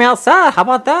 Cash me outside. How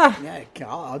about that? Yeah,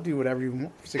 I'll do whatever you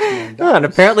want for $6 million. And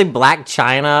apparently, Black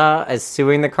China is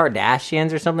suing the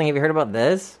Kardashians or something. Have you heard about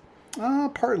this?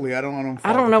 Partly. I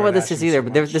don't know what this is either,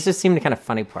 but this just seemed the kind of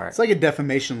funny part. It's like a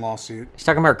defamation lawsuit. She's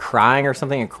talking about her crying or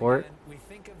something in court. We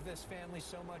think of this family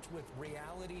so much with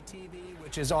reality TV,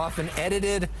 which is often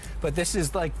edited, but this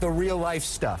is like the real life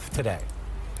stuff today.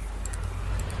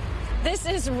 This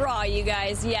is raw, you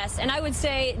guys, yes. And I would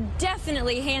say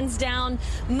definitely, hands down,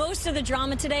 most of the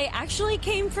drama today actually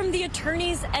came from the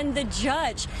attorneys and the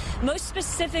judge. Most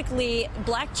specifically,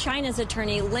 Blac Chyna's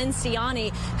attorney, Lynn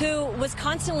Ciani, who was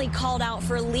constantly called out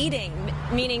for leading,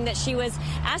 meaning that she was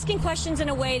asking questions in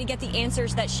a way to get the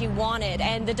answers that she wanted.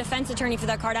 And the defense attorney for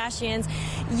the Kardashians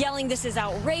yelling, "This is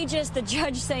outrageous." The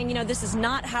judge saying, this is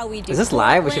not how we do. Is this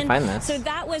live? We should find this. So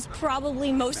that was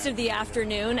probably most of the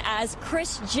afternoon as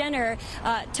Kris Jenner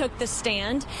mother took the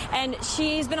stand, and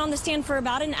she's been on the stand for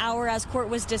about an hour as court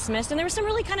was dismissed, and there were some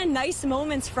really kind of nice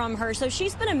moments from her. So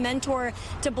she's been a mentor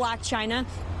to Blac Chyna.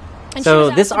 So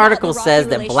this article says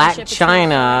that Blac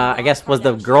Chyna, I guess, was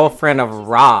the girlfriend of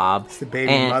Rob. It's the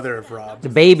baby mother of Rob. The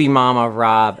baby mama of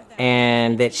Rob.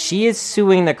 And that she is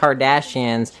suing the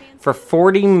Kardashians for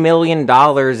 $40 million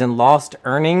in lost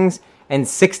earnings and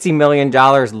 $60 million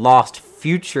lost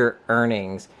future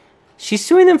earnings. She's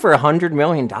suing them for $100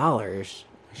 million.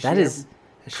 That is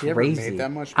crazy. Ever made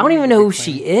that much I don't even know who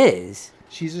she is.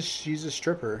 She's a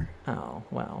stripper. Oh,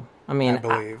 well. I mean, I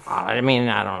believe. I mean,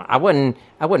 I don't know.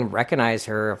 I wouldn't recognize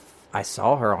her if I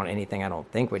saw her on anything, I don't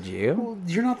think, would you? Well,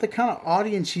 you're not the kind of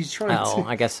audience she's trying to... Oh,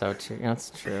 I guess so, too. Yeah,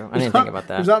 that's true. I didn't think about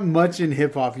that. There's not much in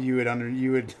hip-hop you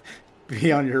would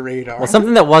be on your radar. Well,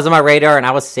 something that was on my radar and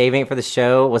I was saving it for the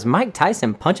show was Mike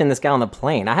Tyson punching this guy on the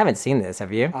plane. I haven't seen this.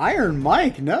 Have you? Iron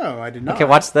Mike? No, I did not. Okay,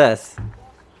 watch this.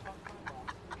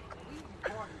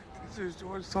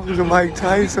 Talking to Mike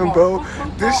Tyson, bro.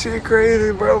 This shit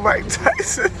crazy, bro. Mike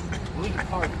Tyson.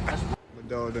 My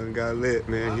dog done got lit,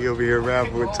 man. He over here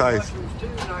rapping with Tyson.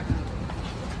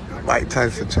 Mike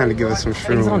Tyson trying to give us some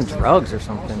shrooms. He's on drugs or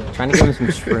something. Trying to give him some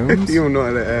shrooms. He don't know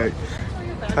how to act.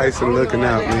 Tyson looking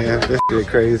out, man. This shit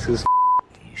crazy.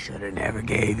 He should have never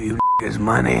gave you his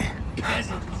money.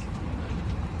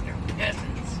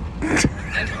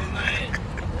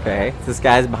 Okay, this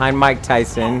guy's behind Mike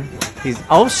Tyson. He's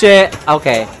oh shit.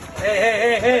 Okay.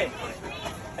 Hey,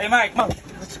 Mike, come on.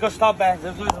 Let's go stop back.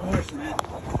 Let's lose the horse, man.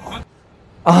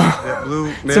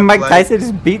 Oh, so Mike Tyson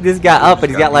just beat this guy up, and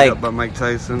he's got like by Mike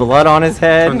Tyson. Blood on his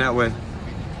head. Turn that way.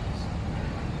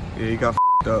 Yeah, he got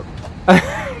up.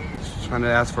 Just trying to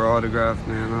ask for an autograph,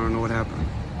 man. I don't know what happened.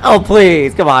 Oh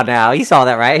please, come on now. You saw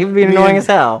that, right? He was being annoying as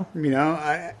hell. You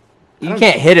know, you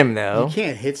can't hit him though. You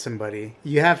can't hit somebody.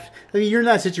 You have. I mean, you're in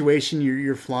that situation.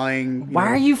 You're flying. Why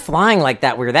are you flying like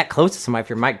that? We're that close to somebody. If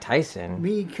you're Mike Tyson, I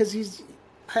mean, because he's.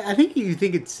 I think you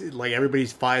think it's like everybody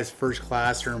flies first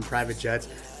class or in private jets.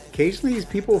 Occasionally, these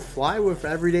people fly with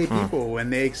everyday people,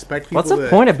 and they expect people. What's the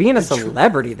point of being a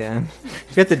celebrity then?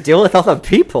 You have to deal with all the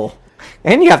people,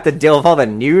 and you have to deal with all the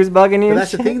news bugging you. But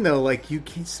that's the thing, though. Like you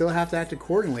can still have to act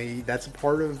accordingly. That's a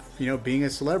part of being a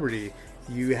celebrity.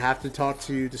 You have to talk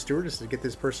to the stewardess to get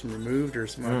this person removed or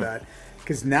something like that.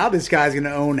 Because now this guy's going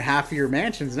to own half of your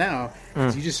mansions now.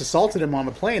 You just assaulted him on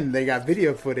the plane. And they got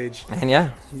video footage.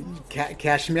 And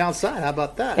cash him outside. How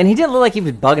about that? And he didn't look like he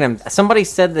was bugging him. Somebody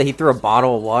said that he threw a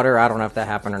bottle of water. I don't know if that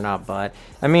happened or not. But,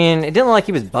 I mean, it didn't look like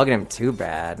he was bugging him too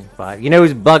bad. But you know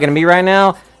who's bugging me right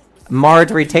now?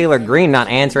 Marjorie Taylor Greene not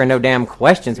answering no damn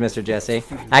questions, Mr. Jesse.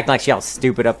 Acting like she all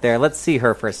stupid up there. Let's see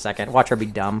her for a second. Watch her be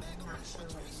dumb.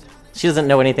 She doesn't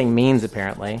know anything means,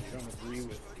 apparently. You don't agree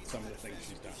with some of the things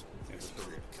she's done in her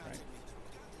career, right?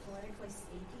 Politically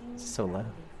speaking, so low.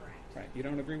 Right. You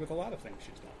don't agree with a lot of things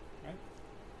she's done, right?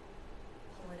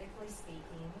 Politically speaking,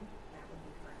 that would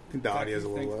be correct. I think the audio is a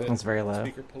little low. It's very low.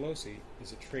 Speaker Pelosi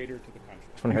is a traitor to the country.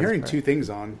 I'm hearing two things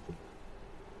on.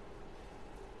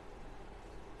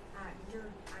 I'm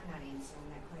not answering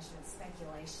that question. It's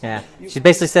speculation. Yeah. She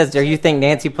basically says, do you think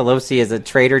Nancy Pelosi is a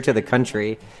traitor to the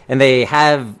country? And they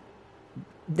have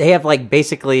like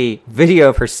basically video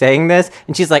of her saying this,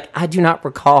 and she's like, I do not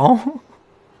recall.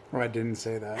 Oh, I didn't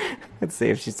say that. Let's see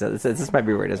if she says this. Might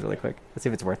be where it is really quick. Let's see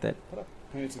if it's worth it.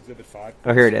 It's Exhibit 5.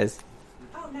 Oh, here it is.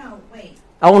 Oh, no, wait.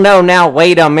 Oh, no, now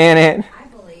wait a minute. I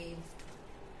believe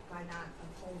by not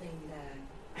upholding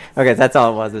the... Okay, that's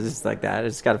all it was. It was just like that.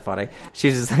 It's kind of funny. She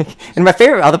was just like... And my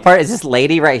favorite other part is this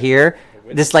lady right here,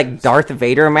 this like Darth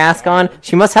Vader mask on.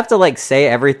 She must have to like say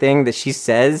everything that she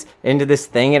says into this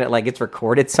thing, and it like gets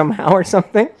recorded somehow or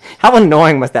something. How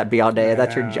annoying must that be all day? Yeah.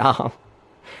 That's your job.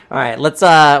 All right, let's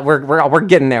we're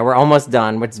getting there. We're almost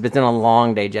done. It's been a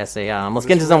long day, Jesse. Let's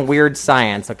get into some weird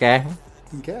science, okay?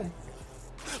 Okay.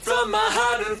 From my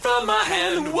heart and from my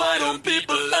hand, why don't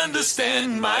people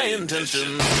understand my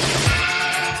intention?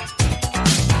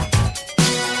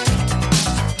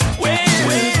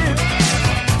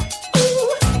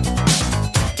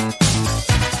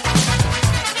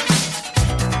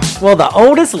 Well, the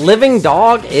oldest living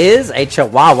dog is a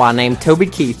Chihuahua named Toby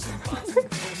Keith.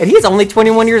 And he's only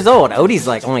 21 years old. Odie's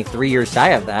like only 3 years shy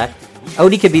of that.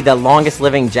 Odie could be the longest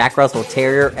living Jack Russell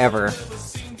Terrier ever.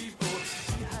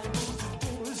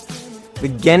 The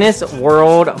Guinness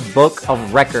World Book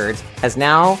of Records has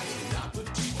now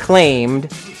claimed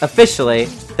officially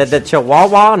that the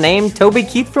Chihuahua named Toby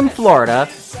Keith from Florida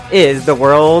is the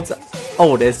world's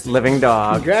oldest living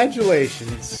dog.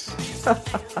 Congratulations.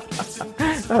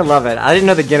 I love it. I didn't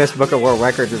know the Guinness Book of World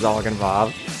Records was all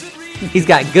involved. He's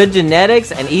got good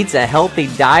genetics and eats a healthy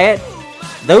diet.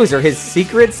 those are his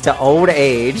secrets to old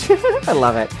age. I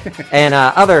love it. And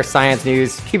other science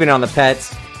news, keeping it on the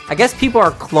pets. I guess people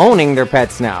are cloning their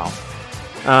pets now.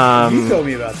 You told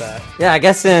me about that. Yeah, I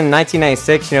guess in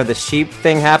 1996, the sheep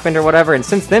thing happened or whatever, and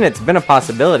since then it's been a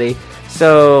possibility.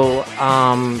 So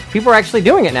people are actually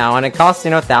doing it now, and it costs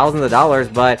thousands of dollars.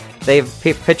 But they've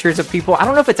picked pictures of people. I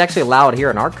don't know if it's actually allowed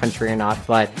here in our country or not.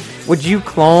 But would you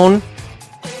clone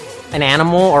an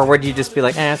animal, or would you just be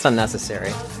like, it's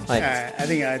unnecessary? Like, I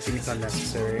think it's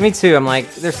unnecessary. Me too. I'm like,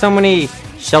 there's so many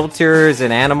shelters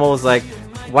and animals. Like,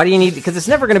 why do you need? Because it's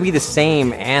never going to be the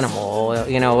same animal.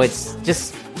 It's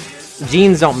just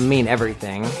genes don't mean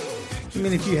everything. I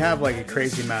mean, if you have like a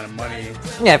crazy amount of money,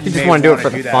 yeah, if you just want to do it for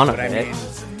the fun of it. I mean,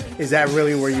 is that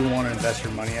really where you want to invest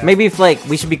your money at? Maybe if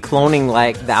we should be cloning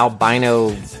like the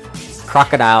albino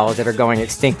crocodiles that are going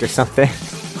extinct or something.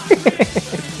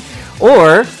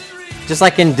 Or just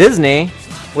like in Disney,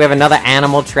 we have another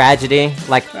animal tragedy.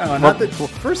 Like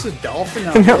first a dolphin.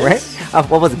 No, right?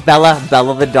 What was Bella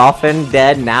the dolphin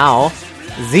dead now?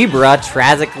 Zebra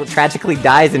tragically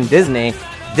dies in Disney.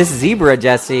 This zebra,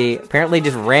 Jesse, apparently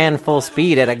just ran full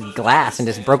speed at a glass and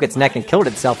just broke its neck and killed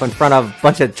itself in front of a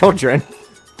bunch of children.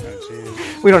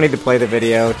 We don't need to play the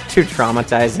video. Too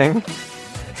traumatizing.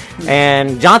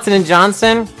 And Johnson &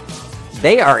 Johnson,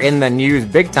 they are in the news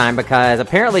big time because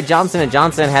apparently Johnson &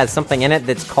 Johnson has something in it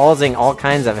that's causing all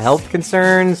kinds of health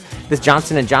concerns. This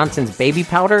Johnson & Johnson's baby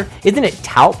powder, isn't it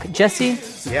talc, Jesse?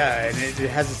 Yeah, and it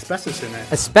has asbestos in it.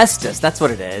 Asbestos, that's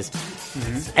what it is.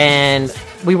 Mm-hmm. And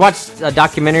we watched a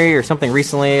documentary or something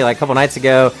recently, like a couple nights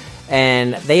ago,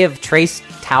 and they have traced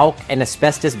talc and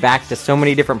asbestos back to so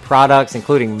many different products,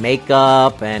 including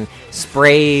makeup and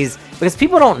sprays, because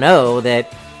people don't know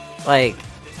that,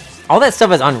 all that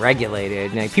stuff is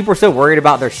unregulated. People are so worried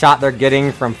about their shot they're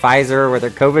getting from Pfizer or their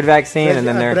COVID vaccine,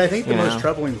 but I think the most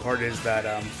troubling part is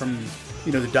that from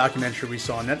the documentary we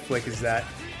saw on Netflix is that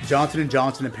Johnson &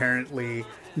 Johnson apparently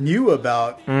knew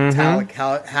about talc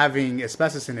having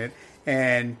asbestos in it,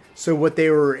 and so what they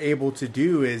were able to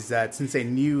do is that since they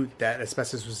knew that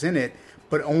asbestos was in it,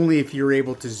 but only if you're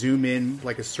able to zoom in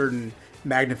like a certain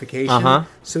magnification,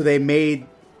 so they made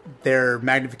their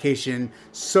magnification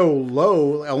so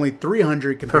low, only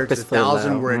 300 compared to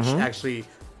 1,000, where it actually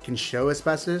can show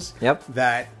asbestos. Yep.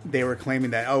 That they were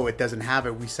claiming that it doesn't have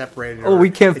it. We separated it. Oh,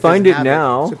 we can't find it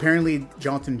now. So apparently,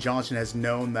 Johnson & Johnson has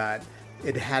known that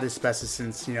it had asbestos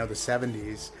since the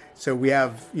 70s. So we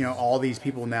have all these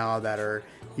people now that are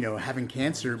having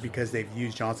cancer because they've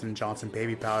used Johnson & Johnson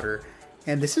baby powder,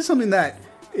 and this is something that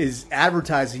is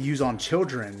advertised to use on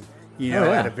children.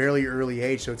 At a very early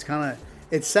age. So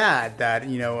it's sad that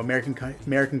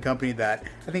American company that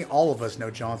I think all of us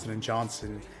know Johnson &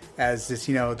 Johnson as this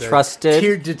the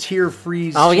trusted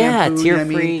tear-free shampoo,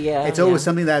 tear-free, yeah, it's always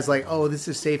something that's like, this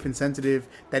is safe and sensitive,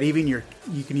 that even you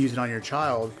can use it on your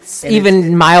child. And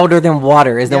even milder than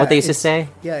water, isn't that what they used to say?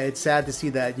 Yeah, it's sad to see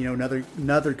that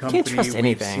another company can't trust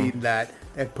anything. We've seen that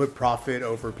put profit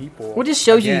over people. Well, it just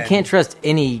shows you can't trust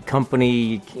any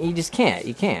company. You just can't.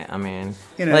 You can't. I mean,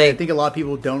 I think a lot of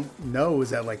people don't know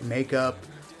is that makeup,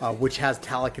 which has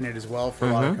talc in it as well for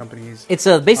a lot of companies. It's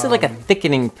basically like a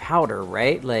thickening powder,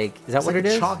 right? Is that what it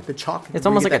is? The chalk. It's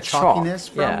almost like a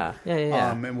chalkiness chalk.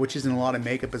 Yeah. And which is in a lot of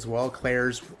makeup as well.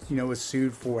 Claire's, was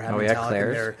sued for having talc in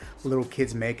their little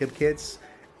kids' makeup kits.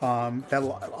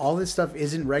 That all this stuff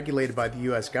isn't regulated by the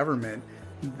U.S. government.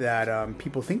 That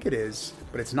people think it is,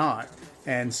 but it's not.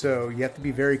 And so you have to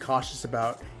be very cautious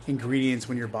about ingredients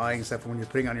when you're buying stuff, when you're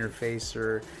putting on your face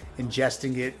or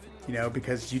ingesting it.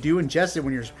 Because you do ingest it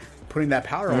when you're putting that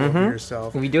powder all over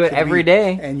yourself. We do it every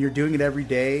day. And you're doing it every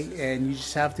day, and you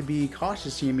just have to be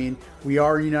cautious. I mean, we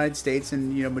are in the United States,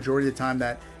 and, majority of the time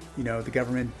that, the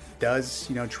government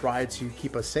does, try to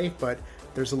keep us safe, but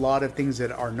there's a lot of things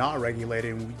that are not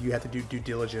regulated, and you have to do due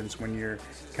diligence when you're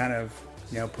kind of,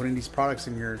 putting these products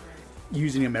in your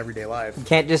using them everyday life. You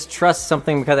can't just trust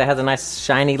something because it has a nice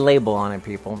shiny label on it,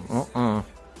 people.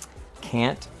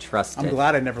 Can't trust it. I'm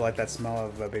glad I never liked that smell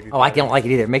of baby powder. Oh, I don't like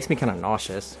it either. It makes me kind of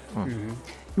nauseous. You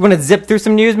want to zip through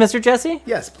some news, Mr. Jesse?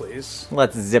 Yes, please.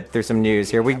 Let's zip through some news.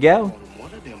 Here we go.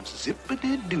 One of them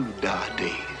zippity-doo-dah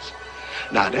days.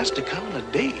 Now, that's the kind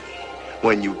of day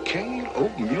when you can't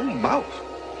open your mouth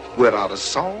without a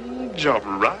song jump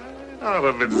right out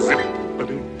of it.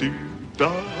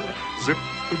 Zippity-doo-dah,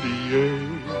 zippity-yay.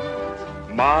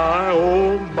 My,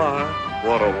 oh my,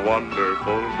 what a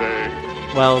wonderful day.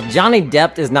 Well, Johnny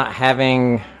Depp is not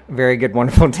having very good,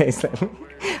 wonderful days then.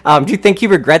 Do you think he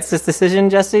regrets this decision,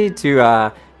 Jesse,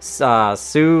 to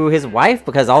sue his wife?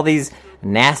 Because all these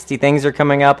nasty things are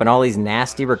coming up and all these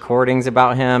nasty recordings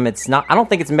about him. I don't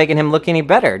think it's making him look any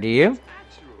better, do you?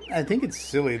 I think it's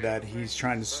silly that he's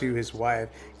trying to sue his wife.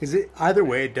 Because either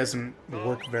way, it doesn't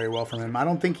work very well for him. I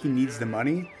don't think he needs the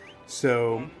money.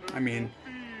 So, I mean,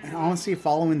 honestly,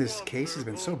 following this case has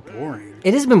been so boring.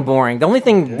 It has been boring. The only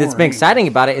thing that's been exciting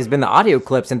about it has been the audio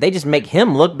clips, and they just make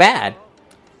him look bad.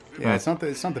 Yeah, it's not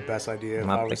the best idea.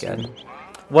 Not the good.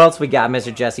 What else we got,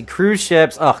 Mr. Jesse? Cruise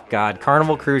ships. Oh, God.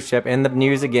 Carnival cruise ship in the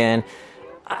news again.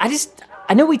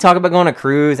 I know we talk about going on a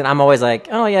cruise, and I'm always like,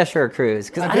 oh, yeah, sure, cruise.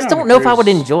 Because I just don't know if I would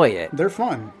enjoy it. They're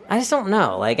fun. I just don't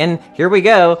know. Like, and here we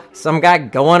go. Some guy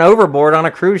going overboard on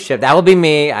a cruise ship. That would be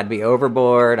me. I'd be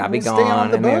overboard. I'd be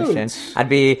gone in the ocean.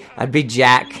 I'd be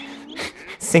Jack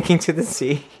sinking to the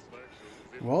sea.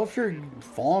 Well, if you're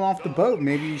falling off the boat,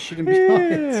 maybe you shouldn't be on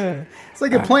it. It's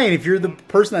like a plane. If you're the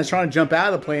person that's trying to jump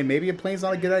out of the plane, maybe a plane's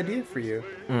not a good idea for you.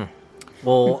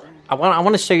 Well, I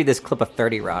want to show you this clip of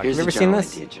 30 Rock. Have you ever seen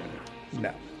this?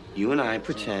 No. You and I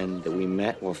pretend that we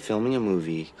met while filming a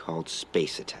movie called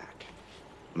Space Attack.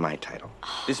 My title.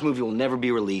 This movie will never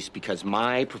be released because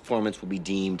my performance will be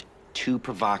deemed too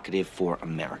provocative for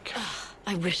America.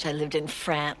 I wish I lived in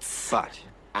France. But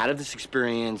out of this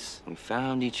experience, we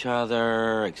found each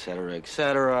other, etc.,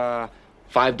 etc.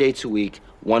 5 dates a week,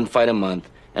 1 fight a month,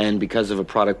 and because of a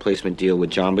product placement deal with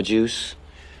Jamba Juice,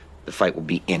 the fight will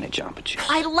be in a Jamba Juice.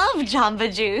 I love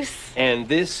Jamba Juice. And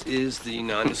this is the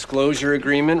non-disclosure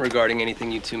agreement regarding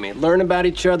anything you two may learn about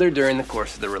each other during the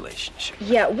course of the relationship.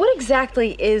 Yeah, what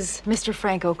exactly is Mr.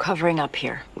 Franco covering up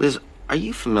here? Liz, are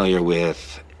you familiar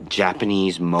with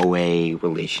Japanese moe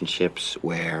relationships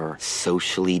where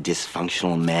socially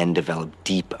dysfunctional men develop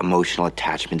deep emotional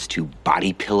attachments to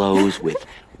body pillows with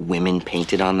women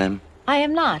painted on them? I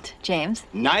am not, James.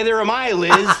 Neither am I,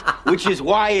 Liz, which is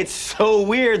why it's so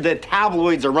weird that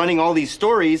tabloids are running all these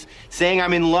stories saying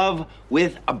I'm in love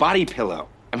with a body pillow.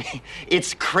 I mean,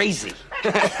 it's crazy.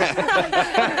 Then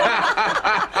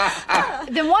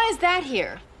why is that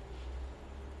here?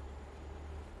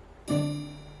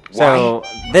 So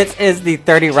this is the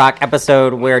 30 Rock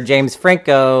episode where James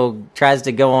Franco tries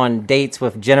to go on dates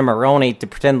with Jenna Maroney to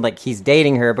pretend like he's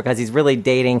dating her because he's really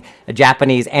dating a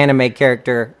Japanese anime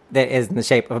character that is in the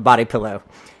shape of a body pillow.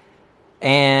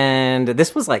 And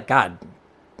this was like, God,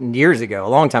 years ago, a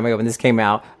long time ago when this came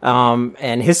out.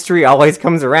 And history always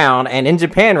comes around. And in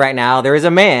Japan right now, there is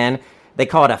a man, they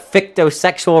call it a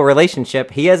fictosexual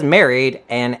relationship. He has married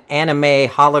an anime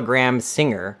hologram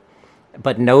singer,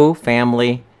 but no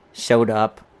family showed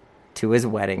up to his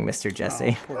wedding, Mr.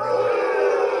 Jesse.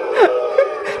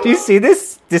 Do you see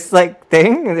this like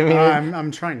thing? I mean,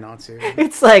 I'm trying not to.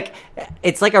 It's like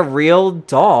a real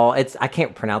doll. I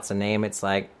can't pronounce the name. It's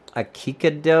like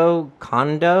Akikado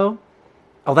Kondo.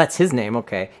 Oh, that's his name.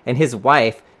 Okay. And his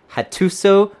wife,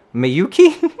 Hatsuko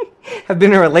Miyuki, have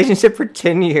been in a relationship for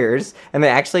 10 years, and they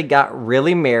actually got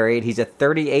really married. He's a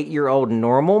 38-year-old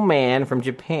normal man from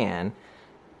Japan.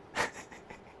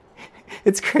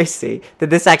 It's crazy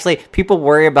that this actually, people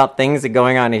worry about things that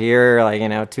going on here,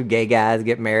 like, 2 gay guys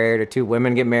get married or 2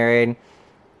 women get married.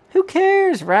 Who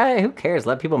cares, right? Who cares?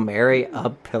 Let people marry a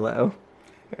pillow.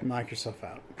 Knock yourself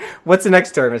out. What's the next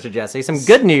story, Mr. Jesse? Some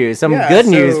good news. Good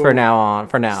news for now.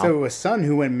 So a son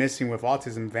who went missing with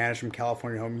autism vanished from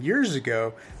California home years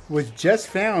ago was just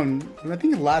found, I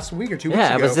think last week or 2 weeks ago.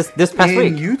 Yeah, it was this past week.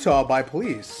 In Utah by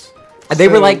police. They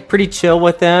were like pretty chill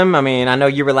with him. I mean, I know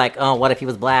you were like, "Oh, what if he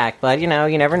was black?" But you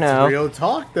never know. It's real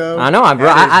talk, though. I know.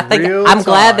 I think I'm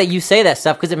glad that you say that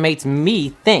stuff because it makes me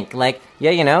think. Like,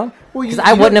 yeah, because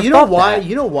I wouldn't have thought that.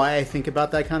 You know why I think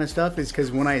about that kind of stuff is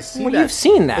because when I see that, you've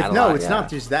seen that. It's not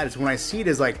just that. It's when I see it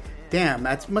as like, damn,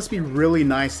 that must be really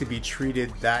nice to be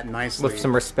treated that nicely with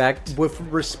some respect. With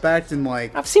respect and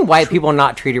like, I've seen white people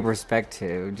not treated with respect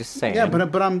too. Just saying. Yeah,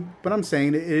 but I'm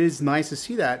saying it is nice to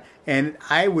see that, and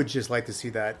I would just like to see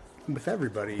that with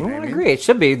everybody. You know what I agree. It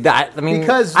should be that. I mean,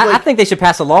 because I think they should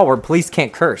pass a law where police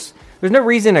can't curse. There's no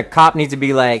reason a cop needs to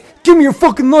be like, "Give me your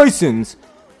fucking license."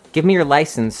 Give me your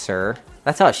license, sir.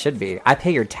 That's how it should be. I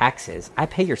pay your taxes. I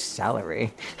pay your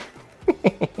salary.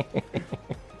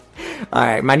 All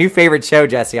right, my new favorite show,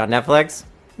 Jesse, on Netflix.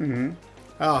 Mm-hmm.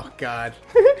 Oh, God.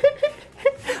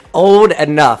 Old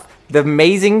Enough. The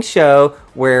amazing show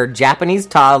where Japanese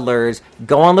toddlers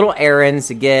go on little errands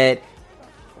to get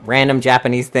random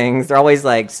Japanese things. They're always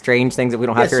like strange things that we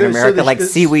don't have here in America, like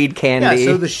seaweed candy.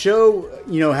 Yeah, so the show,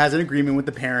 has an agreement with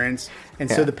the parents. And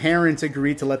so the parents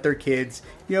agree to let their kids,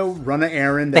 run an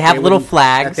errand. They have little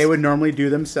flags that they would normally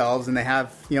do themselves, and they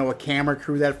have, a camera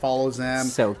crew that follows them.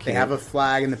 So cute. They have a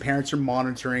flag, and the parents are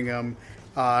monitoring them.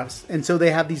 And so they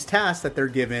have these tasks that they're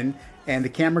given, and the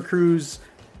camera crews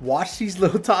watch these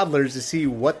little toddlers to see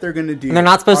what they're going to do. And they're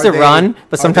not supposed to run,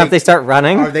 but sometimes they start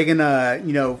running. Are they going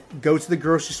to, go to the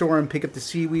grocery store and pick up the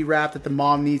seaweed wrap that the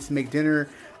mom needs to make dinner?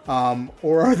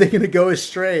 Or are they going to go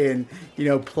astray and,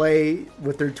 play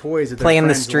with their toys? Play in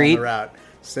the street.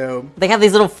 So they have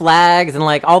these little flags and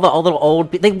like all the little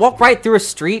old. They walk right through a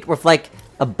street with like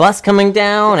a bus coming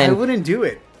down. And I wouldn't do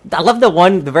it. I love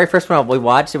the very first one we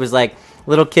watched. It was like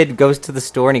little kid goes to the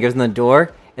store and he goes in the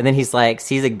door. And then he's like,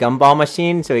 sees a gumball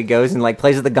machine, so he goes and like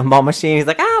plays with the gumball machine. He's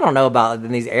like, I don't know about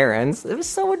these errands. It was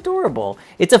so adorable.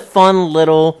 It's a fun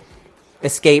little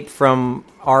escape from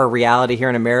our reality here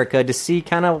in America to see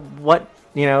kind of what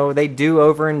they do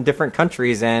over in different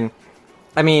countries. And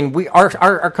I mean,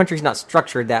 our country's not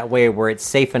structured that way where it's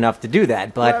safe enough to do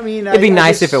that. But well, I mean, it'd be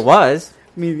nice if it was.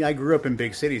 I mean, I grew up in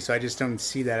big cities, so I just don't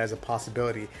see that as a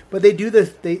possibility. But they do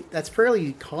that's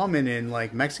fairly common in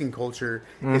like Mexican culture,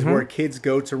 is where kids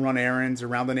go to run errands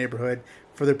around the neighborhood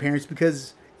for their parents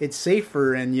because it's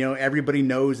safer and everybody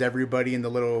knows everybody in the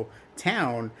little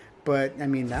town. But I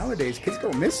mean, nowadays kids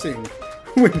go missing.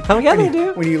 They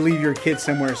do. When you leave your kids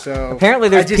somewhere, so apparently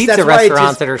there's pizza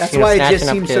restaurants that are. That's why it just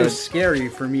seems so scary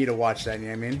for me to watch that. You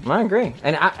know what I mean? I agree,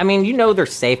 and I mean, they're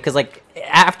safe because like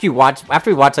after we watch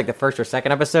like the first or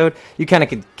second episode, you kind of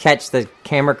could catch the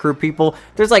camera crew people.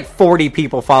 There's like 40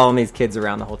 people following these kids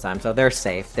around the whole time, so they're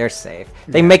safe. They're safe.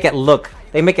 They make it look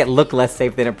less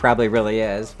safe than it probably really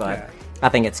is, but. Yeah. I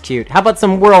think it's cute. How about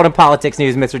some world and politics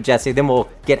news, Mr. Jesse? Then we'll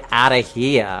get out of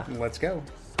here. Let's go.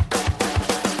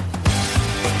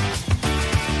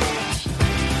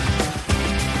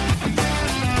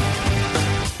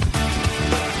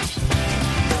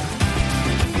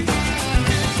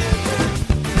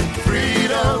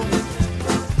 Freedom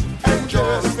and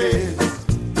justice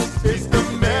is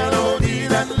the melody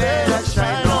that let us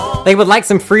shine on. They would like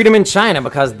some freedom in China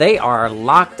because they are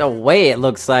locked away, it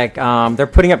looks like. They're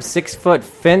putting up 6-foot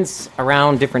fence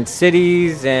around different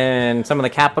cities and some of the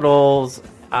capitals.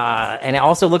 And it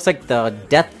also looks like the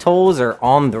death tolls are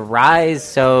on the rise.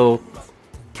 So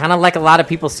kind of like a lot of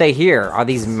people say here, are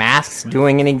these masks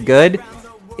doing any good?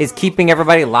 Is keeping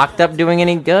everybody locked up doing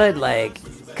any good? Like,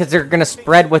 because they're going to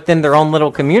spread within their own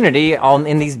little community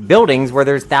in these buildings where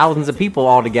there's thousands of people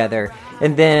all together.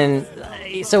 And then...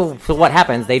 So what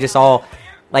happens? They just all,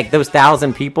 like those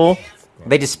 1,000 people,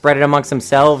 they just spread it amongst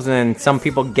themselves, and then some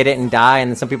people get it and die, and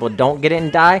then some people don't get it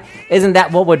and die. Isn't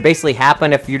that what would basically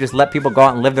happen if you just let people go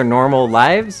out and live their normal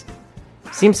lives?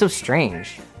 Seems so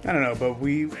strange. I don't know, but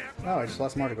I just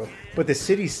lost my article. But the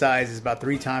city size is about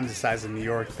 3 times the size of New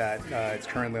York that it's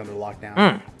currently under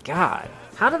lockdown. God.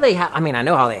 How do they have... I mean, I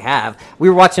know how they have. We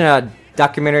were watching a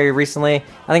documentary recently,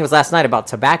 I think it was last night, about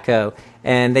tobacco,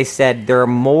 and they said there are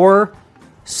more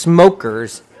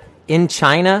smokers in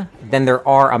China than there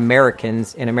are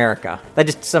Americans in America. That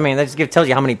just tells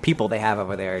you how many people they have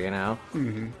over there,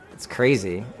 Mm-hmm. It's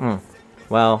crazy.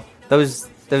 Well, those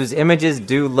images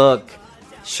do look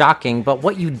shocking, but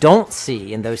what you don't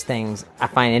see in those things I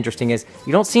find interesting is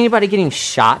you don't see anybody getting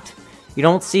shot. You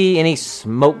don't see any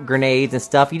smoke grenades and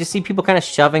stuff. You just see people kind of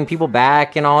shoving people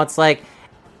back and all. It's like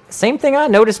same thing I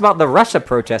noticed about the Russia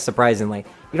protests, surprisingly.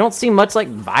 You don't see much, like,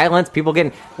 violence, people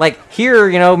getting... Like, here,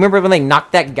 remember when they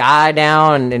knocked that guy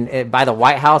down and by the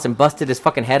White House and busted his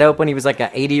fucking head open? He was, like, an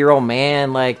 80-year-old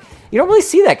man. Like, you don't really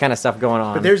see that kind of stuff going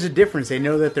on. But there's a difference. They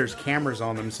know that there's cameras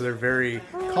on them, so they're very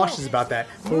cautious about that.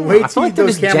 But wait I feel like they're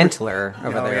just gentler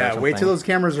over there. Yeah, wait till those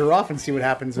cameras are off and see what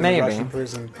happens in a Russian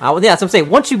prison. Yeah, that's what I'm saying.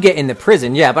 Once you get in the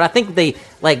prison, yeah. But I think they,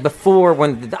 like, before,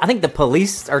 I think the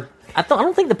police are... I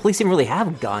don't think the police even really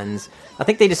have guns. I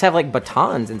think they just have, like,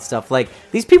 batons and stuff. Like,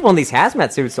 these people in these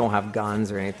hazmat suits don't have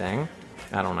guns or anything.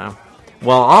 I don't know.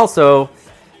 Well, also,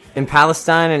 in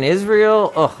Palestine and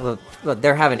Israel,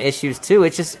 they're having issues, too.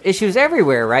 It's just issues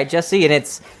everywhere, right, Jesse? And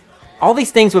it's... All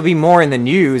these things would be more in the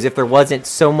news if there wasn't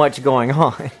so much going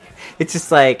on. It's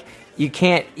just like... You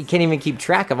can't even keep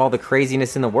track of all the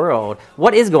craziness in the world.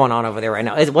 What is going on over there right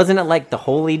now? Wasn't it like the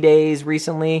holy days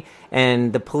recently,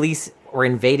 and the police were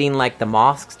invading like the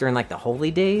mosques during like the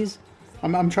holy days?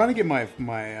 I'm trying to get my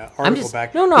article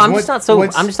back. I'm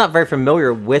just not very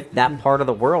familiar with that part of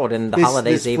the world and the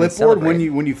holidays they even celebrate.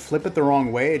 When you flip it the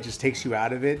wrong way, it just takes you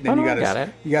out of it. Then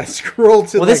you gotta scroll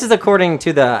to. Well, this is according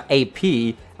to the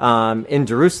AP. In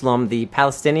Jerusalem, the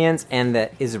Palestinians and the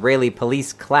Israeli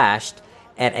police clashed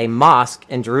at a mosque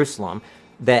in Jerusalem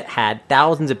that had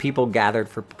thousands of people gathered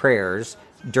for prayers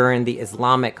during the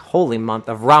Islamic holy month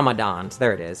of Ramadan. So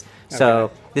there it is. Okay.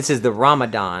 So this is the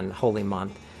Ramadan holy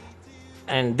month.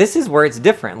 And this is where it's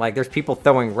different. Like, there's people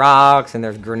throwing rocks, and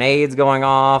there's grenades going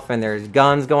off, and there's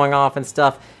guns going off and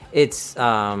stuff. It's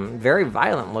very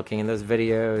violent looking in those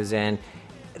videos, and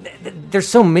there's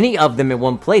so many of them in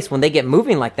one place. When they get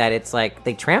moving like that, it's like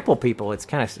they trample people. It's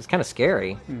kind of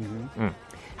scary.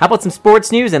 How about some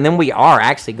sports news? And then we are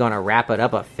actually going to wrap it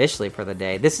up officially for the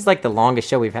day. This is like the longest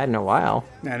show we've had in a while.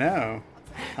 I know.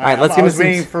 All right, let's I get was into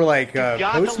waiting for like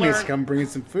Postmates to come bring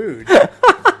some food.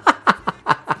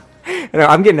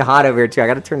 I'm getting hot over here too. I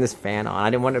got to turn this fan on. I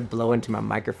didn't want to blow into my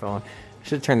microphone.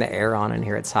 Should have turned the air on in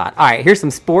here. It's hot. All right, here's some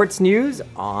sports news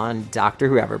on Dr.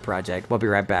 Whoever Project. We'll be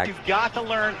right back. You've got to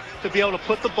learn to be able to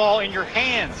put the ball in your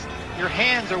hands. Your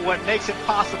hands are what makes it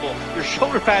possible. Your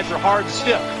shoulder pads are hard and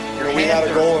stiff. We had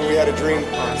a goal and we had a dream.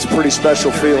 It's a pretty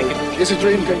special feeling. It's a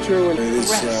dream come true. And it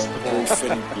is very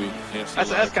fitting.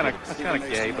 That's kind of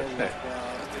gay, but.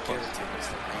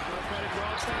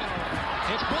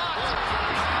 It's blocked.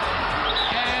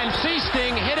 And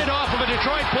Seasting hit it off of a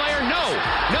Detroit player. No,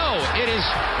 it is.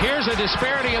 Here's a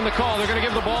disparity in the call. They're going to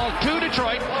give the ball to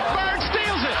Detroit. Bird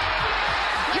steals it.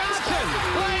 Johnson,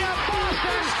 layup,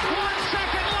 Boston. 1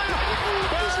 second left.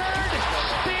 Bird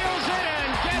steals it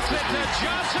and gets it to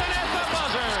Johnson at the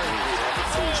buzzer.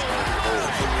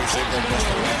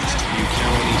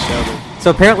 So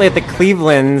apparently at the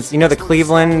Clevelands, the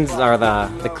Clevelands are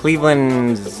the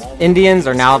Cleveland Indians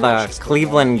are now the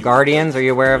Cleveland Guardians. Are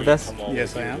you aware of this?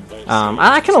 Yes, I am.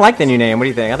 I kind of like the new name. What do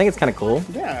you think? I think it's kind of cool.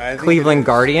 Yeah, I think Cleveland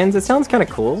Guardians. It sounds kind of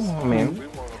cool. I mean,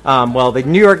 well, the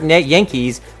New York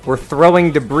Yankees were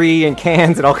throwing debris and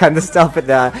cans and all kinds of stuff at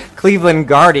the Cleveland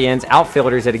Guardians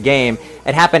outfielders at a game.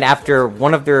 It happened after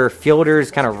one of their fielders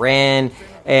kind of ran.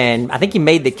 And I think he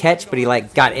made the catch, but he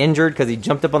got injured because he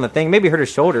jumped up on the thing. Maybe hurt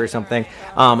his shoulder or something.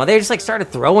 They just started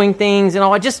throwing things and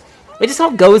all. It just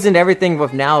all goes into everything.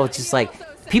 With now, it's just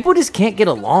people just can't get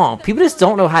along. People just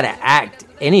don't know how to act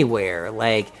anywhere.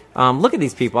 Look at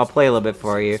these people. I'll play a little bit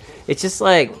for you. It's just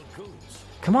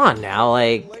come on now.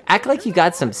 Act like you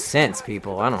got some sense,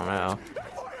 people. I don't know.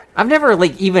 I've never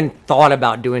even thought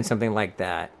about doing something like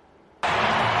that.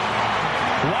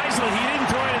 Wisely, he didn't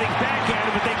throw anything back at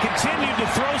him, but they continued to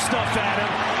throw stuff at him.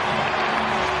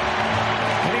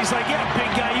 And he's like, yeah, big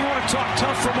guy, you want to talk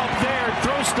tough from up there and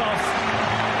throw stuff.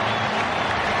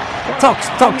 Talk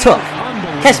tough.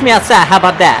 Catch me outside. How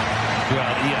about that? Well,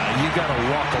 yeah, you got to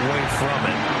walk away from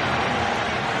it.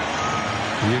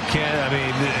 You can't,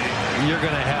 you're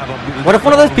going to have a... What if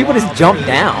one of those people just jumped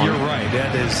down? You're right.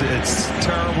 It's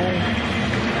terrible.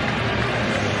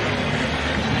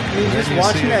 Just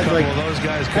watching that,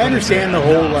 I understand the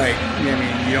whole,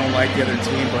 you don't like the other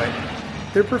team, but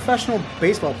they're professional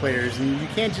baseball players, and you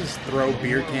can't just throw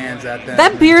beer cans at them.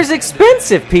 That beer's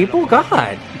expensive, people.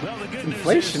 God. It's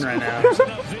inflation right now.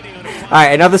 All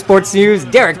right, another sports news.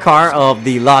 Derek Carr of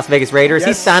the Las Vegas Raiders. Yes.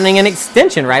 He's signing an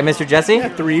extension, right, Mr. Jesse? Yeah,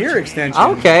 3-year extension.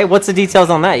 Okay, what's the details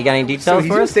on that? You got any details for us?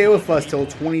 He's going to stay with us till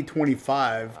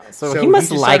 2025. So he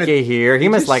must like it here. He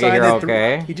must like it here,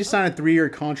 okay. He just signed a 3-year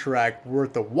contract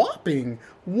worth a whopping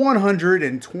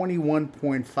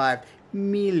 $121.5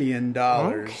 million.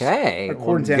 Okay.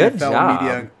 According to NFL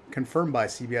media, confirmed by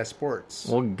CBS Sports.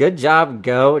 Well, good job,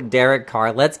 go Derek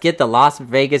Carr. Let's get the Las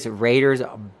Vegas Raiders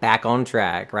back on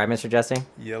track. Right, Mr. Jesse?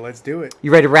 Yeah, let's do it.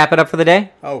 You ready to wrap it up for the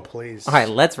day? Oh, please. All right,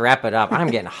 let's wrap it up. I'm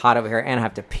getting hot over here, and I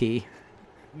have to pee.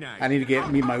 I need to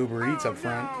meet my Uber Eats up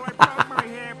front.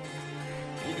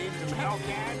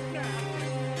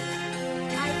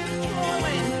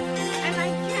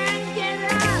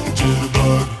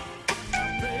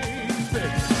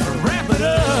 Wrap it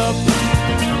up.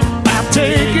 I'll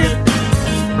take it.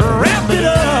 Wrap it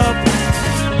up.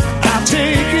 I'll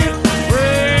take it.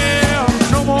 Well,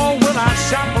 no more will I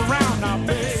shop around now,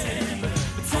 baby.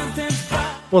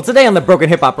 Well, today on the Broken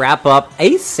Hip Hop Wrap Up,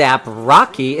 ASAP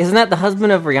Rocky, isn't that the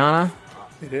husband of Rihanna?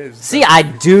 It is. See, I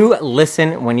do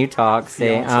listen when you talk.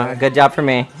 See, good job for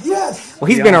me. Yes. Well,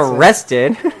 he's been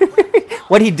arrested.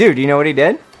 What'd he do? Do you know what he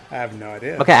did? I have no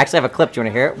idea. Okay, I actually have a clip. Do you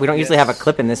want to hear it? We don't usually have a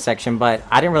clip in this section, but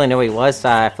I didn't really know who he was, so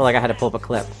I feel like I had to pull up a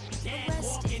clip.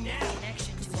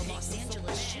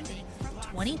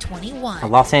 2021. A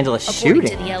Los Angeles shooting.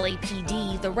 According to the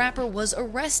LAPD, the rapper was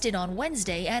arrested on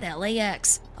Wednesday at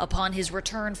LAX upon his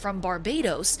return from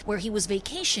Barbados, where he was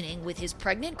vacationing with his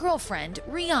pregnant girlfriend,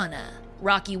 Rihanna.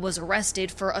 Rocky was arrested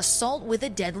for assault with a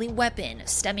deadly weapon,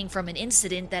 stemming from an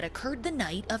incident that occurred the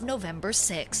night of November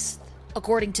 6th.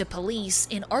 According to police,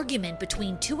 an argument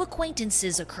between two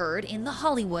acquaintances occurred in the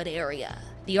Hollywood area.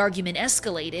 The argument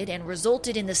escalated and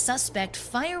resulted in the suspect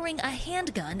firing a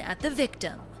handgun at the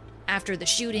victim. After the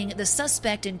shooting, the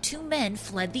suspect and two men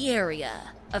fled the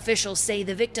area. Officials say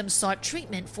the victim sought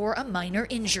treatment for a minor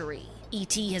injury.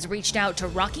 ET has reached out to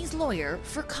Rocky's lawyer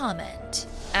for comment.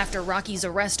 After Rocky's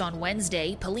arrest on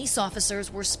Wednesday, police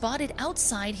officers were spotted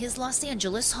outside his Los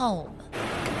Angeles home.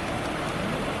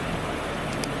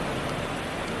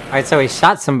 right, so he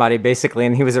shot somebody basically,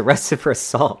 and he was arrested for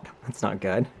assault. That's not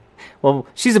good. Well,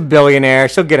 she's a billionaire.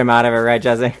 She'll get him out of it, right,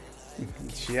 Jesse?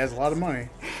 She has a lot of money.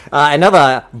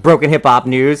 Another broken hip-hop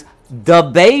news. The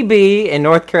Baby in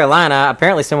North Carolina.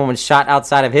 Apparently someone was shot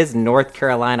outside of his North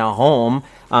Carolina home.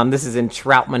 This is in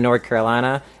Troutman, North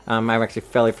Carolina. I'm actually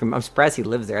I'm surprised he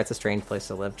lives there. It's a strange place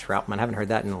to live, Troutman. I haven't heard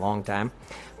that in a long time.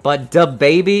 But the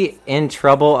Baby in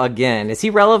trouble again. Is he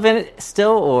relevant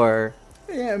still, or?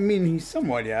 Yeah, I mean, he's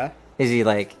somewhat, yeah. Is he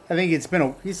like? I think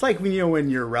he's like when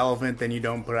you're relevant, then you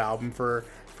don't put an album for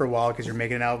a while because you're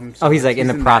making an album. So he's like in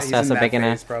the process of making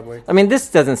it. Probably. I mean, this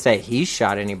doesn't say he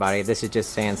shot anybody. This is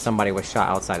just saying somebody was shot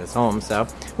outside his home. So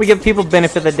we give people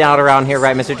benefit of the doubt around here,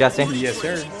 right, Mr. Jesse? Yes,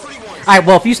 sir. All right,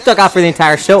 well, if you stuck out for the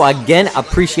entire show, again,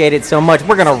 appreciate it so much.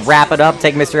 We're going to wrap it up,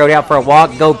 take Mr. Odie out for a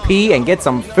walk, go pee, and get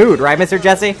some food, right, Mr.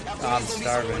 Jesse? I'm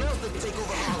starving.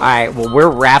 All right, well, we're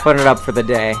wrapping it up for the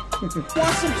day. Want some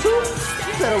too?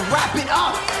 You better wrap it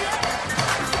up.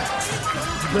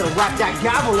 You better wrap that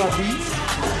gavel up, E.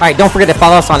 All right, don't forget to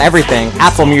follow us on everything.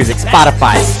 Apple Music,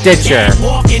 Spotify, Stitcher.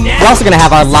 We're also going to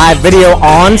have our live video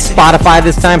on Spotify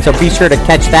this time, so be sure to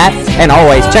catch that. And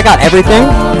always, check out everything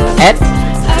at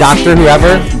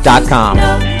drwhoever.com.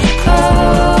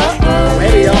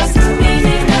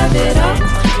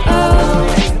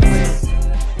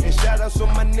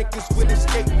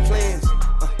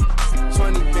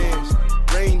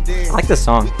 I like this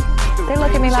song. They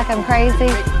look at me like I'm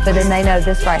crazy, but then they know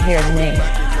this right here is me.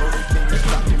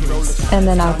 And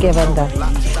then I'll give them the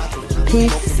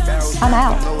peace. I'm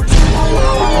out.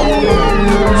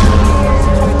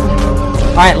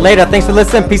 All right, later. Thanks for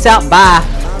listening. Peace out. Bye.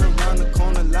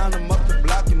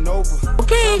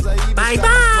 Okay,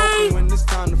 bye-bye.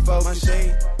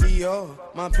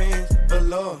 My pants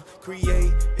below,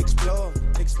 create, explore,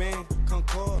 expand,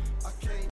 concord.